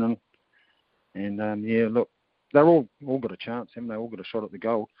she's going in. And look, they're all got a chance, haven't they? All got a shot at the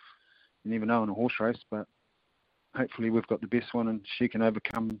gold. You never know in a horse race, but hopefully we've got the best one, and she can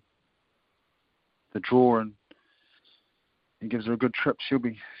overcome the draw and gives her a good trip. She'll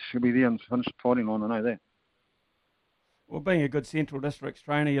be there and finish the fighting line. I know that. Well, being a good Central Districts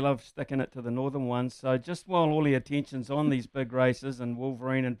trainer, you love sticking it to the northern ones. So just while all the attention's on these big races, and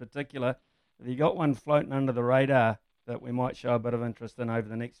Wolverine in particular, have you got one floating under the radar that we might show a bit of interest in over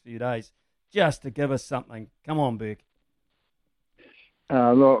the next few days, just to give us something? Come on, Berg.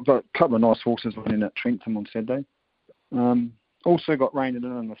 Look, I've got a couple of nice horses running at Trentham on Saturday. Also got Rained In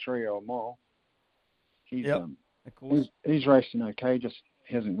the 3-year-old mile. He's racing okay, just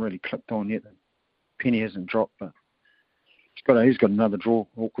hasn't really clicked on yet. The penny hasn't dropped, but he's got another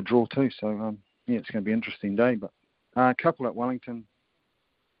awkward draw too. So it's going to be an interesting day. But a couple at Wellington.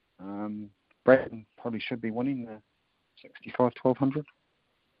 Bratton probably should be winning the 65-1200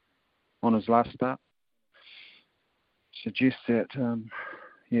 on his last start. Suggests that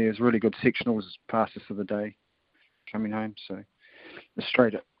it was really good sectionals fastest of the day coming home. So the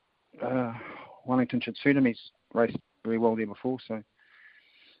straight at Wellington should suit him. He's raced very well there before, so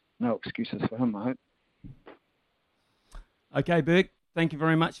no excuses for him, I hope. Okay, Berg, thank you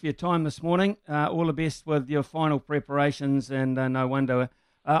very much for your time this morning. All the best with your final preparations, and no wonder.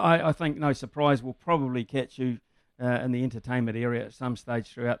 I think, no surprise, we'll probably catch you in the entertainment area at some stage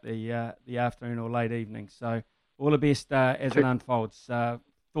throughout the afternoon or late evening. So all the best as it unfolds.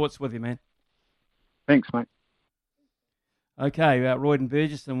 Thoughts with you, man. Thanks, mate. Okay, Royden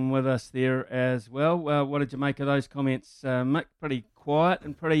Burgesson with us there as well. What did you make of those comments, Mick? Pretty quiet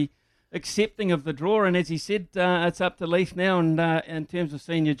and pretty accepting of the draw, and as he said, it's up to Leith now, and in terms of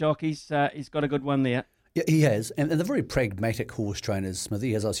senior jockeys, he's got a good one there. Yeah, he has, and they're very pragmatic horse trainers,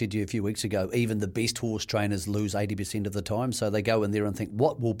 Smithy. As I said to you a few weeks ago, even the best horse trainers lose 80% of the time, so they go in there and think,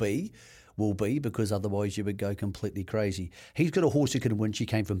 what will be, because otherwise you would go completely crazy. He's got a horse who can win. She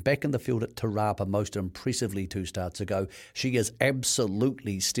came from back in the field at Te Rapa most impressively 2 starts ago. She is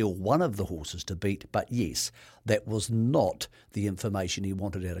absolutely still one of the horses to beat, but yes, that was not the information he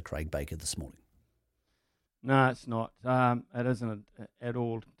wanted out of Craig Baker this morning. No, it's not. It isn't at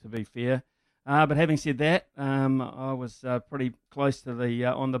all, to be fair. But having said that, I was pretty close to the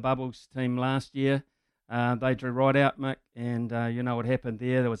On the Bubbles team last year. They drew right out, Mick, and you know what happened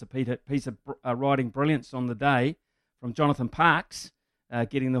there. There was a piece of riding brilliance on the day from Jonathan Parks,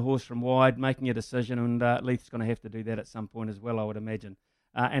 getting the horse from wide, making a decision, and Leith's going to have to do that at some point as well, I would imagine.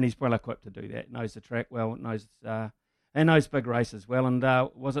 And he's well equipped to do that. Knows the track well, knows big races well. And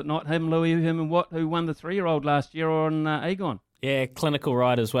was it not him, Louis, who won the 3-year-old last year on Aegon? Yeah, Clinical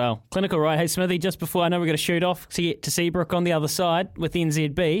Ride as well. Clinical Ride. Hey, Smithy, just before I know we're going to shoot off to get to Seabrook on the other side with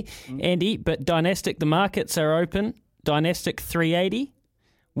NZB. Andy, but Dynastic, the markets are open. Dynastic 380,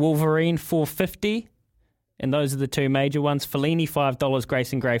 Wolverine 450, and those are the two major ones. Fellini $5,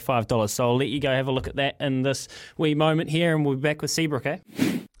 Grayson Gray $5. So I'll let you go have a look at that in this wee moment here, and we'll be back with Seabrook, eh?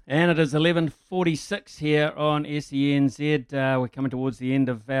 And it is 11:46 here on SENZ. We're coming towards the end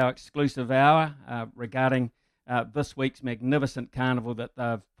of our exclusive hour regarding this week's magnificent carnival that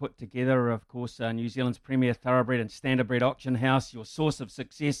they've put together. Of course, New Zealand's premier thoroughbred and standardbred auction house, your source of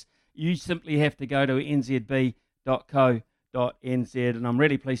success. You simply have to go to nzb.co.nz. And I'm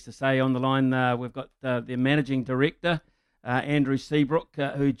really pleased to say on the line we've got their managing director, Andrew Seabrook,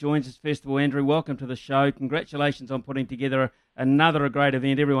 who joins us. First of all, Andrew, welcome to the show. Congratulations on putting together another great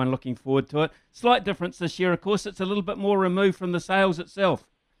event. Everyone looking forward to it. Slight difference this year, of course. It's a little bit more removed from the sales itself.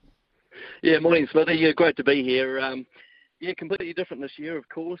 Yeah, morning, Smithy. Yeah, great to be here. Completely different this year, of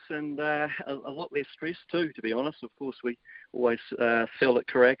course, and a lot less stress too, to be honest. Of course, we always sell at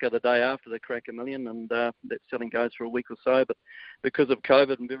Karaka the day after the Karaka Million, and that selling goes for a week or so. But because of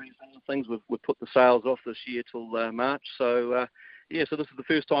COVID and various other things, we've put the sales off this year till March. So this is the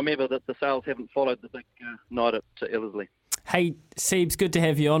first time ever that the sales haven't followed the big night at Ellerslie. Hey, Seebs, good to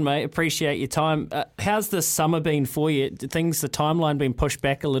have you on, mate. Appreciate your time. How's the summer been for you? The timeline been pushed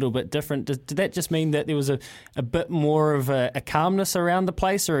back a little bit different? Did that just mean that there was a bit more of a calmness around the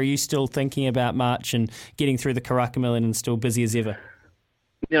place, or are you still thinking about March and getting through the Karaka Million and still busy as ever?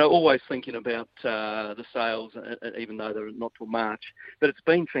 Always thinking about the sales, even though they're not till March. But it's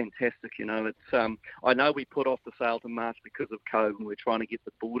been fantastic, It's I know we put off the sale to March because of COVID, and we're trying to get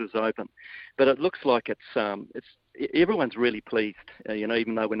the borders open. But it looks like it's everyone's really pleased,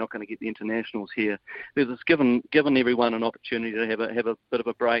 even though we're not going to get the internationals here. It's given everyone an opportunity to have a bit of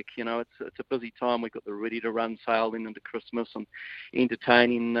a break. It's a busy time. We've got the Ready to Run sale into Christmas and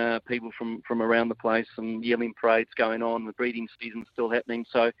entertaining people from around the place, and yearling parades going on. The breeding season's still happening.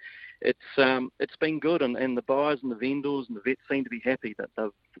 So it's been good, and the buyers and the vendors and the vets seem to be happy that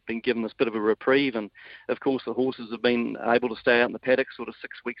they've been given this bit of a reprieve. And of course, the horses have been able to stay out in the paddock sort of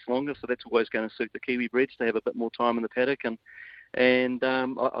 6 weeks longer, so that's always going to suit the Kiwi breds to have a bit more time in the paddock. And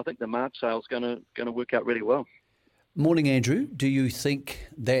I think the March sale is going to work out really well. Morning, Andrew. Do you think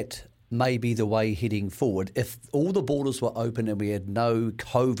that may be the way heading forward? If all the borders were open and we had no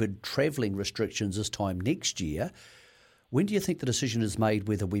COVID travelling restrictions this time next year, when do you think the decision is made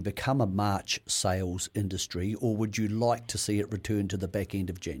whether we become a March sales industry, or would you like to see it return to the back end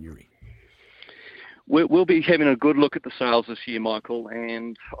of January? We'll be having a good look at the sales this year, Michael,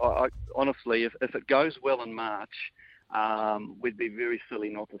 and I honestly, if it goes well in March, we'd be very silly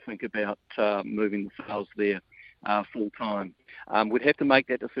not to think about moving the sales there full time. We'd have to make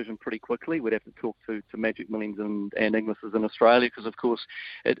that decision pretty quickly. We'd have to talk to Magic Millions and Inglis's in Australia, because of course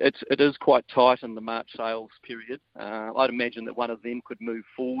it is quite tight in the March sales period. I'd imagine that one of them could move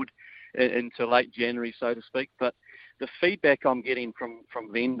forward into late January, so to speak. But the feedback I'm getting from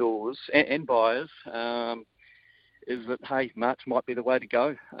vendors and buyers is that, hey, March might be the way to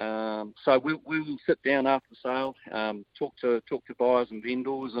go. So we'll sit down after the sale, talk to buyers and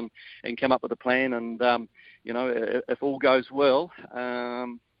vendors, and come up with a plan. And if all goes well,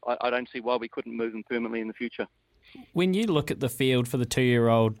 I don't see why we couldn't move them permanently in the future. When you look at the field for the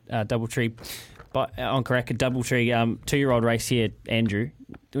 2-year-old Doubletree on Karaka Doubletree 2-year-old race here, Andrew,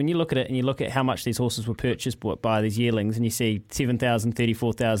 when you look at it and you look at how much these horses were purchased by these yearlings, and you see 7,000,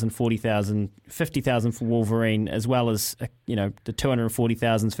 34,000, 40,000, 50,000 for Wolverine, as well as the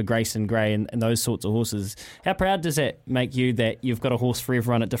 240,000s for Grayson Gray and those sorts of horses, how proud does that make you that you've got a horse for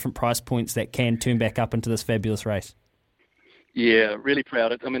everyone at different price points that can turn back up into this fabulous race? Yeah, really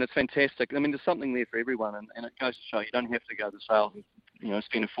proud. It's fantastic. There's something there for everyone, and it goes to show you don't have to go to sales and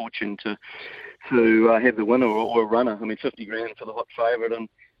spend a fortune to have the winner or a runner. $50,000 for the hot favourite,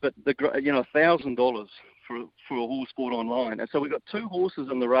 but $1,000 for a horse bought online. And so we've got 2 horses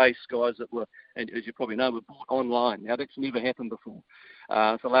in the race, guys, that were, and as you probably know, were bought online. Now that's never happened before.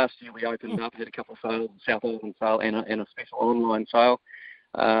 So last year we opened up, had a couple of sales, South Auckland sale and a special online sale.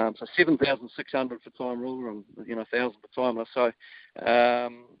 So 7,600 for Time Ruler and 1,000 for Timeless. So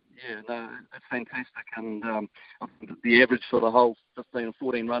it's fantastic, and the average for the whole 15 or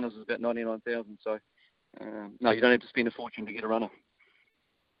 14 runners is about 99,000. So no, you don't have to spend a fortune to get a runner.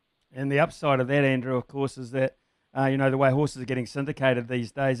 And the upside of that, Andrew, of course, is that the way horses are getting syndicated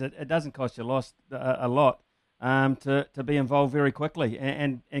these days, it doesn't cost you a lot to be involved very quickly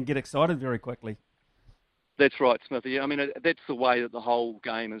and get excited very quickly. That's right, Smithy. I mean, that's the way that the whole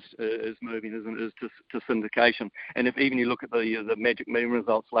game is moving, isn't it? Is to syndication. And if even you look at the Magic Million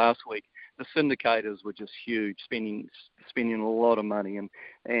results last week, the syndicators were just huge, spending a lot of money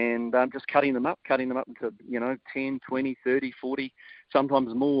and just cutting them up into 10, 20, 30, 40,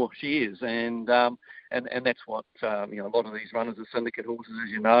 sometimes more shares. And that's what a lot of these runners are syndicate horses, as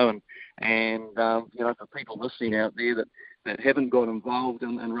you know. And for people listening out there that haven't got involved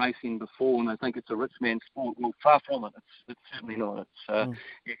in racing before and they think it's a rich man's sport, well, far from it. It's certainly not.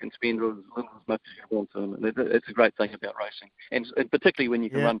 You can spend as little as much as you want to, and it's a great thing about racing, and particularly when you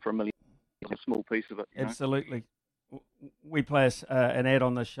can run for $1 million, a small piece of it. Absolutely. We play an ad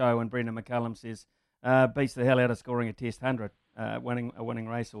on the show, and Brendan McCullum says beats the hell out of scoring a Test 100, winning a winning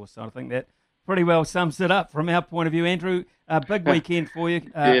racehorse. So I think that pretty well sums it up from our point of view, Andrew. A big weekend for you.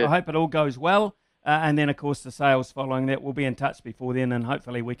 I hope it all goes well. And then, of course, the sales following that. We'll be in touch before then, and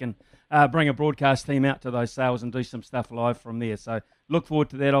hopefully we can bring a broadcast team out to those sales and do some stuff live from there. So look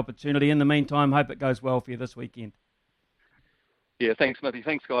forward to that opportunity. In the meantime, hope it goes well for you this weekend. Yeah, thanks, Smithy.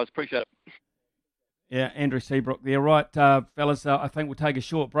 Thanks, guys. Appreciate it. Yeah, Andrew Seabrook there. Right, fellas, I think we'll take a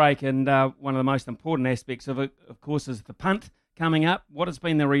short break, and one of the most important aspects of it, of course, is the punt coming up. What has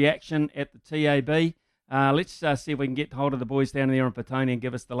been the reaction at the TAB? Let's see if we can get hold of the boys down there in Petone and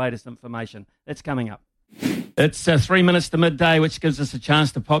give us the latest information. That's coming up. It's 3 minutes to midday, which gives us a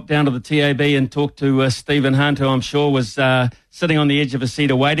chance to pop down to the TAB and talk to Stephen Hunt, who I'm sure was sitting on the edge of a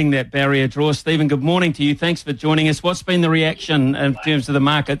seat awaiting that barrier draw. Stephen, good morning to you. Thanks for joining us. What's been the reaction in terms of the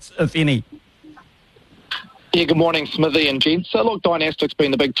markets, if any? Yeah, good morning, Smithy and gents. So, look, Dynastic's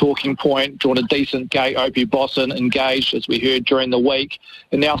been the big talking point, drawn a decent gate. Opie Bosson engaged, as we heard during the week,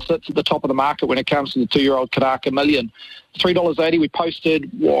 and now sits at the top of the market when it comes to the 2-year-old Karaka Million. $3.80 we posted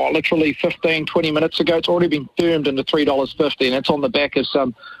literally 15, 20 minutes ago. It's already been firmed into $3.50, and it's on the back of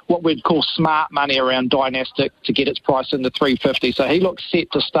some what we'd call smart money around Dynastic to get its price into $3.50. So he looks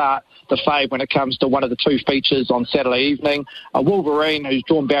set to start the fave when it comes to one of the two features on Saturday evening. Wolverine, who's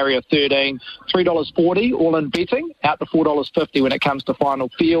drawn barrier 13, $3.40 all in betting, out to $4.50 when it comes to final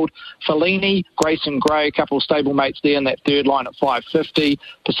field. Fellini, Grayson Gray, a couple of stablemates there in that third line at $5.50.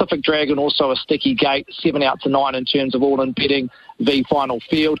 Pacific Dragon, also a sticky gate, 7 out to 9 in terms of all in betting v final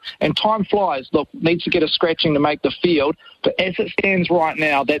field. And Time Flies, look, needs to get a scratching to make the field, but as it stands right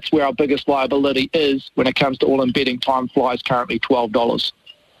now, that's where our biggest liability is when it comes to all in betting. Time Flies currently $12.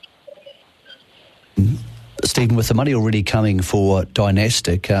 Stephen, with the money already coming for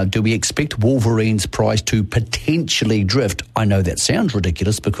Dynastic, do we expect Wolverine's price to potentially drift? I know that sounds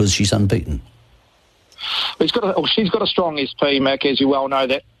ridiculous because she's unbeaten. She's got a strong SP, Mick, as you well know,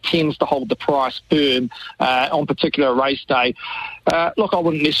 that tends to hold the price firm on particular race day. Look, I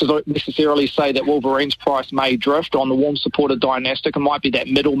wouldn't necessarily say that Wolverine's price may drift on the warm-supported Dynastic. It might be that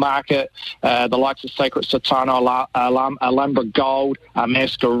middle market, the likes of Sacred Satana, Alhambra Gold,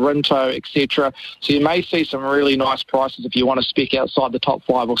 Mascarinto, etc. So you may see some really nice prices if you want to spec outside the top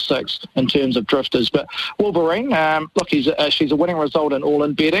 5 or 6 in terms of drifters. But Wolverine, look, she's a winning result in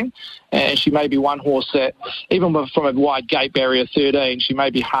all-in betting, and she may be one horse that, even from a wide gate barrier 13, she may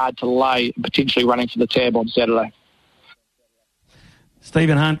be hard to lay, potentially running for the tab on Saturday.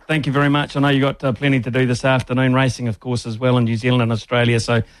 Stephen Hunt, thank you very much. I know you got plenty to do this afternoon, racing, of course, as well in New Zealand and Australia.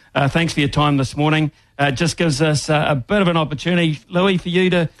 So thanks for your time this morning. Just gives us a bit of an opportunity, Louis, for you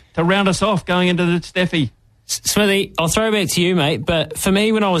to round us off going into the Staffy. Smithy, I'll throw back to you, mate. But for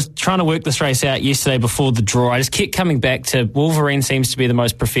me, when I was trying to work this race out yesterday before the draw, I just kept coming back to Wolverine seems to be the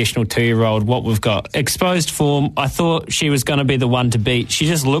most professional 2-year-old, what we've got. Exposed form, I thought she was going to be the one to beat. She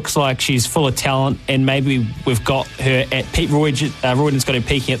just looks like she's full of talent, and maybe we've got her at peak. Royden's got her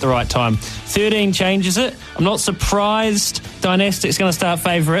peaking at the right time. 13 changes it. I'm not surprised Dynastic's going to start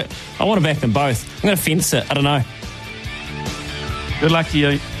favourite. I want to back them both. I'm going to fence it. I don't know. Good luck to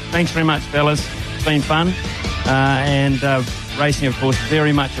you. Thanks very much, fellas. It's been fun. And racing, of course,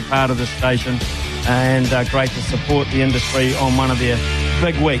 very much a part of the station, and great to support the industry on one of their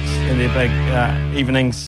big weeks and their big evenings.